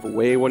forced to give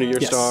away one of your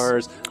Yes.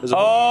 stars. There's a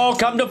Oh,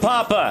 come to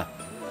Papa.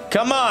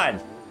 Come on.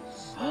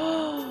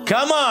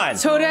 Come on.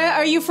 Toadette,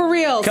 are you for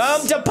real?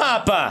 Come to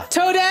Papa.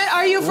 Toadette,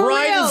 are you for real?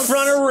 Right in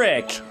front of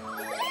Rick.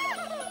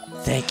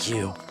 Thank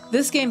you.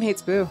 This game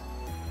hates Boo.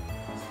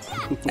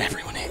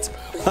 Everyone hates Boo.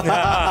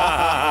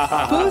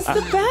 Boo's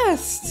the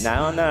best.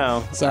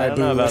 No. Sorry, I don't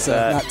Boo, know about Alyssa,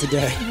 that. not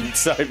today.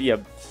 Sorry, yeah.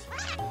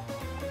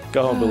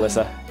 Go home,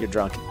 Melissa. You're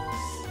drunk.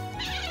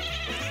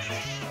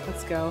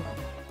 Let's go.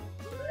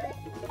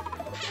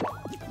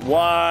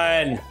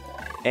 1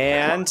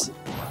 and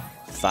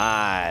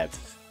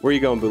 5. Where are you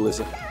going,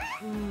 Bulissa?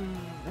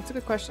 That's a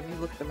good question.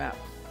 You look at the map.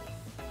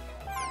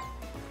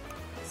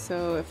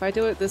 So if I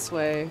do it this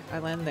way, I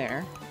land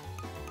there.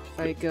 If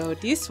I go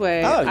this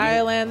way, Oh,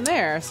 I land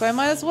there. So I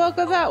might as well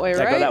go that way,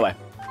 Yeah, right? go that way.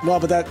 Well,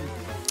 but that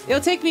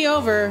It'll take me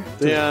over.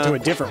 Yeah, to a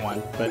different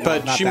one. but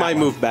not she that might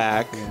one. move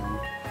back.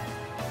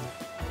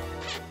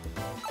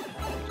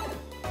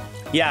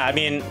 Yeah, I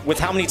mean, with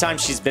how many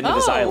times she's been to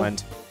this Oh.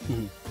 island,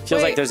 feels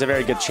Wait. like there's a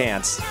very good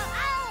chance.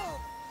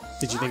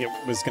 Did you think it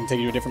was going to take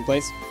you to a different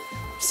place?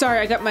 Sorry,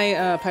 I got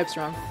my pipes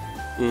wrong.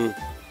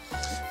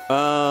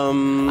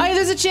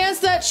 There's a chance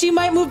that she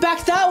might move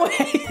back that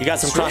way. You got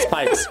some cross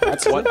pipes.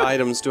 What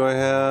items do I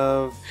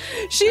have?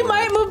 She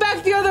might move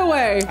back the other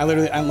way. I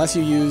literally, unless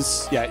you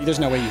use, yeah, there's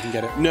no way you can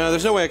get it. No,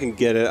 there's no way I can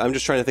get it. I'm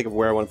just trying to think of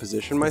where I want to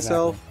position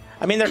myself.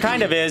 I mean, there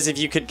kind of is if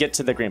you could get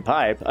to the green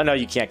pipe. Oh, no,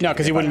 you can't. Get No, to the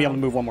because you green wouldn't be pipe.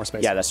 able to move one more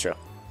space. Yeah, that's true.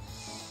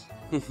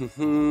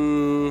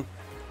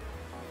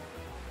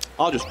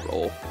 I'll just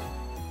roll.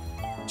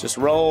 Just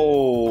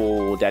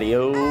roll,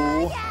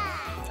 daddy-o.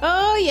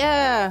 Oh,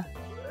 yeah.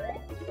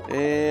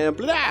 And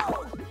blah.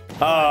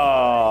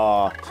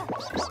 Oh.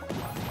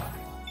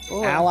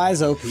 Boy.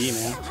 Allies OP,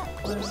 man.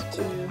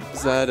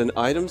 Is that an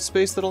item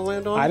space that'll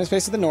land on? Item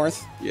space to the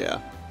north. Yeah.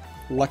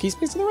 Lucky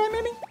space to the right,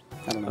 maybe?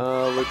 I don't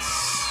know.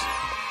 Let's.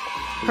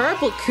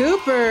 Purple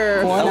Cooper.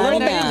 A A little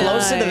bit $4.99.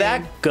 closer to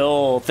that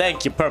goal.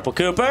 Thank you, Purple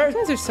Cooper. You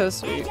guys are so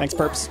sweet. Thanks,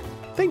 Perps.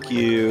 Thank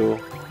you.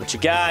 What you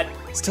got?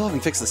 Still haven't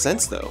fixed the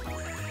sense though.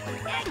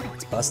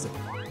 It's busted.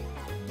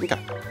 Okay.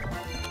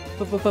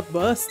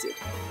 Busted.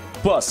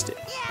 Busted.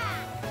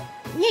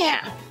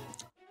 Yeah.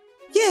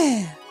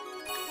 Yeah.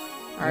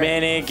 All right.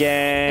 Mini This is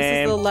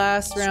game. the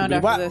last round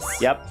Scooby-Wop. after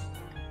this. Yep.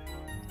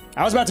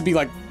 I was about to be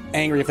like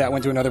angry if that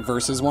went to another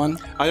versus one.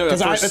 I know.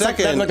 Because For a it's like,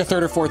 second, like the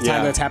third or fourth Yeah.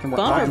 time that's happened. Where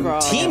Bumper I'm-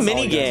 brawl. Team That's mini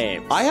all it is.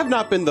 game. I have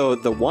not been the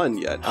one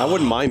yet. I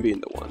wouldn't mind being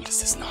the one.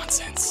 This is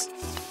nonsense.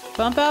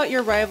 Bump out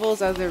your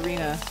rivals out of the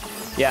arena.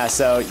 Yeah,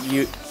 so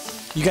you.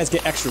 You guys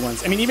get extra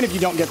ones. I mean, even if you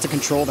don't get to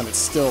control them, it's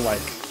still like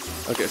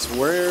Okay, so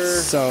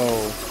where? so.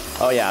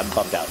 Oh, yeah, I'm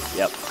bumped out.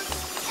 Yep.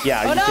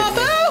 Yeah, Oh you no,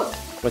 can- Boo!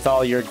 with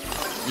all your.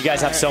 You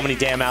guys have so many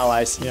damn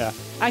allies. Yeah,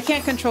 I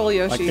can't control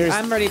Yoshi. Like, there's-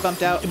 I'm already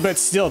bumped out. but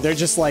still, they're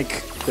just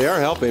like. They are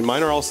helping.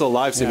 Mine are all still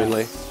alive,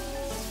 seemingly.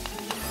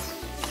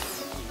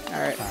 All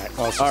right. All right,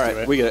 well, let's just All do right,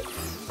 it. we get it.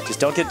 Just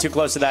don't get too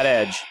close to that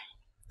edge.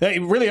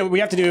 Really, what we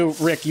have to do,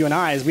 Rick, you and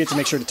I, is we have to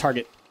make sure to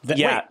target.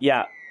 Yeah, Wait.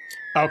 yeah,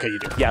 Okay, you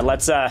do. yeah.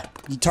 Let's.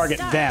 You target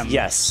them.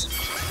 Yes.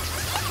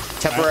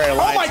 Temporary Oh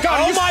line. my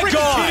God! Oh you my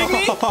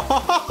freaking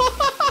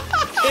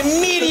God!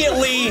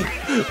 Immediately,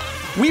 kidding me?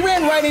 We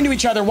ran right into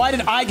each other. Why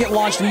did I get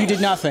launched and you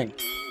did nothing?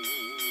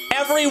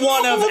 every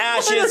one of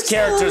Ash's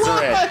characters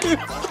are in.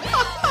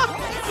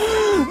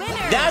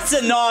 That's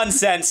a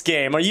nonsense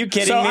game. Are you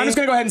kidding So me? I'm just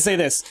gonna go ahead and say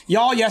this.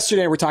 Y'all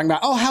yesterday were talking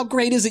about, oh, how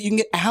great is it? You can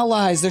get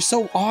allies. They're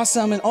so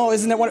awesome, and oh,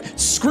 isn't that what?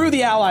 Screw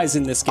the allies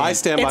in this game. I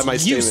stand by It's my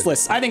statement.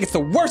 useless. I think it's the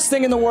worst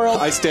thing in the world.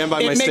 I stand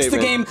by it my makes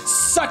statement. the game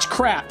such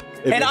crap.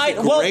 And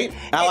great.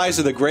 Allies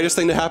are the greatest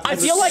thing to happen. I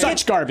feel like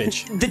Such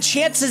garbage. the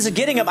chances of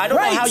getting them. I don't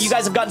know Right. how you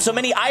guys have gotten so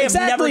many. I have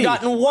never Exactly.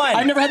 gotten one.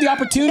 I've never had the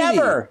opportunity.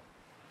 Never.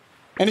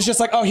 And it's just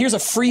like, oh, here's a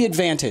free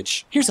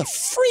advantage. Here's a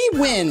free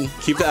win.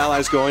 Keep the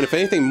allies going. If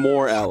anything,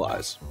 more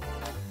allies.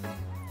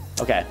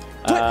 Okay.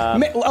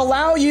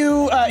 Allow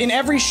you in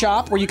every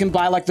shop where you can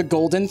buy like the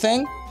golden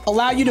thing.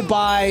 Allow you to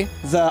buy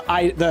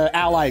the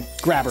ally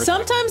grabber.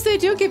 Sometimes they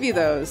do give you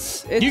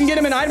those. You can get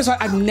them in items.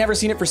 I've never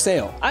seen it for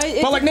sale.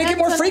 But like, make it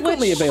more depends on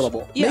frequently which-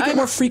 available. Yeah, Make it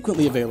more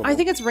frequently available. I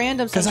think it's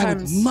random because I would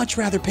sometimes. much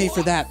rather pay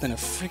for that than a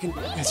freaking.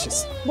 That's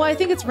just. Well, I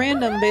think it's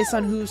random based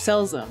on who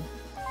sells them.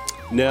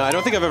 No, I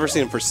don't think I've ever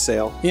seen them for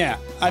sale. Yeah,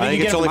 I think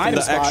you it's get only from from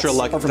the item extra spots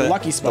lucky, or from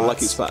lucky spots. The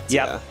lucky spots.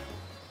 Yep. Yeah.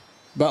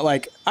 But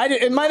like,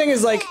 and my thing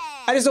is like,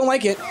 I just don't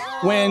like it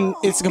when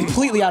it's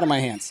completely out of my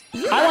hands.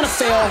 I want to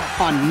fail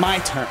on my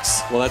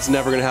terms. Well, that's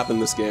never going to happen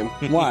in this game.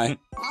 Why?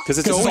 Because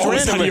it's 'Cause it's always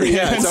always random. on your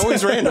Yeah, hands. it's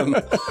always random.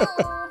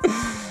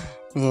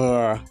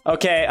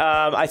 Okay.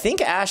 I think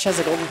Ash has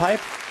a golden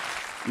pipe.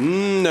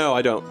 No,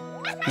 I don't.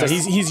 So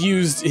he's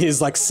used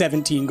his like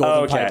 17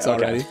 golden Okay, pipes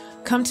okay. already.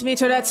 Come to me,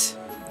 Toadette.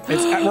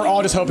 We're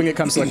all just hoping it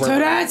comes to like.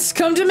 Toadette,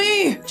 come to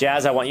me.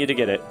 Jazz, I want you to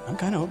get it. I'm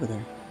kind of over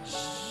there.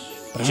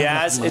 But I don't have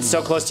Jazz, enough it's so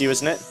money. close to you,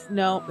 isn't it?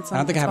 No, it's not. I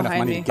don't think I have enough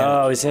behind money me. to get it.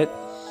 Oh, is it?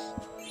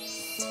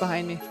 It's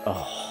behind me.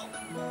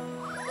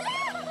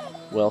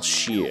 Well,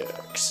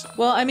 shucks.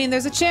 Well, I mean,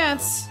 there's a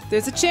chance.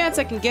 There's a chance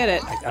I can get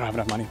it. I don't have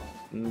enough money.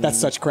 That's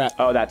such crap.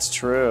 Oh, that's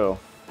true.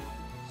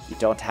 You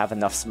don't have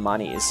enough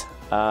monies.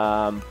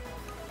 Do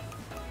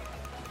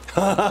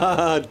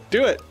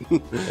it.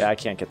 Yeah, I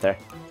can't get there.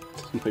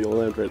 You'll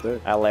land right there.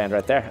 I'll land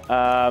right there.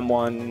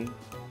 1,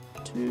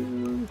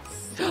 2.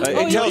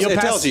 It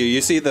pass- tells you.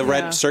 You see the Yeah.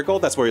 red circle?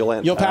 That's where you'll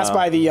land. You'll pass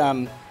by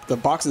the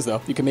boxes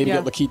though. You can maybe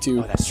Yeah. get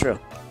Lakitu. Oh, that's true.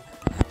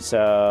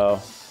 So,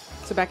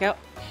 So back out.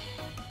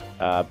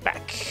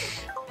 back.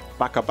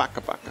 Baka,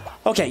 baka, baka.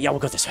 Okay, yeah, we'll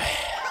go this way.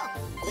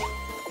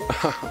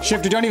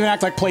 Shifter, don't even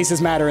act like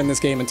places matter in this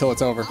game until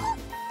it's over.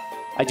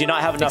 I do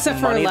not have enough Except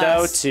for money, though,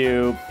 last.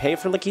 to pay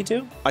for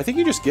Lakitu. I think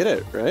you just get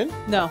it, right?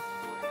 No,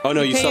 Oh,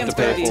 no, you pay still have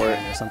to him pay 30. for it.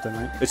 Or something,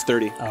 right? It's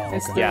 30. Oh,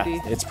 it's okay. 30.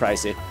 Yeah, it's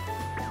pricey.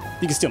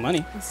 You can steal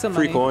money. It's some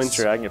Free money. coins. It's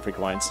true, I can get free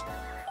coins.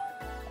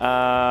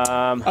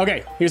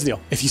 Okay, here's the deal.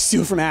 If you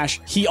steal from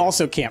Ash, he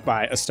also can't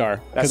buy a star.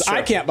 Because That's true.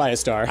 I can't buy a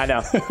star. I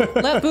know.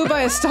 Let Boo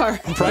buy a star.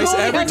 Bryce,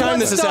 Only every has time one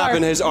this has star.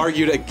 happened, has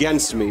argued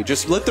against me.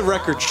 Just let the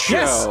record show.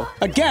 Yes,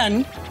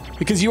 again,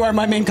 because you are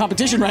my main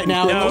competition right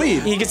now in the No,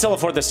 lead. he can still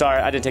afford the star.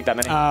 I didn't take that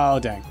many. Oh,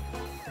 dang.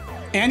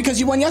 And because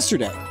you won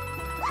yesterday.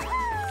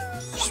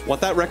 Just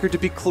want that record to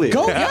be clear.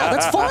 Go, yeah,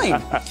 that's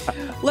fine.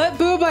 Let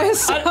Boo buy a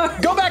star.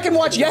 Go back and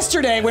watch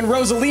yesterday when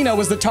Rosalina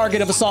was the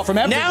target of assault from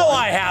everyone. Now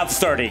I have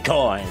 30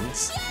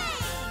 coins.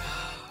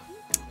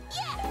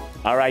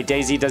 All right,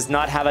 Daisy does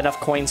not have enough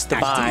coins to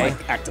buy.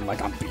 Acting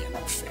like I'm being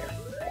unfair.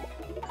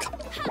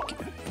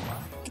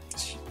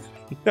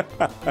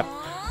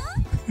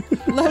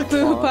 Let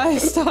Boo buy a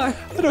star.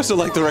 I'd also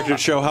like the record to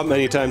show how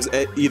many times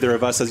either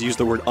of us has used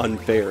the word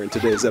unfair in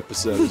today's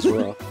episode as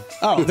well.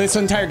 Oh, this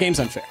entire game's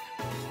unfair.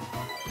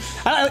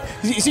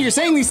 So you're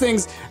saying these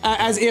things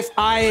as if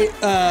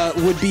I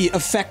would be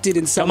affected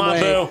in some Come on,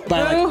 way Boo.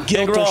 by Boo. like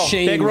guilt Big roll, or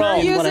shame big roll.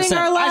 in what I've Using said.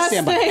 our I last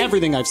stand by thing.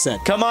 everything I've said.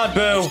 Come on,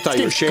 Boo. Thought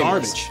you were It's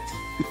shameless. garbage.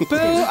 Boo,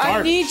 I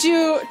Garbage. need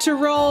you to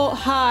roll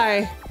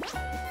high.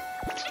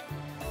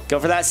 Go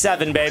for that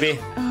 7, baby.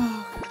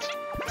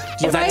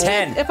 If that I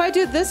 10. if I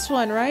do this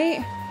one,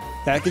 right?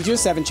 That gives you a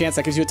 7 chance.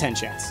 That gives you a 10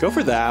 chance. Go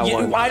for that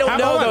one. I don't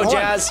know, hold on, though, hold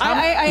on. Jazz.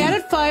 I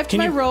added 5 to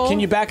my roll. Can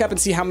you back up and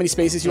see how many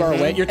spaces you are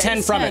away? You're 10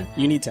 It's from 10. it.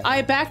 You need 10.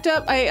 I backed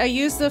up. I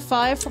used the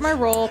 5 for my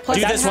roll. Plus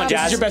Do I this one, have-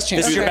 Jazz. is your best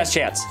chance. This is your Okay. best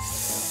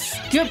chance.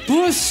 Get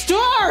Boo a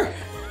star.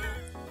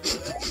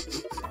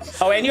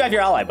 Oh, and you have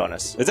your ally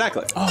bonus.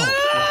 Exactly.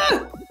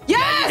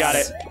 Yes. Got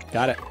it.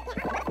 Got it.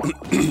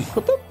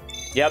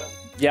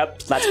 Yep,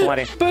 that's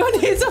plenty. Boo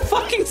needs a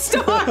fucking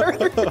star.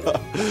 Go.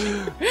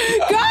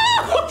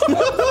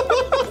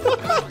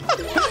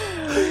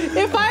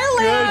 If I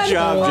land Good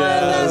job, on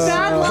Jazz. the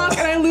bad luck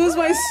and I lose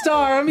my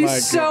star, I'm gonna be My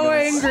so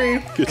goodness.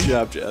 angry. Good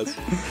job, Jazz.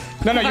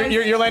 No,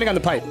 you're landing on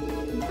the pipe.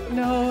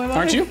 No, am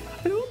Aren't I? you?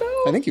 I don't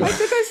know. I think you are. I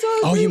think I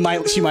saw. Oh, you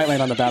might. She might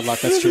land on the bad luck.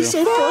 That's true.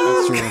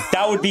 That's true.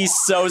 That would be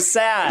so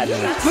sad.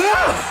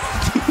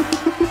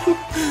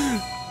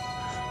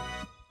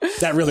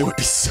 That really would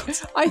be so.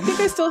 I think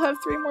I still have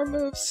 3 more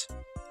moves.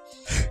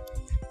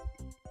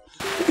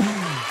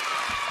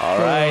 All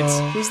right.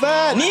 Who's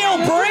that? Neil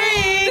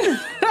Breen!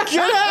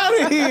 Get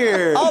out of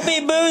here! I'll be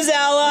Boo's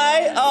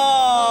ally.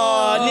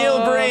 Oh,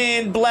 Neil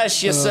Breen,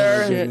 bless you,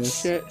 sir.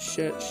 Shit.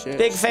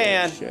 Big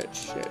fan.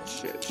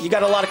 Shit. You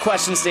got a lot of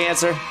questions to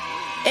ansser.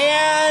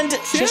 And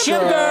Chip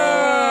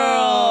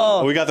Oh,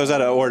 Girl. we got those out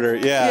of order.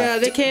 Yeah, Yeah.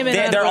 they came in.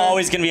 They're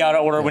always gonna be out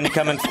of order when they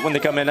come in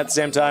at the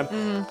same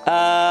time.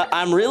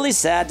 I'm really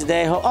sad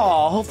today.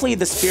 Hopefully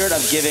the spirit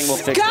of giving will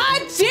fix it.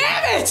 God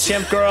damn it!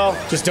 Chimp Girl.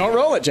 Just don't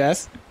roll it,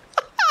 Jess.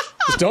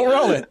 Just don't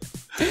roll it.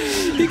 You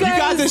You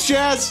got this,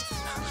 Jazz.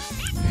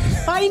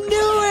 I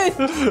knew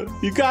it.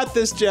 You got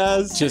this,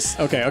 Jazz. Just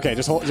okay.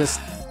 Just hold. Just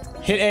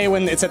Hit A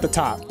when it's at the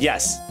top.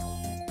 Yes.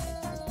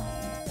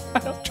 I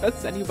don't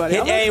trust anybody.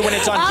 Hit A when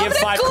it's on give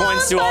 5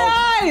 coins to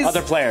all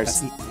other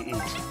players.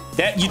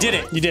 That you did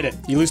it. You did it.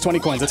 You lose 20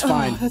 coins. That's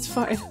fine. That's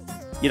fine.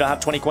 You don't have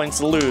 20 coins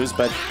to lose,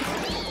 but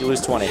you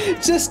lose 20.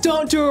 Just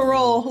don't do a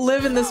roll.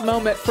 Live in this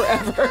moment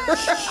forever.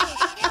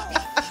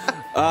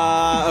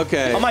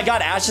 Okay. Oh my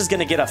God, Ash is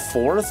gonna get a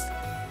 4th.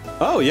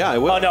 Oh yeah, I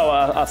will. Oh no,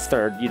 a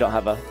 3rd. You don't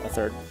have a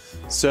 3rd.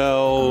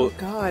 So,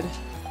 God.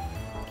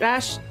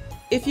 Ash,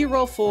 if you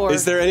roll 4...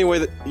 is there any way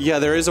that... Yeah,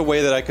 there is a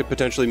way that I could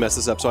potentially mess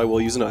this up, so I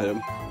will use an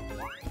item.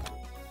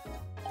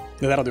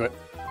 No, that'll do it.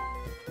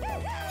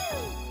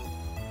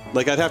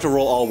 Like, I'd have to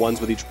roll all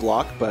ones with each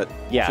block, but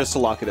Yeah. just to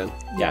lock it in.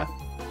 Yeah.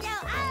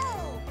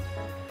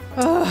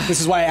 This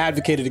is why I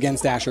advocated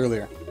against Ash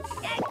earlier.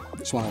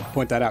 Just want to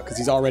point that out, because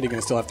he's already going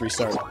to still have 3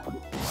 stars.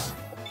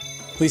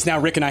 At least now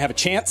Rick and I have a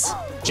chance.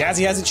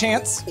 Jazzy has a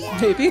chance.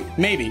 Maybe.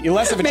 Maybe. You're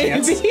less of a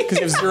chance, Maybe. because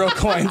you have 0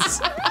 coins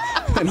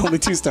and only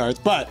 2 stars.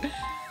 But,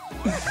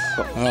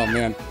 oh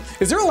man.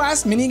 Is there a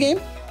last mini-game?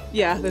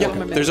 Yeah,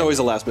 There's always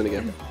a last minute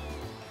game.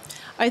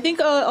 I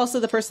think also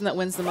the person that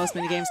wins the most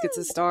minigames gets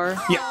a star.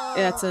 Yeah.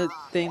 That's a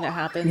thing that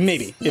happens.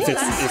 Maybe, if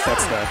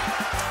that's the...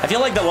 I feel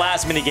like the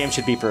last mini game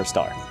should be for a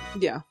star.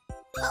 Yeah.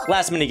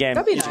 Last mini game,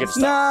 That'd be you should get a nice.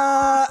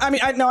 star. Nah, I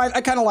mean,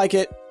 I kind of like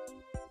it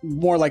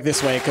more like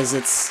this way, because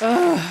it's...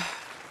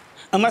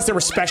 Unless there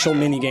were special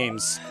mini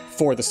games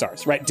for the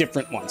stars, right?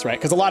 Different ones, right?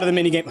 Because a lot of the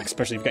mini games, like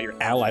especially if you've got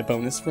your ally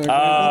bonus, for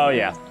example. Oh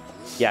yeah,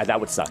 yeah, that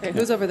would suck. Okay,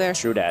 who's over there?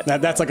 True dat.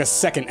 That's like a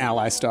second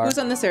ally star. Who's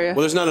on this area? Well,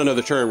 there's not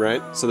another turn,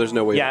 right? So there's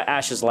no way. Yeah,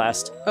 Ash is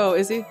last. Oh,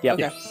 is he? Yep.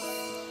 Okay.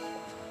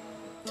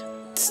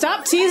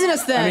 Stop teasing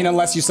us then. I mean,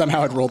 unless you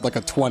somehow had rolled like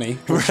a 20,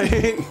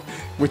 Right?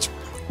 which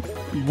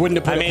wouldn't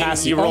have put I it mean,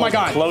 past you you. Oh rolled my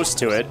god. close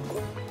to it.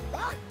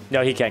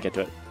 No, he can't get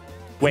to it.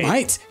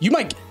 Wait. You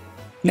might.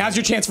 Now's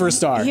your chance for a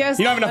star. He has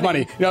You don't have enough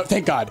money. No,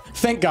 thank God.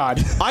 Thank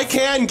God. I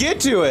can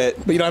get to it,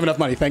 But you don't have enough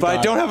money. Thank but God.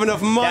 I don't have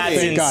enough money.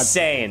 That's Thank God.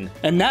 insane.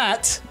 And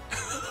that.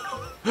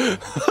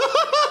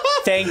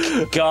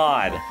 Thank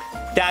God.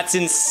 That's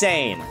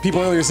insane.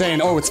 People earlier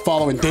saying, "Oh, it's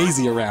following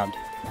Daisy around."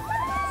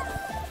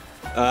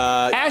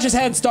 Ash has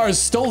had stars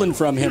stolen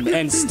from him,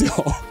 and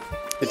still.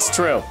 It's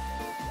true.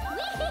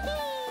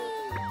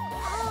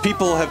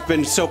 People have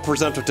been so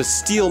presumptive to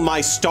steal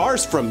my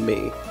stars from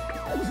me.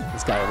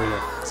 This guy over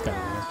here. This guy over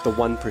here. The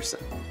 1%.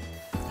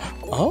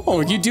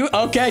 Oh, you do?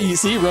 Okay, you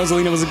see,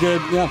 Rosalina was a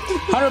good, yeah.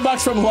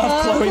 $100 from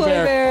Love Chloe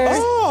Bear.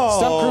 Oh.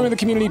 Stop crewing the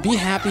community. Be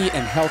happy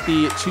and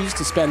healthy. Choose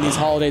to spend these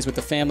holidays with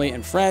the family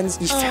and friends.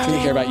 Truly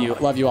care about you.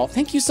 Love you all.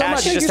 Thank you so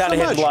much. Ash just found a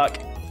hidden block.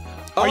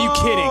 Are you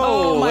kidding?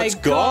 Oh my let's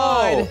go.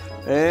 God.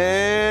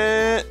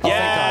 And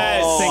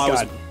Yes. Oh, thank I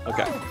was- God.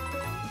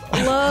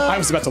 okay. Love I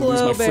was about to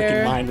lose my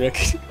freaking mind,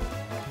 Rick.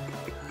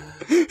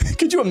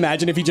 Could you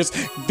imagine if they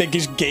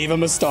just gave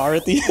him a star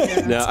at the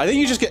end? No, I think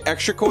you just get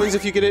extra coins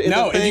if you get it in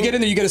No, the if you thing. get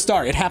in there, you get a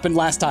star. It happened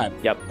last time.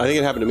 Yep. I think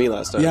it happened to me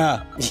last time.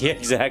 Yeah. Yeah,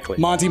 exactly.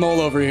 Monty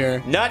Mole over here.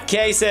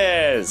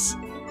 Nutcases.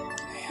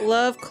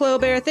 Love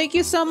Clobear. Thank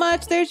you so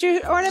much. There's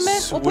your ornament.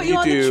 So We'll what put you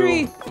on do? the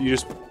tree. You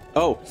just...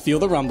 Oh. Feel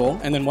the rumble,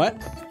 and then what?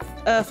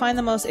 Find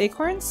the most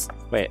acorns.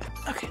 Wait.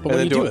 Okay. But what do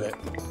then you do do with it.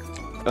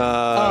 it?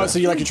 Oh, so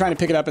you're trying to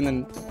pick it up and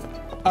then...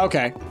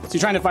 Okay. So you're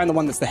trying to find the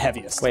one that's the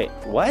heaviest. Wait.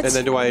 What? And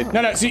then do I...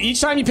 No, so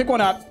each time you pick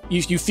one up,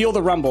 you feel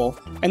the rumble,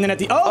 and then at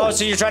the... Oh,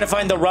 so you're trying to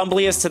find the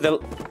rumbliest to the...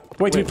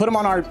 Wait, do we put them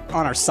on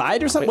our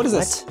side or something? Wait, What is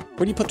this? what?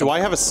 Where do you put them? Do I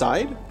have a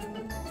side?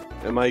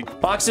 Am I...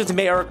 Boxes to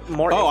make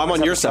more... Oh, I'm acorns on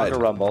have your a stronger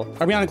side. Rumble.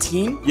 Are we on a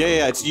team?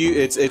 Yeah, it's you.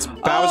 It's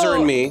Bowser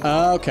and me.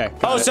 Okay.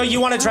 Oh, so you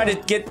want to try to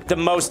get the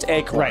most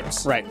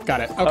acorns. Right.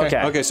 Got it.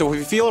 Okay. Okay, so if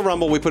we feel a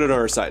rumble, we put it on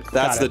our side.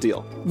 That's Got the it.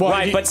 deal. Well,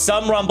 Right, but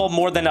some rumble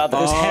more than others.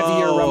 There's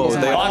heavier rumbles.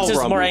 they all Boxes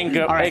more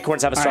rumble. All right.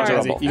 acorns have a All right,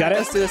 stronger Jazzy. rumble. You got it?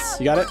 Let's do this.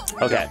 You got it?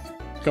 Okay.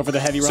 Go for the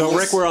heavy rumbles. So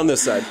Rick, we're on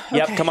this side.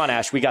 Yep, come on,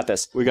 Ash. We got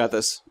this. We got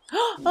this.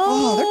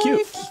 Oh, they're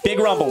cute. Big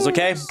rumbles,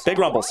 okay? Big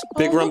rumbles.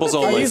 Big rumbles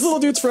Are only. these little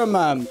dudes from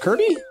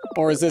Kirby?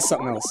 Or is this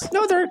something else?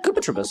 No, they're Koopa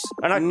Troopas.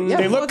 Yeah,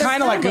 They look they're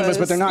kind of like Goombas,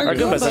 but they're not Or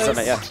Goombas, that's Goombas. what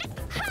I meant,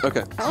 yeah.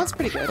 Okay, That one's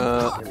pretty good.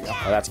 Oh,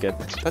 that's good.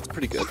 that's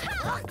pretty good.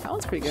 That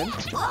one's pretty good.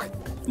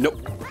 Nope.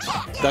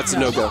 That's a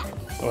no-go.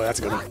 Oh, that's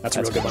a good one. That's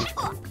a real good one.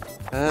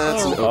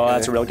 That's an okay. Oh,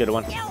 that's a real good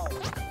one.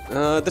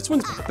 This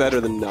one's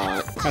better than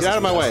not. Get out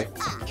of my way.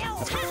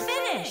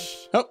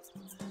 Finish. Oh,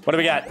 What do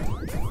we got?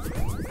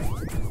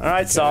 All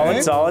right,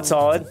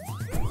 solid.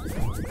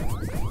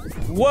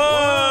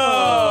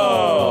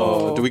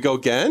 Whoa! Do we go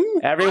again?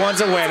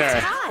 Everyone's a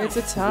winner. It's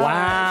a tie.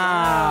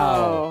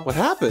 wow. What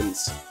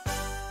happens?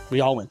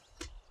 We all win.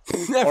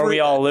 Or we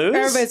all lose?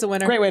 Everybody's a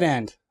winner. Great way to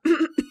end.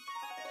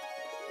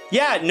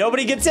 Yeah,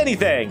 nobody gets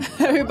anything.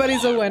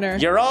 Everybody's a winner.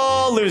 You're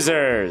all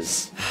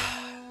losers.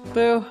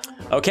 Boo.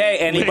 Okay,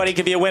 anybody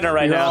can be a winner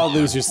right You're now. all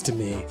losers to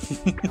me.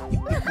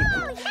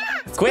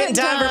 Quitting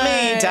time for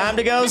me. Time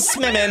to go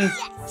swimming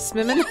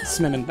Swimmin'?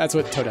 Smimmin'. That's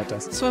what Toadette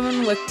does.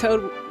 Swimming with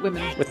toad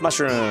women. with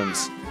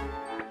mushrooms.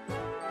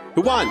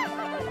 Who won?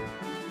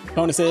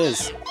 Bonus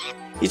is.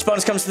 Each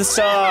bonus comes to the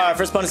star.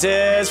 First bonus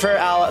is for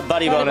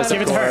Buddy bonus,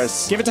 bonus. of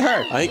course. Give it to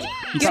her. I think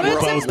Give it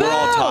to we're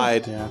all Boo.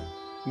 tied. Yeah.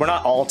 We're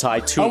not all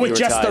tied. Two Oh, of you with are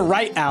just tied. the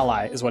right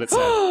ally is what it said.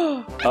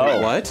 Oh,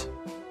 What?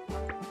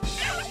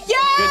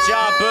 good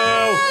job,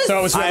 Boo. So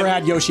it was whoever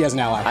I'm- had Yoshi as an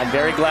ally. I'm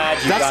very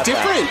glad you That's got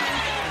different.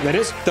 That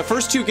is. The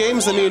first 2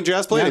 games that me and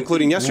Jazz played, Yeah.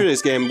 including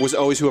yesterday's game, was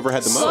always whoever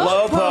had the most.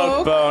 Slow poke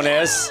Slowpoke.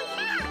 bonus.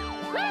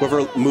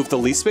 Whoever moved the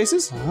least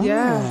spaces?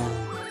 Yeah.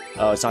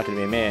 Oh, it's not going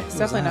to be me. It's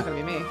definitely not going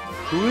to be me.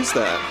 Who is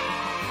that?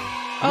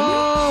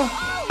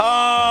 Oh.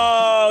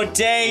 Oh,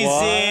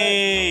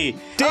 Daisy.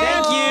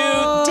 Thank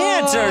you,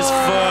 Dancer's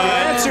Foot.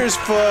 Dancer's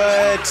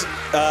Foot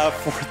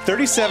for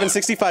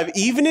 37.65,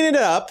 evening it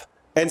up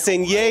and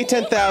saying, yay,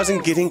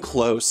 10,000, getting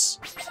close.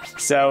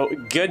 So,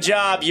 good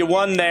job. You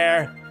won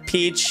there,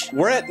 Peach.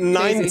 We're at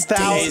 9,000.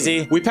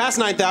 Daisy. We passed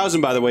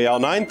 9,000, by the way, y'all.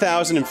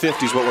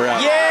 9,050 is what we're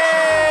at.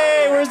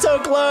 Yay! We're so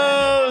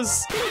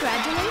close.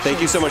 Congratulations.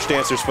 Thank you so much,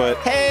 Dancer's Foot.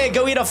 Hey,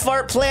 go eat a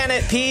fart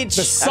planet, Peach.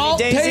 The salt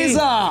Daisy. pays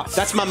off.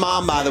 That's my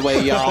mom, by the way,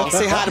 y'all.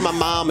 Say hi to my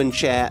mom in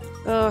chat.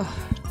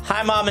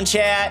 Hi, Mom and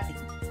Chat.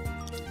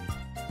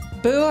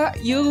 Boo,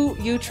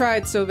 you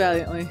tried so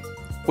valiantly.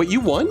 Wait, you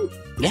won?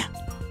 Yeah.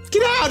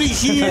 Get out of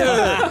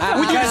here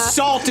with your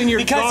salt in your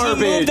Because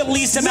garbage. he moved the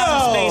least amount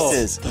of No.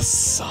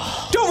 spaces.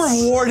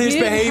 Don't reward his He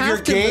didn't behavior,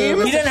 have to game.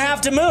 move. He didn't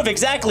have to move.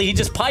 Exactly. He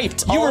just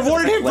piped. You all over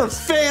rewarded the him for place.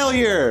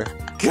 failure.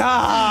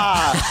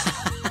 God.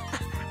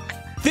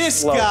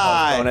 This Slow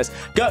guy. bonus.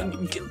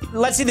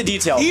 Let's see the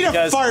details. Eat a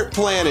because- fart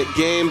planet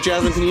game.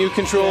 Jasmine, can you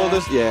control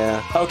this?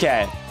 Yeah.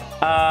 Okay.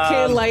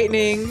 Okay,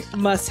 Lightning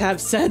must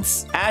have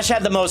sense. Ash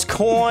had the most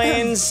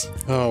coins.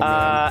 Oh,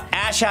 man.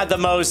 Ash had the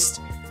most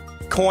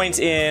coins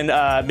in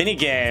mini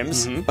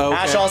games. Okay.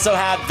 Ash also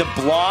had the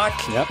block.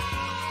 Yep.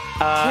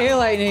 Okay,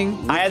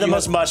 Lightning. I had the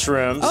most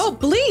mushrooms. Oh,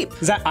 bleep.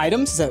 Is that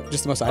items? Is that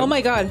just the most items? Oh my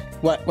god.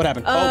 What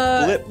happened?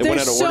 Blip. It went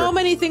There's out of so order.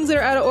 many things that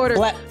are out of order.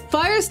 Blep.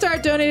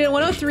 Firestart donated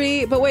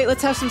 103, but wait,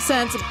 let's have some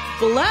sense.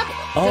 Blep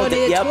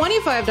donated yep.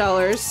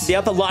 $25.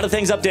 Yep, a lot of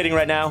things updating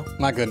right now.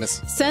 My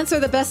goodness. Cents are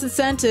the best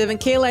incentive, and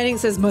K Lightning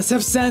says must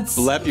have sense.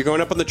 Blep, you're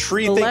going up on the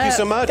tree. Thank you Blep.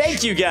 so much.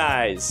 Thank you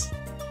guys.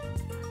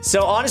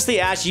 So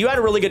honestly, Ash, you had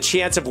a really good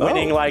chance of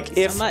winning. Oh, like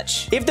if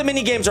much. if the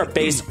mini games are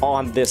based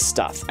on this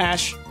stuff.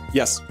 Ash,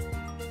 Yes.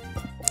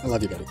 I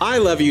love you, buddy. I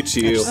love you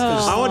too.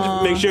 I want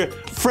to make sure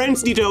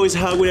friends need to always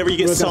hug whenever you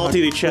get Who's gotta salty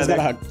at hug? each Who's other.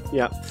 gotta hug?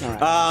 Yeah.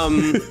 All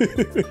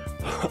right.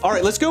 All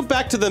right, let's go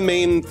back to the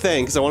main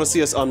thing because I want to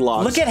see us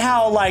unlock. Look at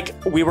how like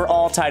we were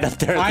all tied up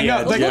there. At I the know,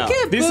 end. like- Yeah. Look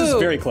at This Boo. is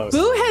very close.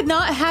 Boo had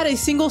not had a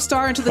single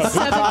star into the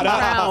 7th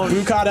round.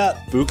 Who caught up?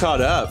 Boo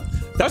caught up.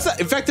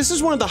 In fact, this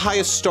is one of the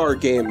highest star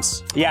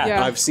games Yeah.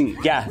 Yeah. I've seen.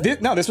 Yeah.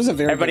 No, this was a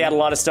very. Everybody good had a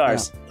lot of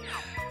stars.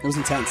 It was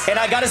intense. And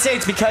I gotta say,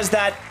 it's because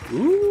that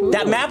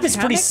map is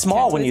pretty Havoc,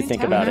 small when you Tantalizing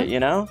think Tower. about it, you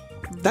know?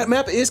 That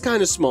map is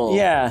kind of small.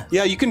 Yeah.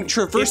 Yeah, you can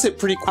traverse it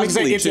pretty I was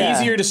gonna quickly. say, it's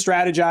too. easier to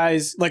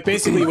strategize. Like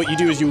basically, what you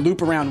do is you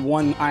loop around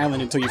one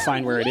island until you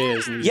find where it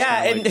is. And you just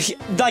Yeah, kinda,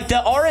 and like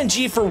the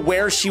RNG for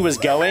where she was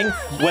going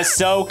was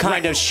so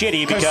kind of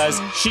shitty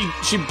because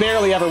she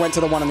barely ever went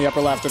to the one on the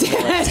upper left. Or the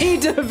lower right. Danny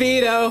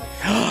DeVito.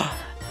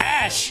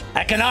 Ash,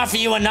 I can offer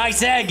you a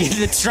nice egg in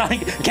the trying.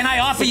 Can I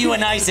offer you a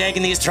nice egg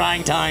in these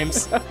trying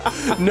times?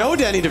 No,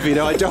 Danny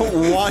DeVito, I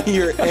don't want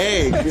your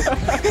egg. He's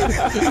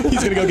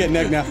gonna go get an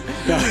egg now.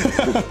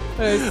 No.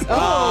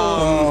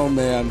 Oh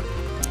man.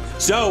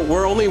 So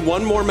we're only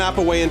one more map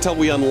away until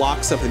we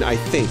unlock something, I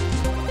think.